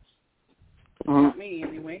 Mm-hmm. Not me,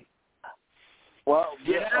 anyway. Well,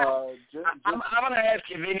 I'm going to ask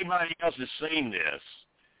if anybody else has seen this,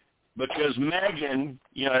 because Megan,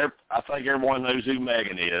 you know, I think everyone knows who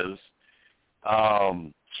Megan is.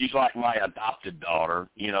 She's like my adopted daughter.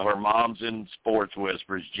 You know, her mom's in Sports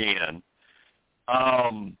Whispers, Jen.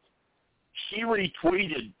 She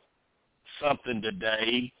retweeted something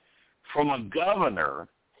today from a governor,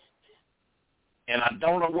 and I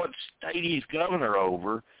don't know what state he's governor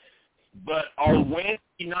over, but on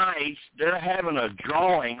Wednesday nights, they're having a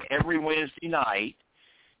drawing every Wednesday night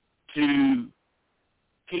to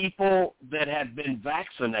people that have been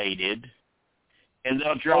vaccinated, and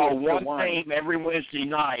they'll draw one name every Wednesday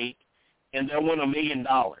night, and they'll win $1 million.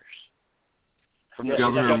 From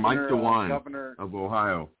Governor Mike DeWine of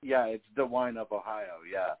Ohio. Yeah, it's DeWine of Ohio,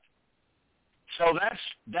 yeah. So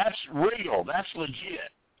that's real. That's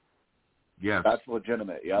legit. Yeah. That's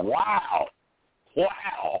legitimate, yeah. Wow.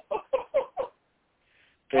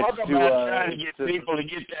 Talk about trying to get people to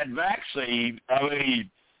get that vaccine. I mean.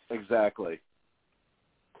 Exactly.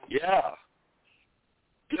 Yeah.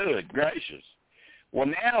 Good gracious. Well,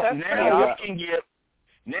 now we can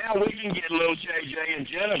get little JJ and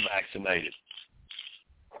Jenna vaccinated.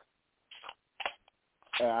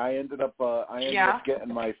 I ended up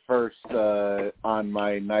getting my first on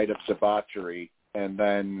my night of debauchery, and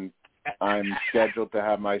then I'm scheduled to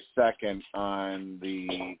have my second on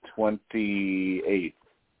the 28th.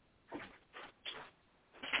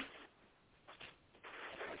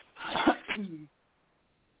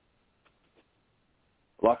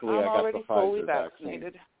 Luckily, I got the Pfizer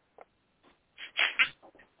vaccinated.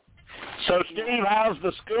 So, Steve, how's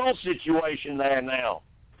the school situation there now?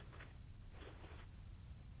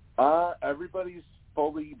 Everybody's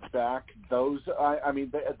fully back. I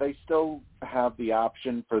mean, they still have the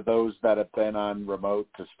option for those that have been on remote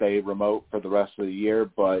to stay remote for the rest of the year,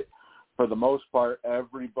 but for the most part,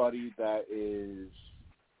 everybody that is,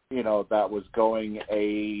 you know, that was going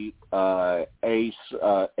A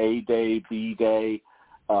day, B day,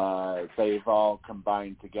 they've all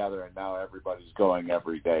combined together, and now everybody's going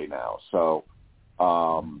every day now. So,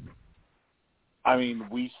 I mean,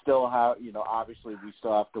 we still have, obviously we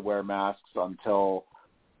still have to wear masks until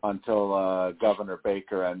Governor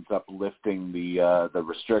Baker ends up lifting the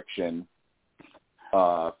restriction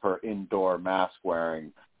for indoor mask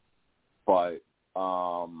wearing. But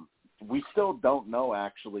we still don't know,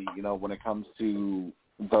 actually, when it comes to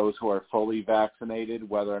those who are fully vaccinated,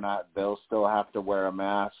 whether or not they'll still have to wear a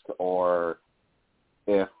mask, or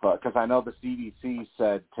if, because I know the CDC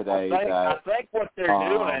said today I think what they're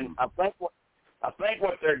doing, I think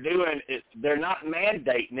what they're doing is they're not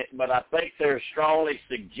mandating it, but I think they're strongly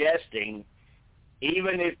suggesting,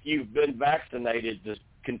 even if you've been vaccinated, to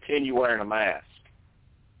continue wearing a mask.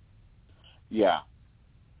 Yeah.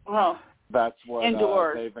 Well, that's what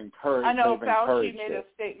they've encouraged. I know Fauci made a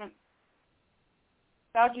statement.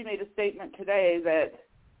 Fauci made a statement today that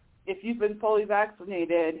if you've been fully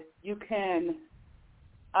vaccinated, you can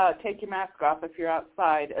take your mask off if you're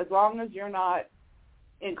outside, as long as you're not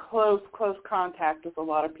in close contact with a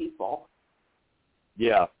lot of people.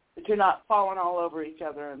 Yeah. That you're not falling all over each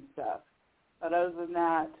other and stuff. But other than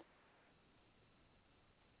that,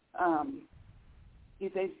 he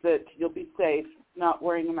thinks that you'll be safe not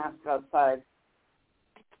wearing a mask outside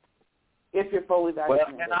if you're fully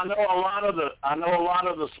vaccinated. Well, and I know a lot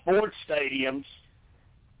of the sports stadiums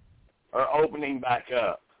are opening back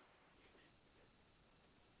up.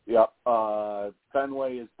 Yep.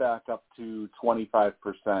 Fenway is back up to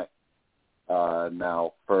 25%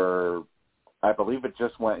 now for, I believe it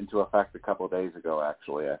just went into effect a couple of days ago,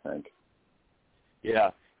 actually, I think.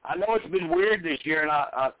 Yeah. I know it's been weird this year, and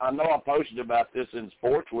I know I posted about this in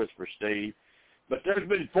Sports Whisper, Steve, but there's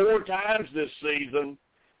been 4 times this season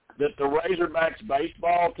that the Razorbacks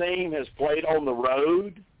baseball team has played on the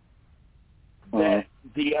road that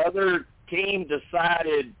the other team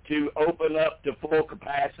decided to open up to full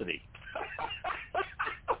capacity.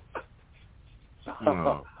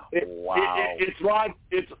 Wow. It's like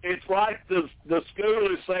the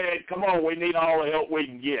school is saying, "Come on, we need all the help we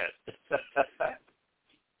can get."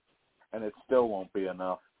 And it still won't be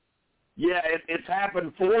enough. Yeah, it's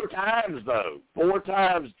happened 4 times, though. 4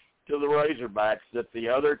 times to the Razorbacks that the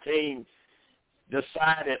other team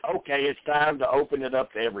decided, okay, it's time to open it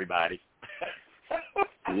up to everybody.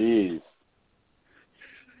 Jeez.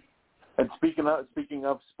 And speaking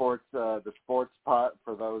of sports, the Sports Pod,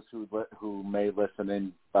 for those who may listen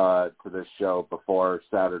in to this show before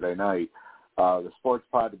Saturday night, the Sports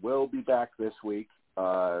Pod will be back this week.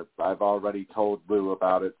 I've already told Lou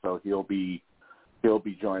about it, so he'll be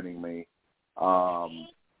joining me.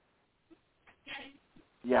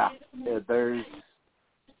 Yeah, there's,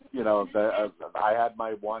 I had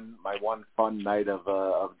my one fun night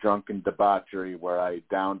of drunken debauchery where I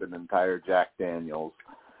downed an entire Jack Daniels.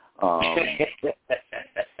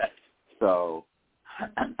 So.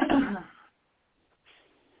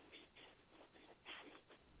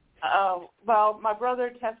 Well, my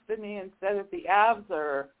brother texted me and said that the Avs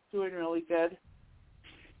are doing really good.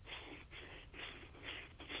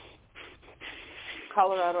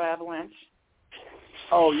 Colorado Avalanche.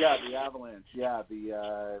 Oh yeah, the Avalanche. Yeah,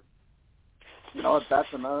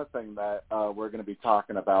 that's another thing that we're going to be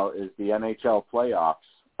talking about is the NHL playoffs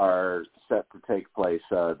are set to take place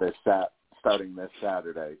starting this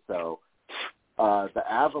Saturday. So the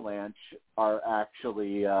Avalanche are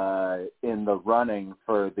actually in the running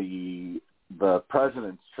for the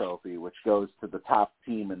President's Trophy, which goes to the top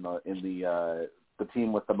team in the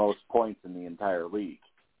team with the most points in the entire league.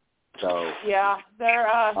 So yeah, they're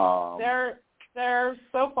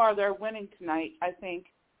so far they're winning tonight, I think.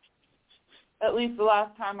 At least the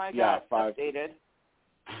last time I got updated.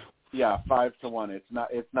 Yeah, 5-1.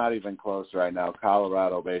 It's not even close right now.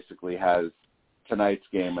 Colorado basically has tonight's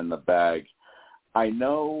game in the bag. I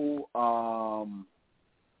know.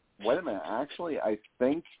 Wait a minute. Actually, I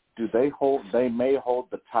think they may hold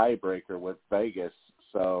the tiebreaker with Vegas.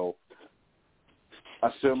 So,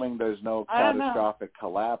 assuming there's no catastrophic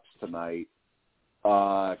collapse tonight,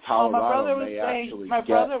 Colorado may actually get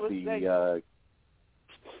the.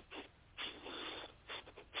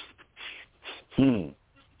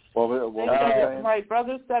 My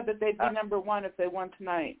brother said that they'd be number 1 if they won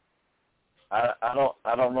tonight. I don't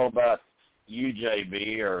know about you,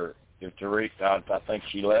 JB, or if Teresa. I think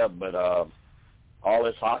she left, but all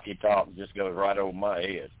this hockey talk just goes right over my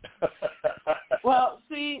head. Well,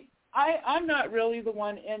 see, I'm not really the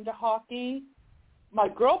one into hockey. My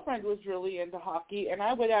girlfriend was really into hockey, and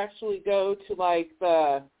I would actually go to like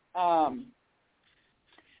the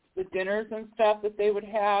dinners and stuff that they would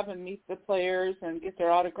have and meet the players and get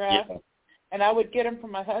their autographs. Yeah. And I would get them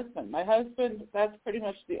from my husband. My husband, that's pretty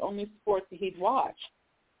much the only sport that he'd watch.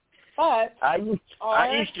 But I used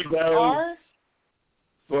to go.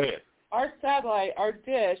 Go ahead. Our satellite, our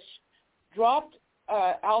dish, dropped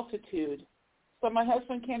altitude, so my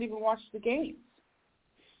husband can't even watch the games.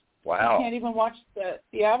 Wow. He can't even watch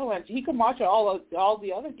the Avalanche. He can watch all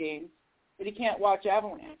the other games, but he can't watch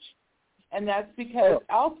Avalanche. And that's because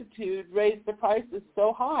altitude raised the prices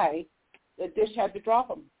so high that Dish had to drop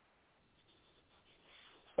them.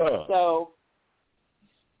 So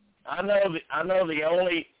I know the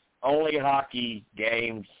only hockey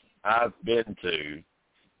games I've been to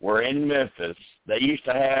were in Memphis. They used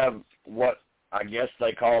to have what I guess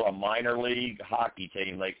they call a minor league hockey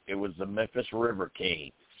team. It was the Memphis River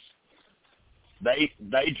Kings. They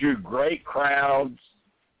drew great crowds,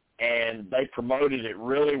 and they promoted it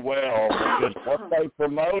really well because what they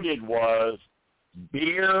promoted was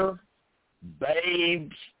beer,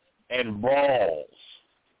 babes, and brawls.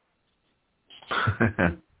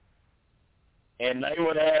 And they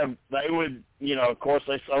would, of course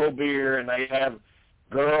they sold beer, and they'd have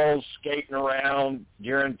girls skating around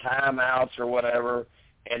during timeouts or whatever,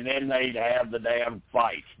 and then they'd have the damn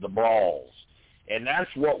fights, the brawls. And that's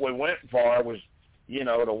what we went for was,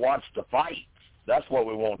 to watch the fights. That's what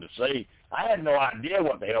we wanted to see. I had no idea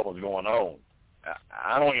what the hell was going on.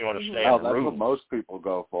 I don't even understand the rules. That's what most people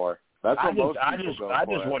go for. I just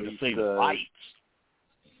want to see the fights.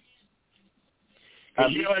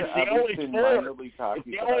 It's the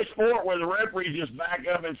only sport where the referees just back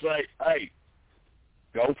up and say, hey,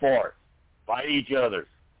 go for it. Fight each other.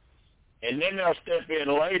 And then they'll step in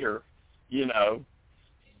later,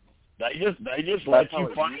 They just let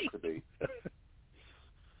you fight.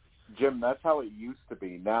 Jim, that's how it used to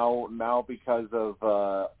be. Now because of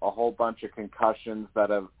a whole bunch of concussions that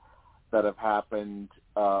have happened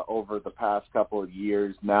over the past couple of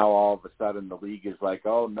years, now all of a sudden the league is like,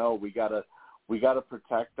 oh no, we gotta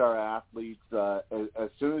protect our athletes. As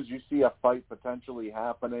soon as you see a fight potentially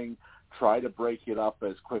happening, try to break it up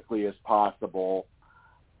as quickly as possible.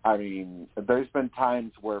 I mean, there's been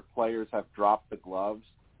times where players have dropped the gloves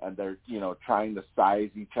and they're trying to size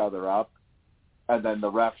each other up, and then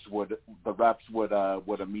the refs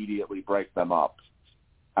would immediately break them up.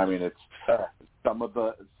 I mean, it's some of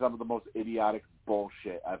the most idiotic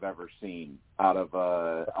bullshit I've ever seen out of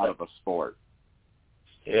a sport.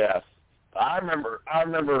 Yeah, I remember.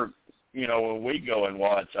 When we go and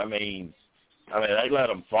watch. I mean, they let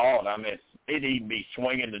them fall. I mean, they'd even be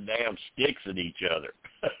swinging the damn sticks at each other.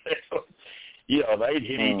 They'd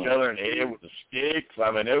hit each other in the head with the sticks.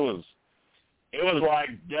 I mean, it was like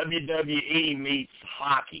WWE meets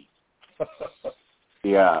hockey.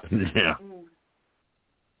 Yeah. Yeah.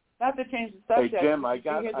 Not to change the subject. Hey, Jim, I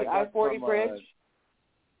got the I-40 bridge.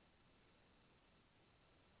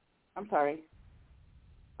 I'm sorry.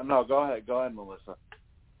 No, go ahead, Melissa.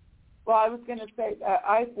 Well, I was going to say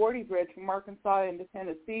I-40 bridge from Arkansas into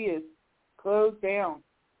Tennessee is closed down.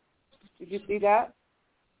 Did you see that?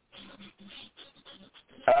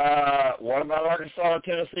 What about Arkansas and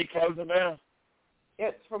Tennessee closing down?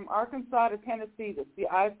 It's from Arkansas to Tennessee. That's the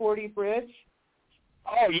I-40 bridge.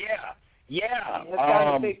 Oh, yeah. Yeah. It's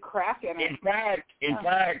got a big crack in it. In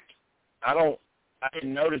fact, I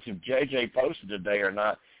didn't notice if JJ posted today or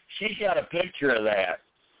not. She's got a picture of that.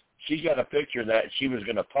 She's got a picture that she was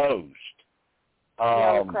going to post.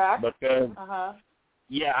 The crack? Because,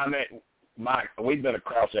 yeah, I mean, Mike, we've been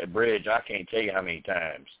across that bridge. I can't tell you how many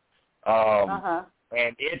times.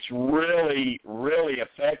 And it's really, really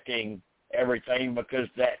affecting everything because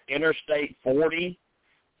that Interstate 40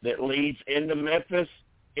 that leads into Memphis,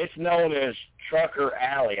 it's known as Trucker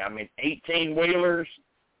Alley. I mean, 18-wheelers,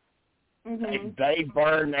 they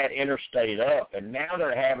burn that interstate up, and now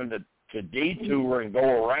they're having to detour and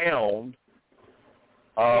go around.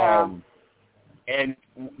 And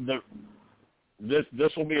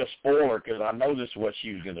this will be a spoiler because I know this is what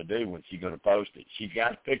she was going to do when she's going to post it. She's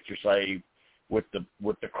got the picture saved with the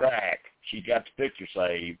crack. She's got the picture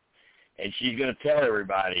saved, and she's going to tell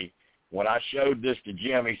everybody. When I showed this to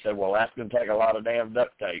Jim, he said, well, that's going to take a lot of damn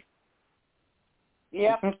duct tape.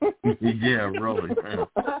 Yep. Yeah, really.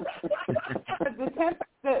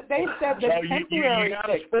 They said the temporary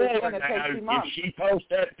fix is going to take 2 months. If she posts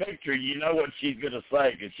that picture, you know what she's going to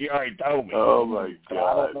say because she already told me. Oh, my God.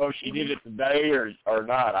 I don't know if she did it today or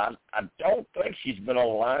not. I don't think she's been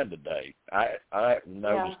online today. I haven't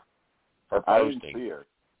noticed her posting. I didn't see her.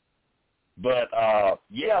 But I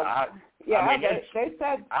mean, they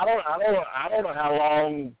said I don't know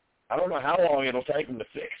how long it'll take them to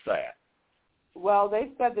fix that. Well,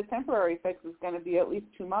 they said the temporary fix is going to be at least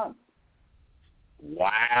 2 months.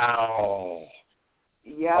 Wow.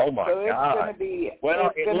 Yeah. Oh my so it's God. Going to be,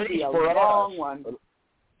 well, it's at going to be least a for long us, one.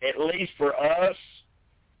 at least for us,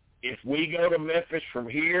 if we go to Memphis from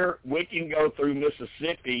here, we can go through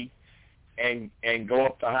Mississippi and go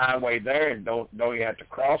up the highway there and don't even have to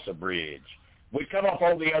cross a bridge. We come up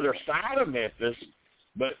on the other side of Memphis,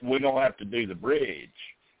 but we don't have to do the bridge.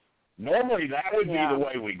 Normally that would be the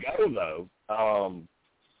way we go, though.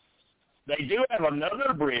 They do have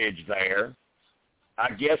another bridge there.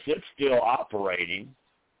 I guess it's still operating.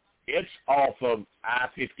 It's off of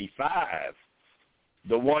I-55.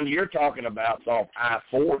 The one you're talking about is off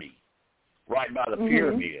I-40, right by the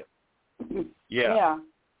pyramid. Yeah.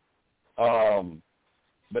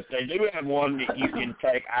 But they do have one that you can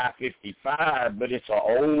take I-55, but it's an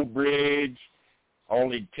old bridge,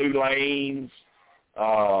 only 2 lanes.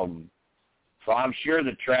 So I'm sure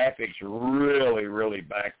the traffic's really, really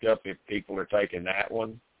backed up if people are taking that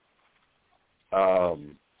one.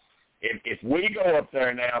 If we go up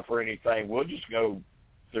there now for anything, we'll just go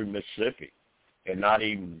through Mississippi and not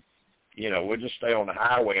even, we'll just stay on the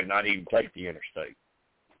highway and not even take the interstate.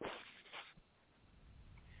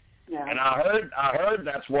 Yeah. And I heard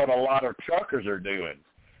that's what a lot of truckers are doing.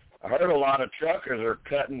 I heard a lot of truckers are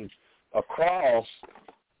cutting across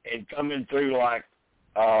and coming through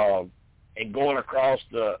and going across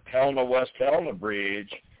the West Helena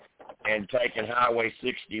Bridge and taking Highway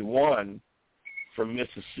 61 from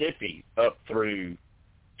Mississippi up through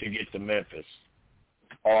to get to Memphis.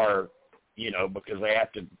 Or, because they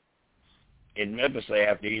have to, in Memphis they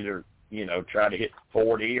have to either, try to hit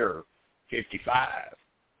 40 or 55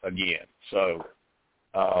 again. So,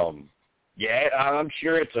 I'm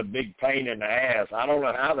sure it's a big pain in the ass. I don't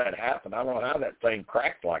know how that happened. I don't know how that thing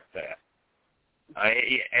cracked like that.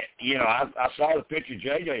 I saw the picture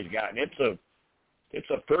JJ's got, and it's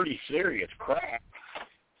a pretty serious crack.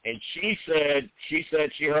 And she said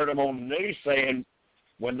she heard them on the news saying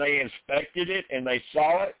when they inspected it and they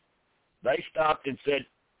saw it, they stopped and said,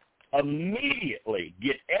 immediately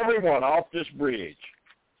get everyone off this bridge.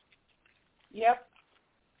 Yep.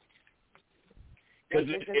 Because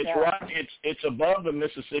it's above the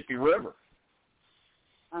Mississippi River.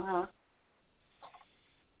 Uh-huh.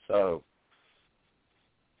 So,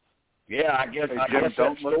 yeah, I guess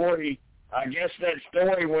that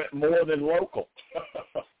story went more than local.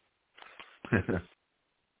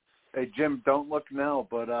 Hey, Jim, don't look now,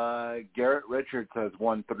 but Garrett Richards has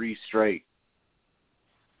won 3 straight.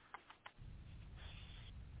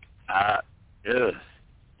 I'm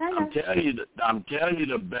telling you,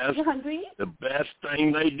 the best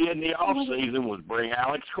thing they did in the off season was bring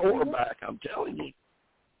Alex Cora back. I'm telling you.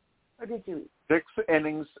 What did you eat? 6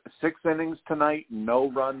 innings tonight, no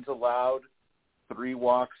runs allowed, 3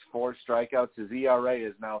 walks, 4 strikeouts. His ERA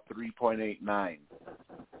is now 3.89.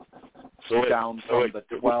 So down from the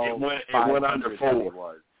 12. It went under 4.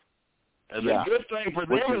 Was. And the good thing for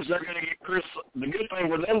them is they're going to get Chris. The good thing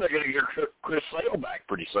for them, they're going to get Chris Sale back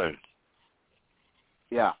pretty soon.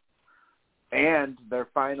 Yeah, and they're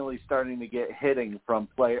finally starting to get hitting from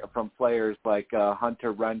players like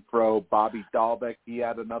Hunter Renfroe, Bobby Dahlbeck. He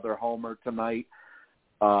had another homer tonight.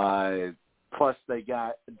 Plus, they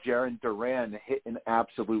got Jaron Duran hitting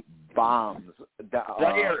absolute bombs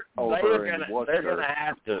over in Worcester.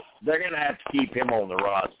 They're gonna have to keep him on the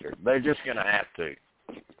roster. They're just gonna have to.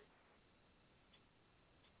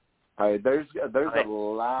 There's a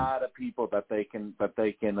lot of people that they can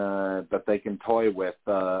toy with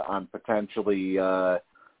on potentially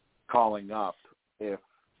calling up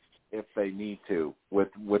if they need to with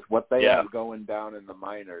what they have going down in the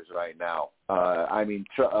minors right now.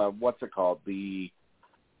 What's it called?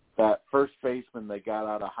 That first baseman they got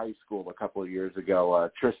out of high school a couple of years ago,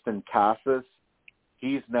 Tristan Casas.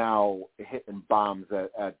 He's now hitting bombs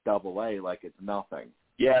at Double-A like it's nothing.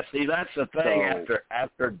 Yeah, see, that's the thing. So,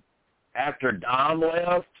 after Dom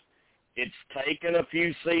left, it's taken a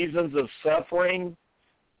few seasons of suffering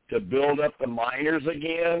to build up the minors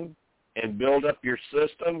again and build up your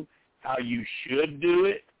system how you should do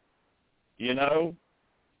it,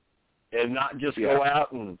 and not just go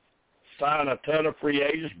out and sign a ton of free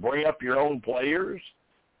agents, bring up your own players,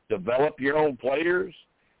 develop your own players.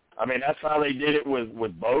 I mean, that's how they did it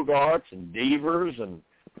with Bogarts and Devers and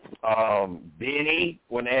Benny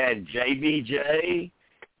when they had JBJ.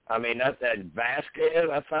 I mean, that Vasquez,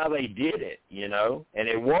 that's how they did it, and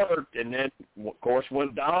it worked. And then, of course,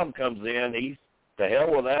 when Dom comes in, he's, to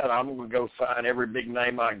hell with that, I'm going to go sign every big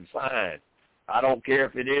name I can sign. I don't care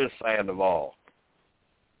if it is Sandoval.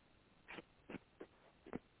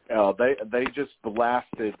 They just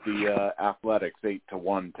blasted the Athletics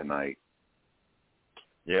 8-1 tonight.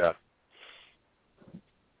 Yeah.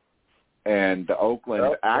 And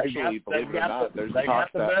Oakland, actually, believe it or not, there's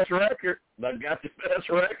talk that... They got the best record. They've got the best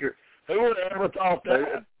record. Who would have ever thought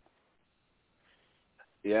that?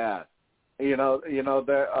 Yeah.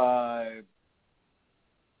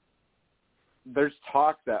 There's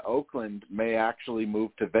talk that Oakland may actually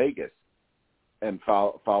move to Vegas and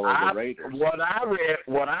follow the Raiders. What I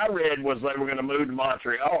read was they were going to move to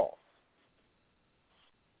Montreal.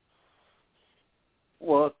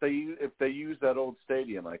 Well, if they use that old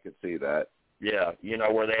stadium, I could see that. Yeah,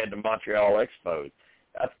 where they had the Montreal Expo.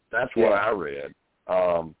 That's what I read.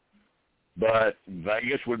 But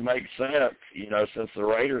Vegas would make sense, since the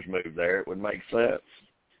Raiders moved there, it would make sense.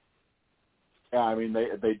 Yeah, I mean,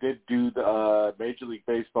 they did do Major League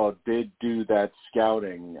Baseball did do that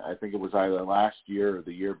scouting. I think it was either last year or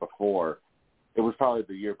the year before. It was probably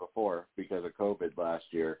the year before because of COVID last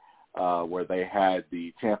year. Where they had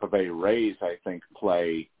the Tampa Bay Rays, I think,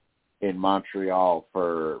 play in Montreal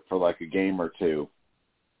for like a game or two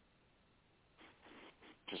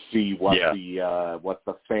to see what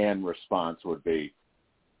the fan response would be.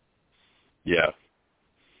 Yeah.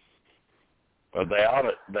 But they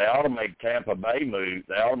ought to make Tampa Bay move.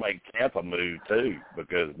 They ought to make Tampa move too,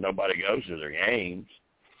 because nobody goes to their games,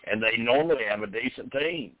 and they normally have a decent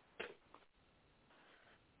team.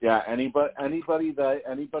 Yeah, anybody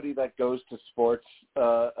that goes to sports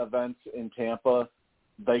events in Tampa,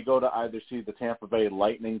 they go to either see the Tampa Bay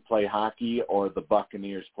Lightning play hockey or the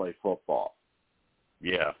Buccaneers play football.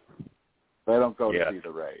 Yeah, they don't go to see the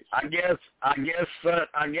Rays. I guess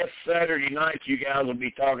Saturday night you guys will be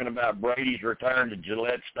talking about Brady's return to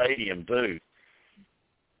Gillette Stadium too.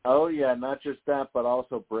 Oh yeah, not just that, but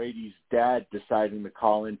also Brady's dad deciding to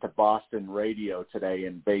call into Boston radio today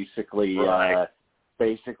and basically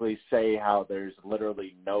say how there's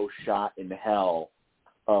literally no shot in hell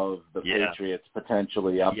of the Patriots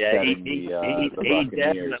potentially upsetting the Buccaneers. He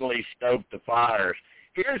definitely stoked the fires.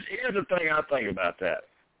 Here's the thing I think about that.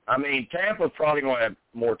 I mean, Tampa's probably going to have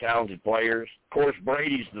more talented players. Of course,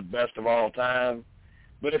 Brady's the best of all time.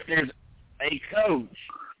 But if there's a coach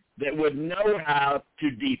that would know how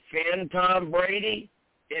to defend Tom Brady,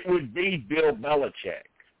 it would be Bill Belichick.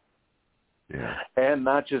 Yeah. And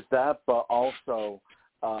not just that, but also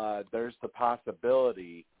there's the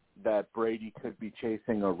possibility that Brady could be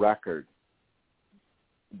chasing a record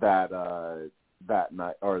that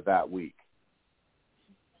night or that week.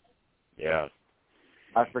 Yeah.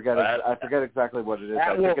 I forget exactly what it is.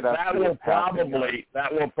 That will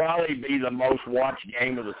probably be the most watched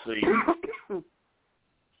game of the season.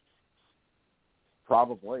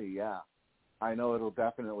 Probably, yeah. I know it'll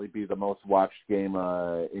definitely be the most watched game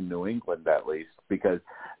in New England, at least, because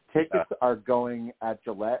tickets are going at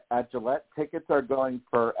Gillette. At Gillette, tickets are going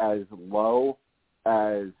for as low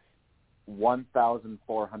as $1,400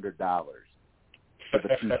 for the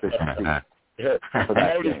cheapest seat.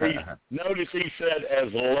 Notice he said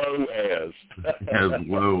as low as. As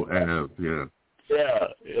low as,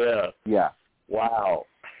 yeah. Yeah. Wow.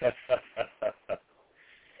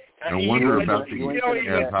 I wonder about the you don't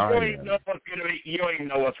even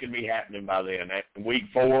know what's going to be happening by then. Week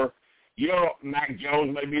 4, Mac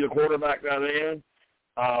Jones may be the quarterback by then.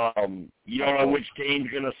 You don't know which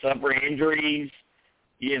team's going to suffer injuries.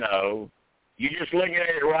 You're just looking at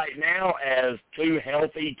it right now as two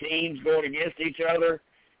healthy teams going against each other,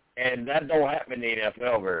 and that don't happen in the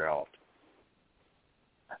NFL very often.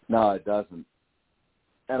 No, it doesn't.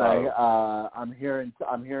 And I'm hearing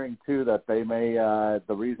too that they may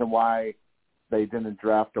the reason why they didn't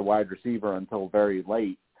draft a wide receiver until very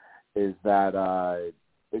late is that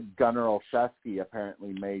Gunnar Olszewski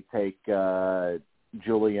apparently may take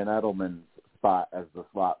Julian Edelman's spot as the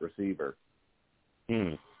slot receiver.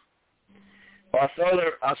 Well, I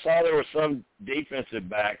saw there was some defensive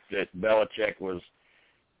back that Belichick was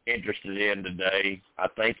interested in today. I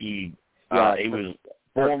think he was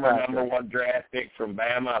former number 1 draft pick from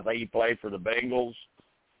Bama. I think he played for the Bengals.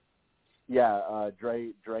 Yeah,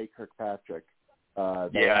 Dre Kirkpatrick.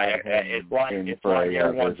 It's like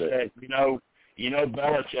everyone says.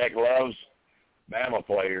 Belichick loves Bama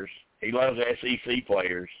players. He loves SEC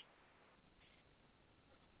players.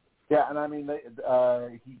 Yeah, and I mean,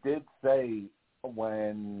 he did say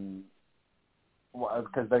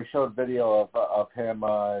because they showed video of him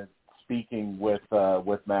speaking with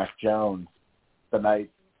Mac Jones the night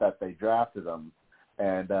that they drafted him,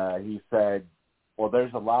 and he said, "Well,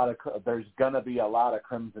 there's going to be a lot of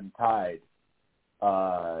Crimson Tide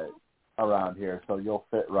around here, so you'll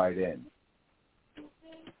fit right in."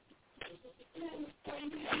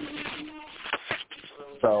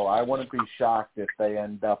 So I wouldn't be shocked if they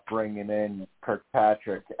end up bringing in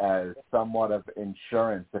Kirkpatrick as somewhat of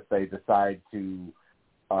insurance if they decide to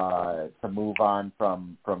to move on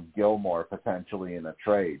from Gilmore potentially in a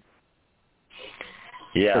trade.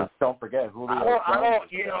 Yeah. Don't forget Julio.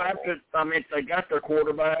 They got their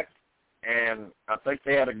quarterback, and I think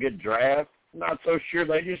they had a good draft. Not so sure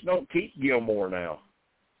they just don't keep Gilmore now.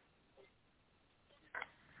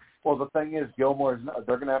 Well, the thing is, they're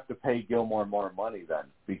going to have to pay Gilmore more money then,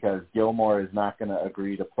 because Gilmore is not going to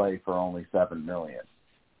agree to play for only $7 million.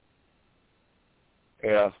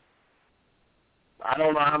 Yeah. I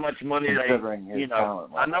don't know how much money I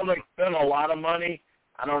know they spent a lot of money.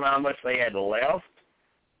 I don't know how much they had left,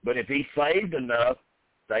 but if he saved enough,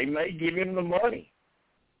 they may give him the money.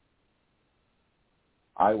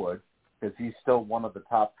 I would, because he's still one of the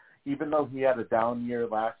top. Even though he had a down year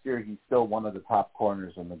last year, he's still one of the top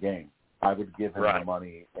corners in the game. I would give him the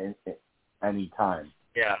money any time.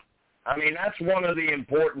 Yeah. I mean, that's one of the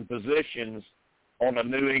important positions on a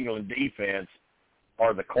New England defense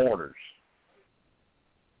are the corners.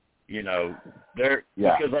 You know,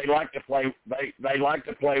 because they like to play they like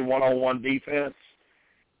to play one-on-one defense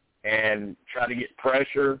and try to get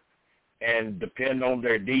pressure and depend on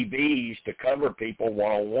their DBs to cover people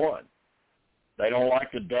one-on-one. They don't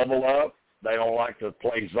like to double up. They don't like to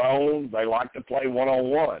play zone. They like to play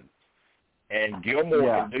one-on-one. And Gilmore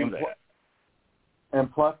can do that. And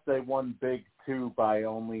plus they won big, too, by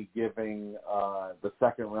only giving the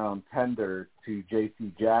second-round tender to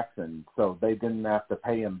J.C. Jackson. So they didn't have to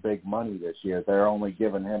pay him big money this year. They're only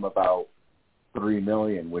giving him about $3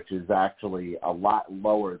 million, which is actually a lot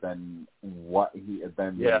lower than what he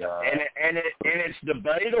than yeah. And it's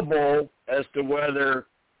debatable as to whether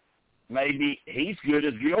maybe he's good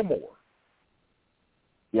as Gilmore.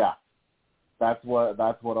 Yeah, that's what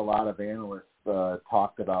a lot of analysts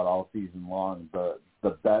talked about all season long. The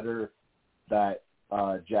better that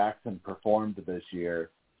Jackson performed this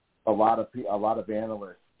year, a lot of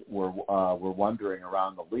analysts were wondering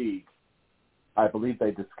around the league. I believe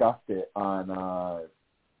they discussed it on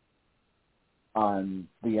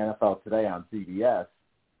the NFL Today on CBS,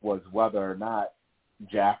 was whether or not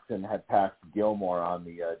Jackson had passed Gilmore on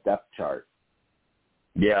the depth chart.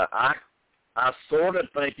 Yeah, I sort of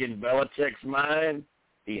think in Belichick's mind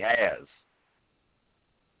he has.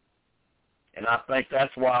 And I think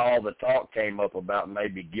that's why all the talk came up about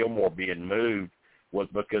maybe Gilmore being moved was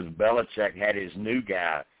because Belichick had his new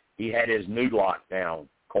guy. He had his new lockdown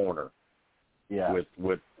corner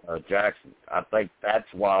with Jackson. I think that's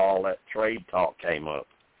why all that trade talk came up.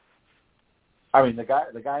 I mean, the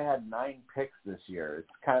guy had 9 picks this year. It's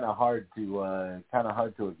kind of hard to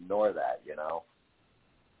ignore that, you know.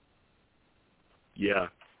 Yeah.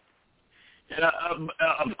 And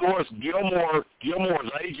of course,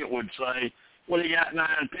 Gilmore's agent would say, "Well, he got 9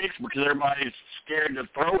 picks because everybody's scared to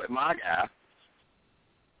throw at my guy."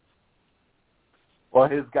 Well,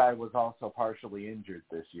 his guy was also partially injured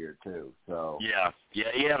this year too. So yeah,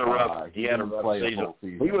 he had a rough season.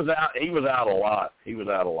 He was out a lot.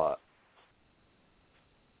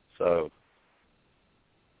 So,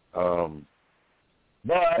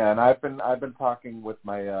 and I've been talking with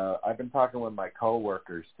my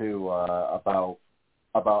coworkers too about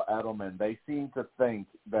Edelman. They seem to think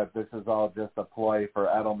that this is all just a ploy for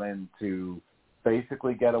Edelman to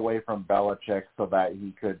basically get away from Belichick so that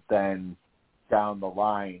he could then down the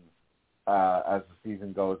line as the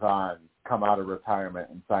season goes on come out of retirement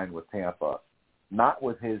and sign with Tampa. Not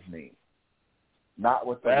with his knee. Not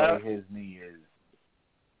with the way his knee is.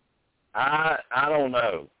 I don't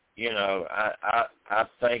know. You know, I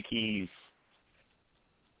think he's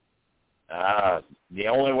the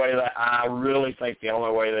only way that I really think the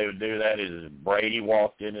only way they would do that is if Brady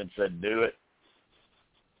walked in and said, "Do it."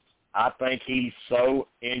 I think he's so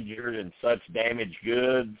injured and such damaged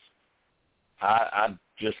goods. I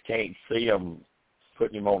just can't see him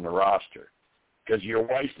putting him on the roster because you're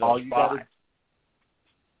wasting a spot.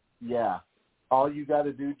 All you got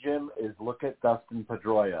to do, Jim, is look at Dustin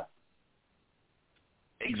Pedroia.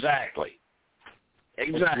 Exactly.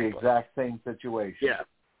 It's the exact same situation. Yeah.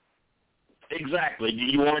 Exactly. Do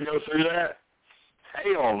you want to go through that?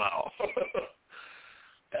 Hell no.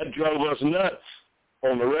 That drove us nuts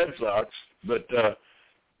on the Red Sox. But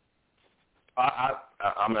I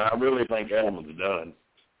mean, I really think Edelman's done.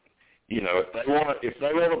 You know, if they want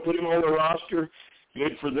to put him on the roster,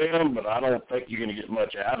 good for them. But I don't think you're going to get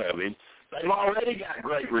much out of him. They've already got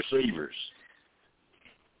great receivers.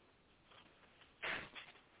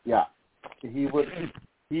 Yeah, he would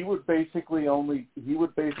basically only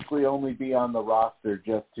be on the roster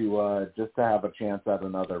just to have a chance at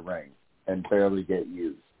another ring and barely get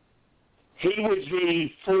used. He would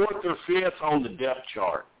be 4th or 5th on the depth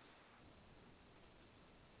chart.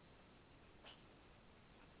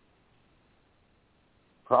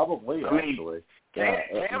 Probably, actually.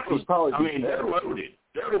 He'd probably be they're loaded.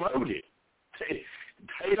 They're loaded.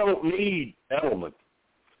 They don't need Edelman.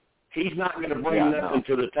 He's not going to bring nothing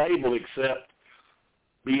to the table except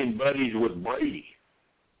being buddies with Brady.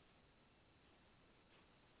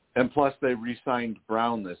 And plus, they re-signed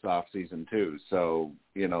Brown this offseason too, so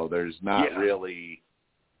there's not really.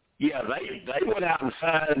 Yeah, they went out and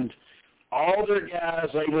signed all their guys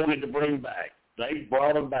they wanted to bring back. They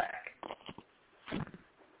brought them back.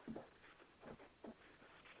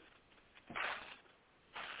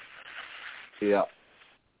 Yeah.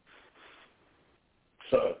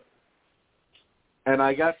 So. And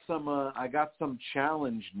I got some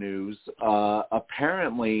challenge news.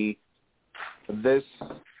 Apparently, this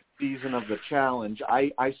season of the challenge,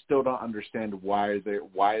 I still don't understand why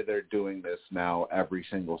they're doing this now every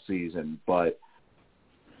single season, but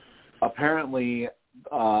apparently,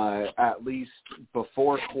 at least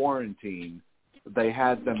before quarantine, they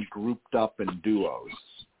had them grouped up in duos.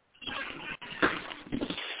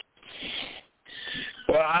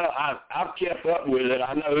 Well, I've kept up with it.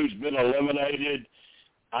 I know who's been eliminated.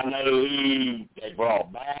 I know who they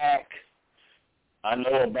brought back. I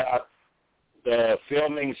know about the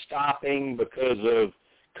filming stopping because of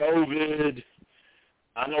COVID.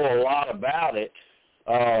 I know a lot about it.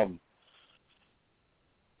 I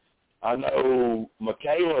know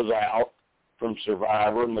Michaela's out from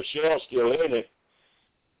Survivor, and Michelle's still in it,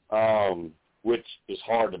 which is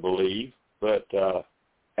hard to believe. But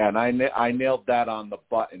and I nailed that on the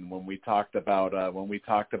button when we talked about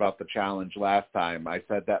the challenge last time. I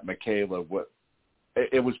said that Michaela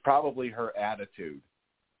it was probably her attitude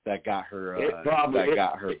that got her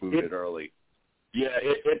booted early. Yeah,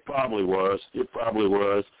 it probably was. It probably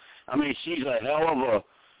was. I mean, she's a hell of a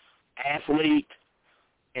athlete,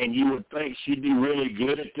 and you would think she'd be really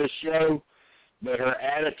good at this show, but her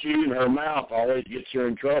attitude and her mouth always gets her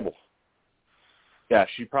in trouble. Yeah,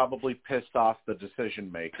 she probably pissed off the decision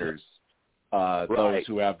makers, those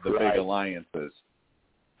who have the big alliances.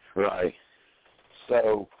 Right.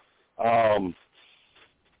 So, I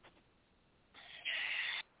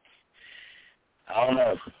don't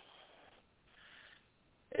know.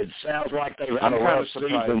 It sounds like they've had a rough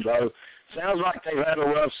season, though. Sounds like they've had a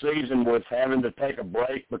rough season with having to take a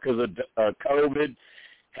break because of COVID,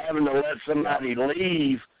 having to let somebody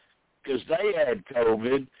leave because they had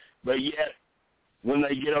COVID, but yet when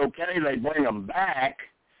they get okay, they bring them back.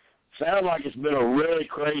 Sounds like it's been a really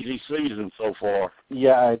crazy season so far.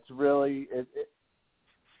 Yeah, it's really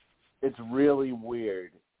it's really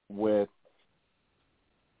weird with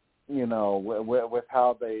with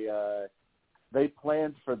how they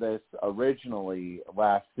planned for this originally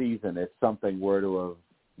last season if something were to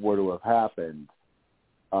have happened.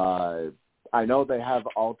 I know they have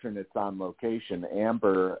alternates on location.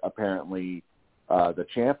 Amber, apparently, the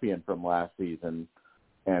champion from last season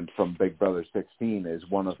and from Big Brother 16, is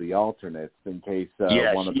one of the alternates in case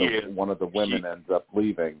one of the women ends up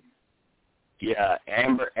leaving. Yeah,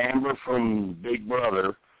 Amber from Big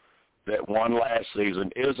Brother that won last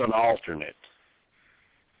season is an alternate.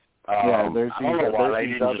 There's I don't know why they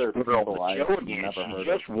didn't other just put her on people the show again. She's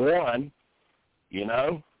just one,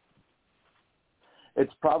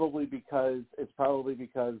 It's probably because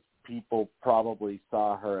people probably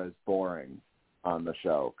saw her as boring on the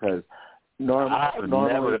show, because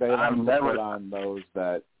normally they don't put on those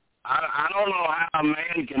that. I don't know how a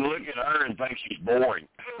man can look at her and think she's boring.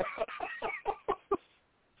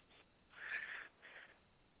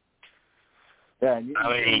 Yeah,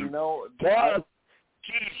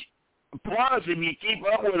 plus, if you keep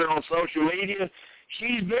up with her on social media,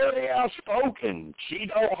 she's very outspoken. She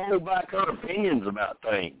don't hold back her opinions about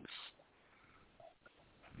things.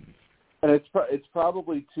 And it's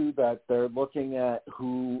probably too that they're looking at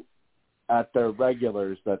their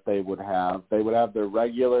regulars that they would have. They would have their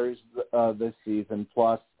regulars this season,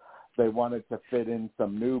 plus they wanted to fit in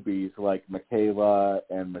some newbies like Michaela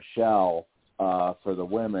and Michelle for the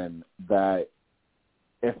women, that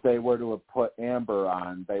if they were to have put Amber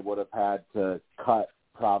on, they would have had to cut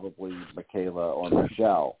probably Michaela or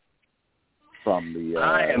Michelle from the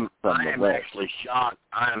I am list. actually shocked.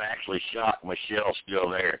 I am actually shocked Michelle's still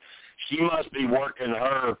there. She must be working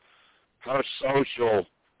her social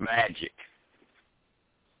magic.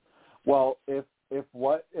 Well, if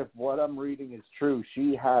what I'm reading is true,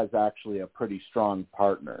 she has actually a pretty strong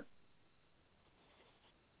partner.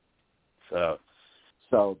 So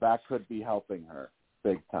that could be helping her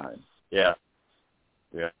big time. Yeah.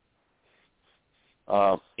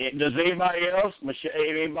 Does anybody else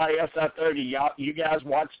out there, do you guys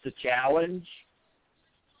watch the challenge?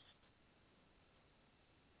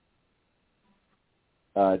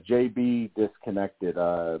 JB disconnected.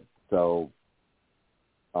 So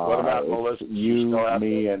what about Melissa? You,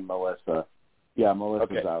 me, and Melissa. Yeah,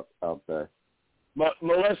 Melissa's out there.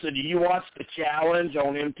 Melissa, do you watch the challenge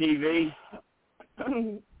on MTV?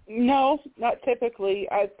 No, not typically.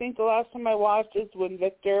 I think the last time I watched is when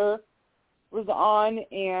Victor was on,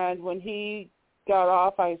 and when he got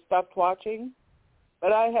off, I stopped watching.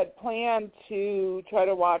 But I had planned to try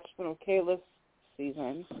to watch some of Kayla's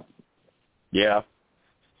season. Yeah.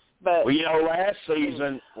 But well, last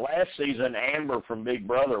season, Amber from Big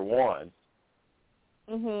Brother won.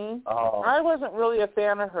 Mhm. I wasn't really a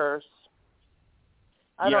fan of hers.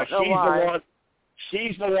 I don't know why.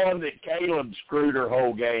 She's the one that Caleb screwed her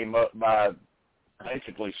whole game up by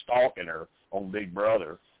basically stalking her on Big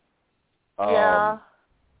Brother. Yeah.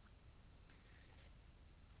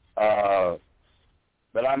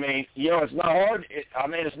 But I mean, it's not hard.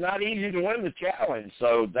 It's not easy to win the challenge,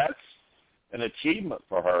 so that's an achievement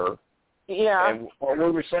for her. Yeah. And what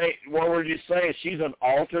we're just saying, she's an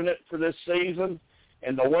alternate for this season,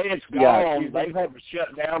 and the way it's gone, they've had to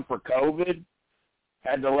shut down for COVID.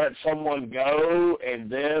 Had to let someone go, and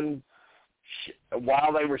then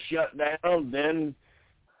while they were shut down, then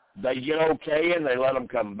they get okay and they let them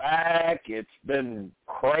come back. It's been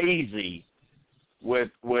crazy with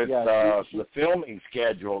the filming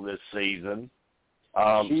schedule this season.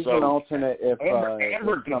 She's an alternate if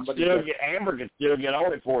Amber can still get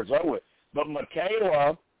on it before it's over with. But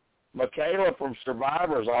Michaela from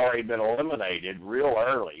Survivor's already been eliminated real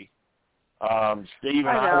early. Steve and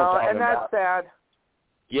I were talking and that's about, sad.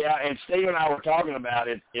 Yeah, and Steve and I were talking about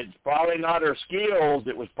it. It's probably not her skills.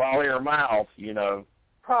 It was probably her mouth,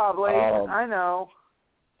 Probably. I know.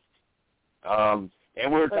 And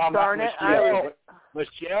we were talking about Michelle.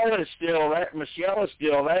 Michelle is still there. Michelle is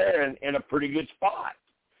still there and in a pretty good spot.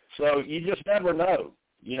 So you just never know.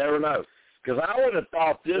 You never know. Because I would have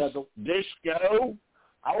thought this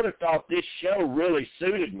show really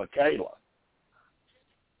suited Michaela.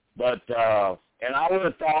 But and I would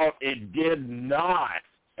have thought it did not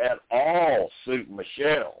at all suit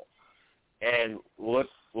Michelle. And look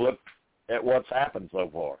at what's happened so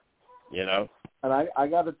far, And I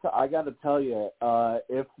gotta tell you,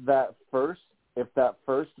 if that first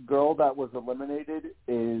girl that was eliminated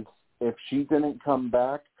if she didn't come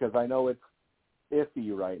back, because I know it's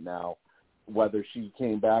iffy right now whether she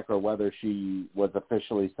came back or whether she was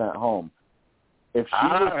officially sent home. If she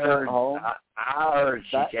was sent home, I heard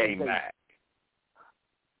she came back.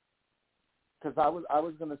 Because I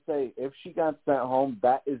was going to say, if she got sent home,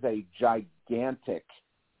 that is a gigantic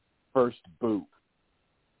first boot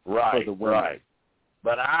for the women. Right.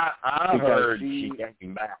 But I heard she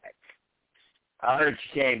came back. I heard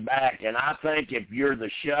she came back, and I think if you're the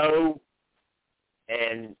show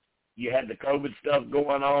and you had the COVID stuff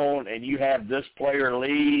going on and you have this player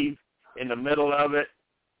leave in the middle of it,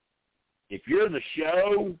 if you're the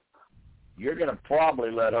show, you're going to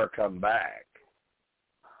probably let her come back.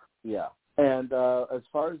 Yeah. And as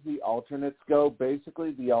far as the alternates go,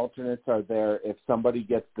 basically the alternates are there if somebody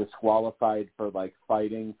gets disqualified for,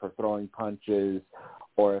 fighting, for throwing punches,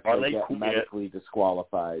 or if they get medically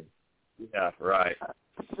disqualified. Yeah, right.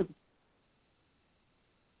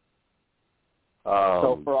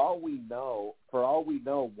 So for all we know,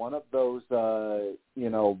 one of those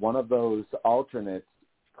alternates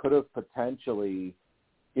could have potentially,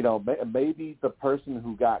 maybe the person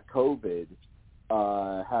who got COVID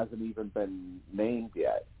hasn't even been named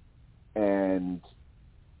yet, and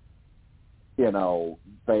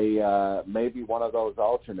they maybe one of those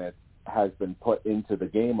alternates has been put into the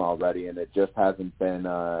game already, and it just hasn't been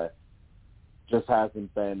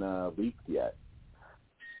leaked yet.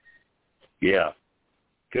 Yeah,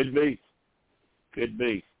 could be.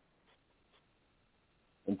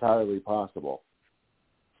 Entirely possible.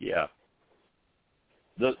 Yeah.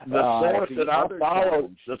 The source that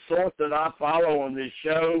I follow on this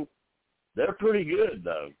show, they're pretty good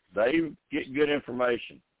though. They get good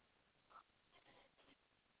information.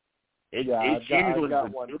 I've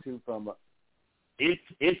got one too from.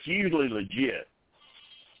 It's usually legit.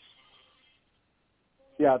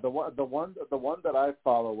 Yeah, the one that I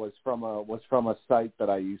follow was from a site that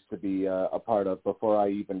I used to be a part of before I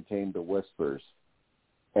even came to Whispers,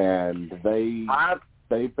 and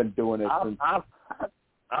they've been doing it since.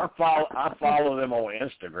 I follow them on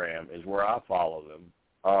Instagram is where I follow them.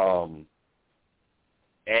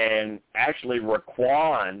 And actually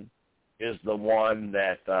Raquan is the one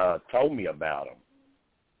that told me about them,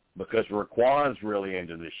 because Raquan's really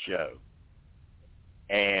into this show.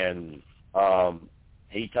 And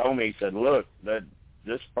he told me, he said, look, that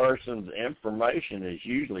this person's information is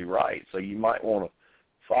usually right, so you might want to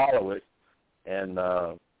follow it. And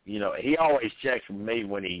he always checks with me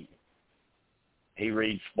when he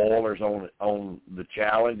reads spoilers on the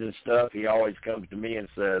challenge and stuff. He always comes to me and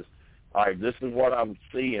says, all right, this is what I'm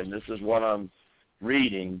seeing. This is what I'm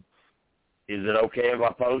reading. Is it okay if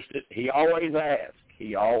I post it? He always asks.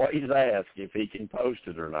 He always asks if he can post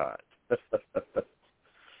it or not.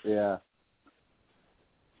 Yeah.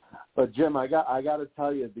 But Jim, I got to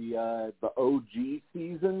tell you, the OG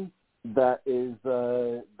season that is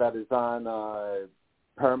on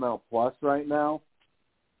Paramount Plus right now,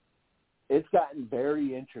 it's gotten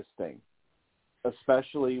very interesting,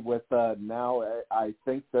 especially with now. I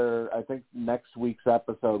think next week's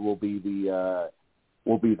episode will be the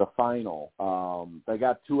final. They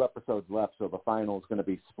got 2 episodes left, so the final is going to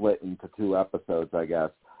be split into 2 episodes, I guess.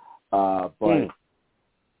 But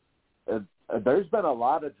there's been a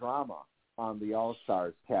lot of drama on the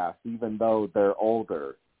All-Stars cast, even though they're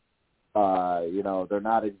older. They're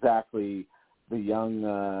not exactly the young,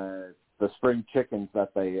 the spring chickens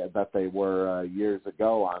that they were years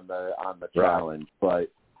ago on the challenge. But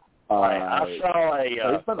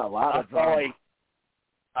there's been a lot of drama.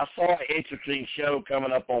 I saw an interesting show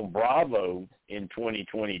coming up on Bravo in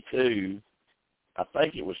 2022. I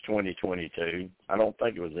think it was 2022. I don't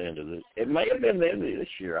think it was the end of this. It may have been the end of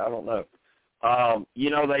this year. I don't know.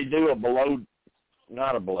 They do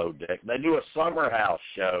not a below deck. They do a summer house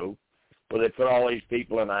show where they put all these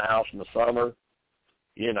people in the house in the summer.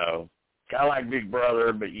 Kind of like Big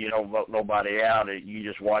Brother, but you don't vote nobody out. You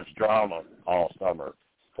just watch drama all summer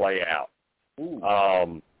play out.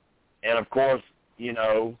 And of course,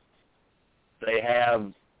 they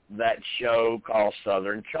have that show called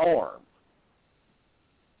Southern Charm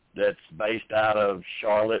that's based out of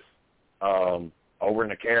Charlotte, over in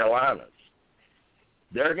the Carolinas.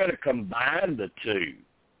 They're going to combine the two.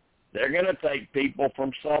 They're going to take people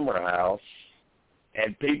from Summer House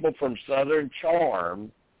and people from Southern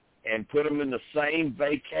Charm and put them in the same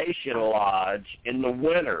vacation lodge in the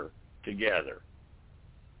winter together.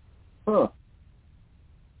 Huh.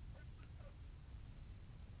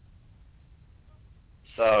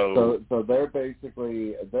 So they're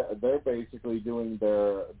basically doing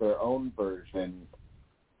their own version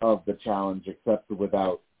of the challenge, except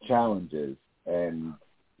without challenges, and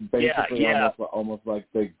basically almost like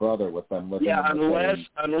Big Brother with them living. Yeah, unless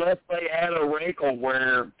they add a wrinkle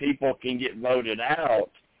where people can get voted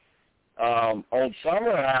out. On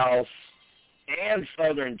Summer House and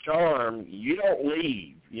Southern Charm, you don't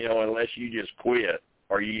leave, unless you just quit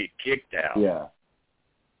or you get kicked out. Yeah.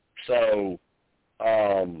 So.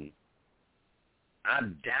 I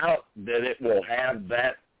doubt that it will have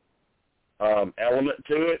that element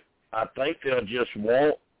to it. I think they'll just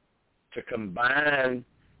want to combine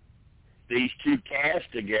these 2 casts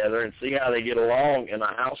together and see how they get along in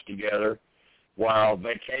a house together while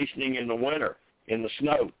vacationing in the winter, in the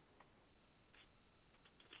snow.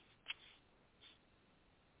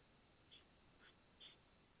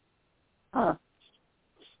 Huh.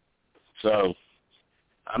 So,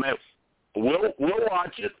 We'll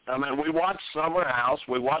watch it. We watch Summer House.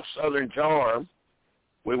 We watch Southern Charm.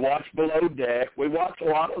 We watch Below Deck. We watch a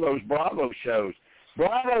lot of those Bravo shows.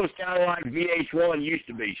 Bravo is kind of like VH1 used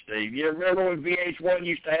to be, Steve. You remember when VH1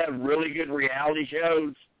 used to have really good reality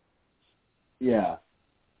shows? Yeah.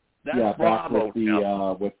 That's Bravo. Back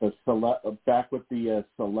with the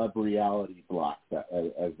celebrity block,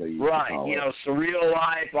 as they used to call it. Surreal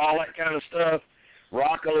Life, all that kind of stuff.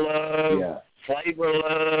 Rock of Love, Flavor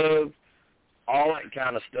Love. All that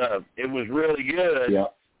kind of stuff. It was really good.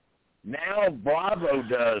 Yep. Now Bravo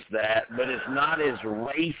does that, but it's not as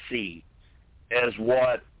racy as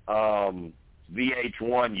what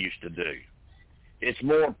VH1 used to do. It's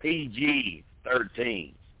more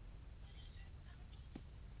PG-13.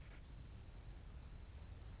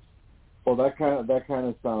 Well, that kind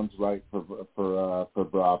of sounds right for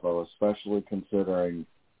Bravo, especially considering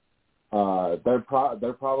they're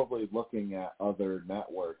probably looking at other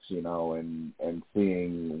networks, and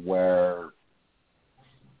seeing where,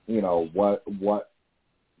 what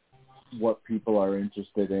people are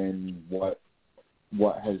interested in, what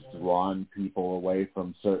has drawn people away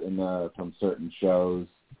from certain shows,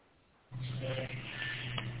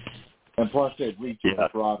 and plus it reaches a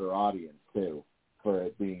broader audience too, for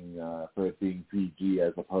it being PG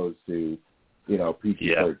as opposed to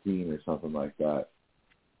PG-13 or something like that.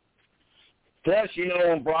 Plus,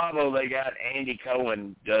 on Bravo, they got Andy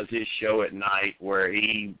Cohen does his show at night where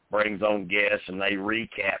he brings on guests and they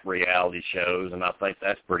recap reality shows, and I think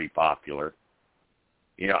that's pretty popular.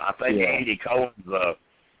 I think Andy Cohen's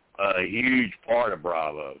a huge part of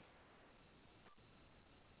Bravo.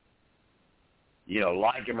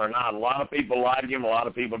 Like him or not. A lot of people like him, a lot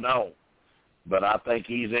of people don't. but I think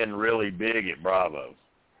he's in really big at Bravo.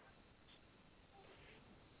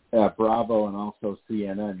 Yeah, Bravo and also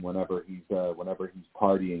CNN whenever he's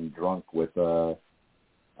partying drunk with what's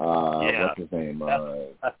his name,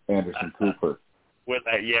 Anderson Cooper. With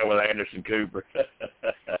Anderson Cooper.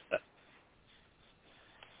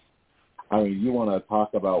 I mean, you want to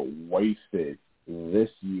talk about wasted this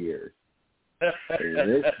year. This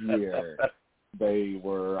year, they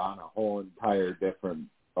were on a whole entire different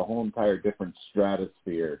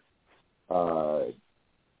stratosphere.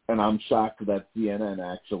 And I'm shocked that CNN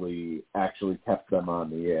actually kept them on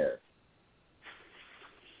the air.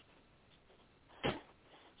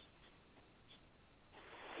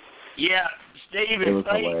 Yeah, Steve, if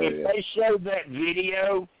they showed that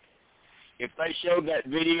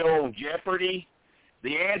video on Jeopardy,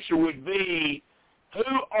 the answer would be, who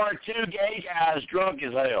are two gay guys drunk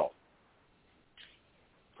as hell?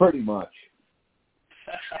 Pretty much.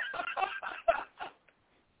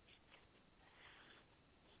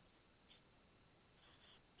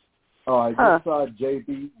 Oh, I just saw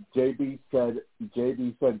JB said,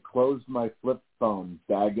 close my flip phone,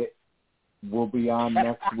 daggit. We'll be on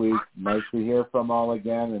next week. Nice to hear from all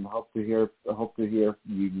again, and hope to hear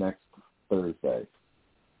you next Thursday.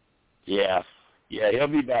 Yeah, he'll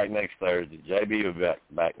be back next Thursday. JB will be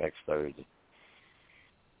back next Thursday,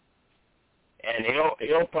 and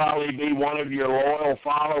he'll probably be one of your loyal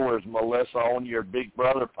followers, Melissa, on your Big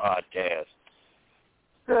Brother podcast.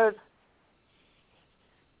 Good.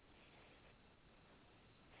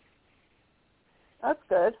 That's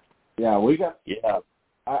good. Yeah, we got. Yeah.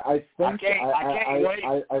 I think I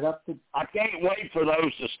can't wait for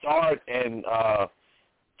those to start and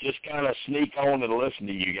just kind of sneak on and listen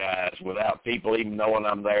to you guys without people even knowing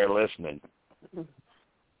I'm there listening.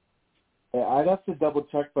 Yeah, I'd have to double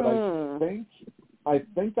check, but I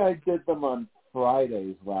think I did them on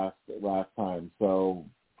Fridays last time. So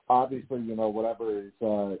obviously,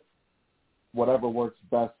 whatever works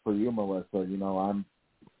best for you, Melissa.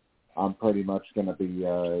 I'm pretty much going to be.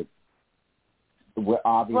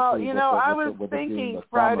 Obviously, I was thinking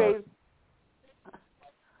Fridays.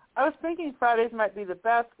 I was thinking Fridays might be the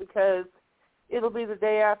best because it'll be the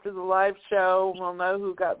day after the live show. We'll know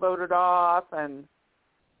who got voted off, and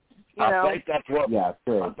I think that's what. Yeah,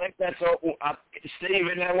 true. I think that's what. Steve,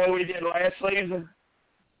 isn't that what we did last season?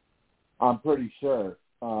 I'm pretty sure.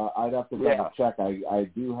 I'd have to double check. I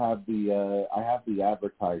do have the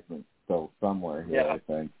advertisement still somewhere here. Yeah. I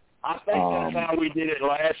think. I think that's how we did it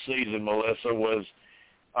last season, Melissa, was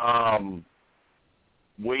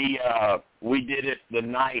we did it the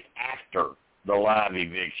night after the live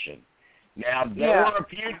eviction. Now, there were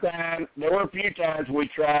a few times we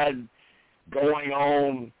tried going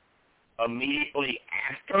on immediately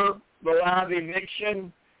after the live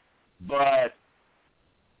eviction, but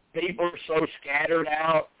people are so scattered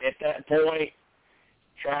out at that point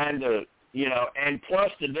trying to, and plus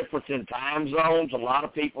the difference in time zones, a lot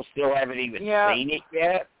of people still haven't even seen it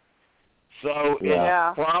yet. So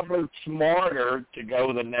it's probably smarter to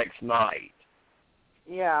go the next night.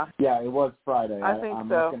 Yeah. Yeah, it was Friday. I think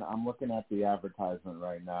so. I'm looking at the advertisement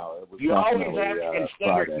right now. It was You always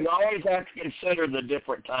Friday. You always have to consider the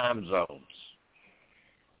different time zones.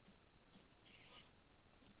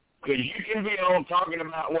 Because you can be on talking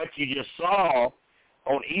about what you just saw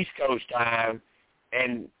on East Coast time,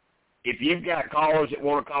 and if you've got callers that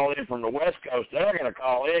want to call in from the West Coast, they're going to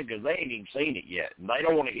call in because they ain't even seen it yet, and they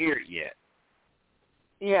don't want to hear it yet.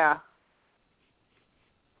 Yeah.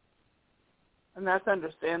 And that's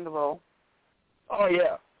understandable. Oh,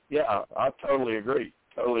 yeah. Yeah, I totally agree.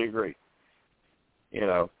 I've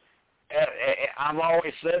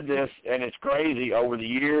always said this, and it's crazy over the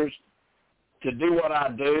years, to do what I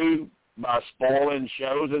do by spoiling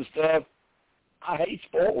shows and stuff, I hate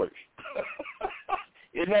spoilers.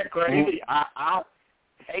 Isn't that crazy? I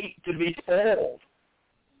hate to be spoiled.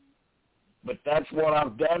 But that's what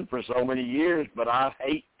I've done for so many years, but I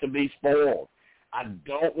hate to be spoiled. I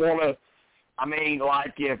don't want to,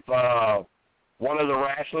 like if one of the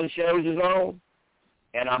wrestling shows is on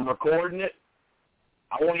and I'm recording it,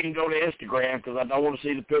 I won't even go to Instagram because I don't want to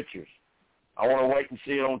see the pictures. I want to wait and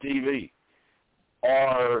see it on TV.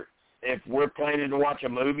 Or if we're planning to watch a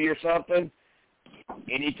movie or something,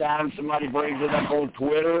 anytime somebody brings it up on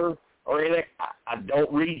Twitter or anything, I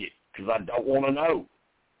don't read it because I don't want to know.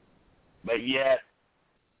 But yet,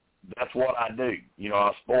 that's what I do.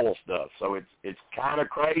 I spoil stuff. So it's kind of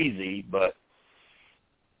crazy, but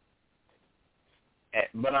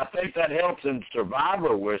I think that helps in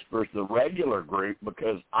Survivor Whispers, the regular group,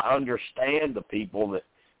 because I understand the people that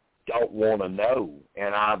don't want to know,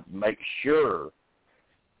 and I make sure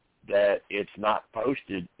that it's not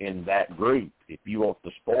posted in that group. If you want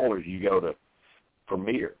the spoilers, you go to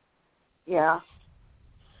Premiere. Yeah.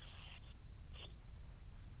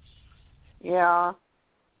 Yeah.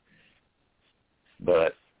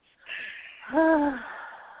 But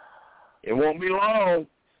it won't be long.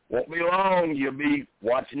 You'll be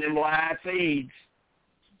watching them live feeds.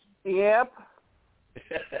 Yep.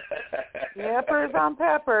 Peppers on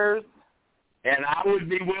peppers. And I would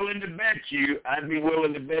be willing to bet you,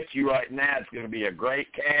 right now it's going to be a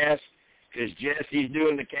great cast, because Jesse's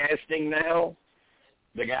doing the casting now,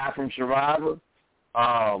 the guy from Survivor.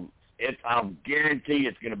 I'll guarantee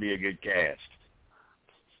it's going to be a good cast.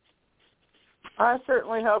 I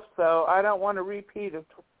certainly hope so. I don't want a repeat of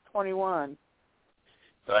 21.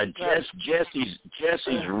 Jesse's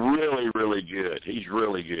really, really good. He's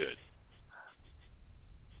really good.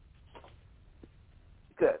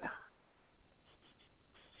 Good.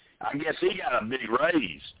 I guess he got a big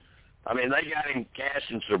raise. I mean, they got him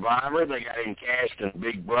cast in Survivor, they got him cast in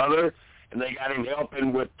Big Brother, and they got him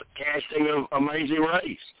helping with the casting of Amazing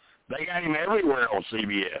Race. They got him everywhere on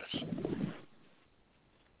CBS.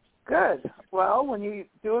 Good. Well, when you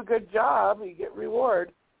do a good job, you get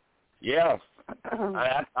reward. Yeah.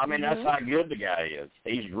 I mean, that's how good the guy is.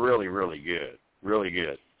 He's really, really good. Really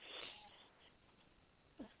good.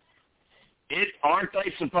 Aren't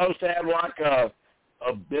they supposed to have like a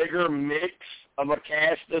bigger mix of a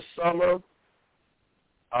cast this summer?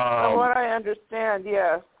 From what I understand,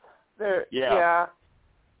 yes. Yeah.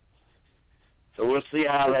 So we'll see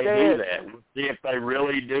how they do that. We'll see if they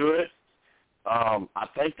really do it. I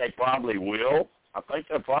think they probably will. I think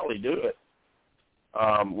they'll probably do it.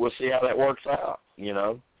 We'll see how that works out, you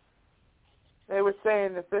know. They were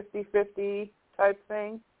saying the 50-50 type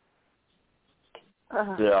thing.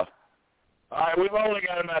 Yeah. All right, we've only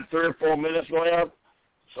got about 3 or 4 minutes left,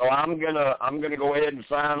 so I'm gonna go ahead and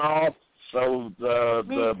sign off so the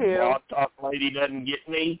Blog Talk lady doesn't get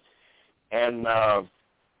me, and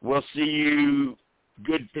we'll see you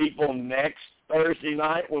good people next Thursday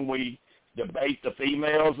night when we debate the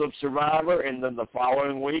females of Survivor, and then the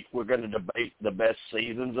following week we're going to debate the best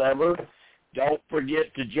seasons ever. Don't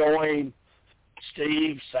forget to join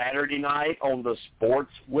Steve Saturday night on the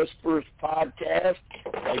Sports Whispers podcast.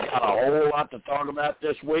 They got a whole lot to talk about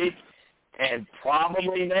this week, and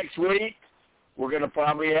probably next week we're going to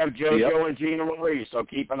probably have JoJo and Gina Marie, so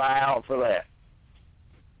keep an eye out for that.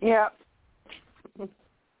 Yep.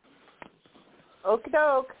 Okie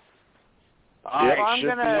doke. All right, I'm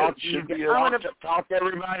gonna talk to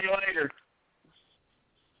everybody later.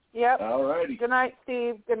 Yep. All righty. Good night,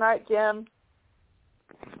 Steve. Good night, Jim.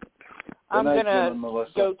 Good night, Jim and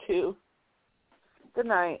Melissa. Go to. Good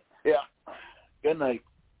night. Yeah. Good night.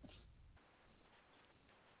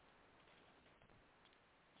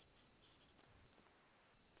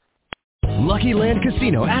 Lucky Land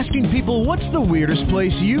Casino, asking people, what's the weirdest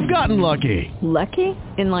place you've gotten lucky? Lucky?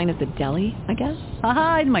 In line at the deli, I guess?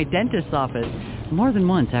 Aha, in my dentist's office. More than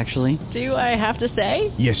once, actually. Do I have to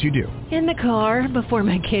say? Yes, you do. In the car before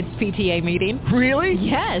my kids' PTA meeting. Really?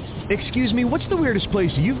 Yes. Excuse me, what's the weirdest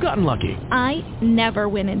place you've gotten lucky? I never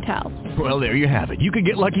win and tell. Well, there you have it. You can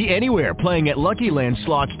get lucky anywhere, playing at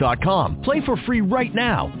LuckyLandSlots.com. Play for free right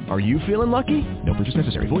now. Are you feeling lucky? No purchase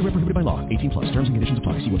necessary. Void where prohibited by law. 18+. Terms and conditions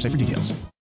apply. See website for details.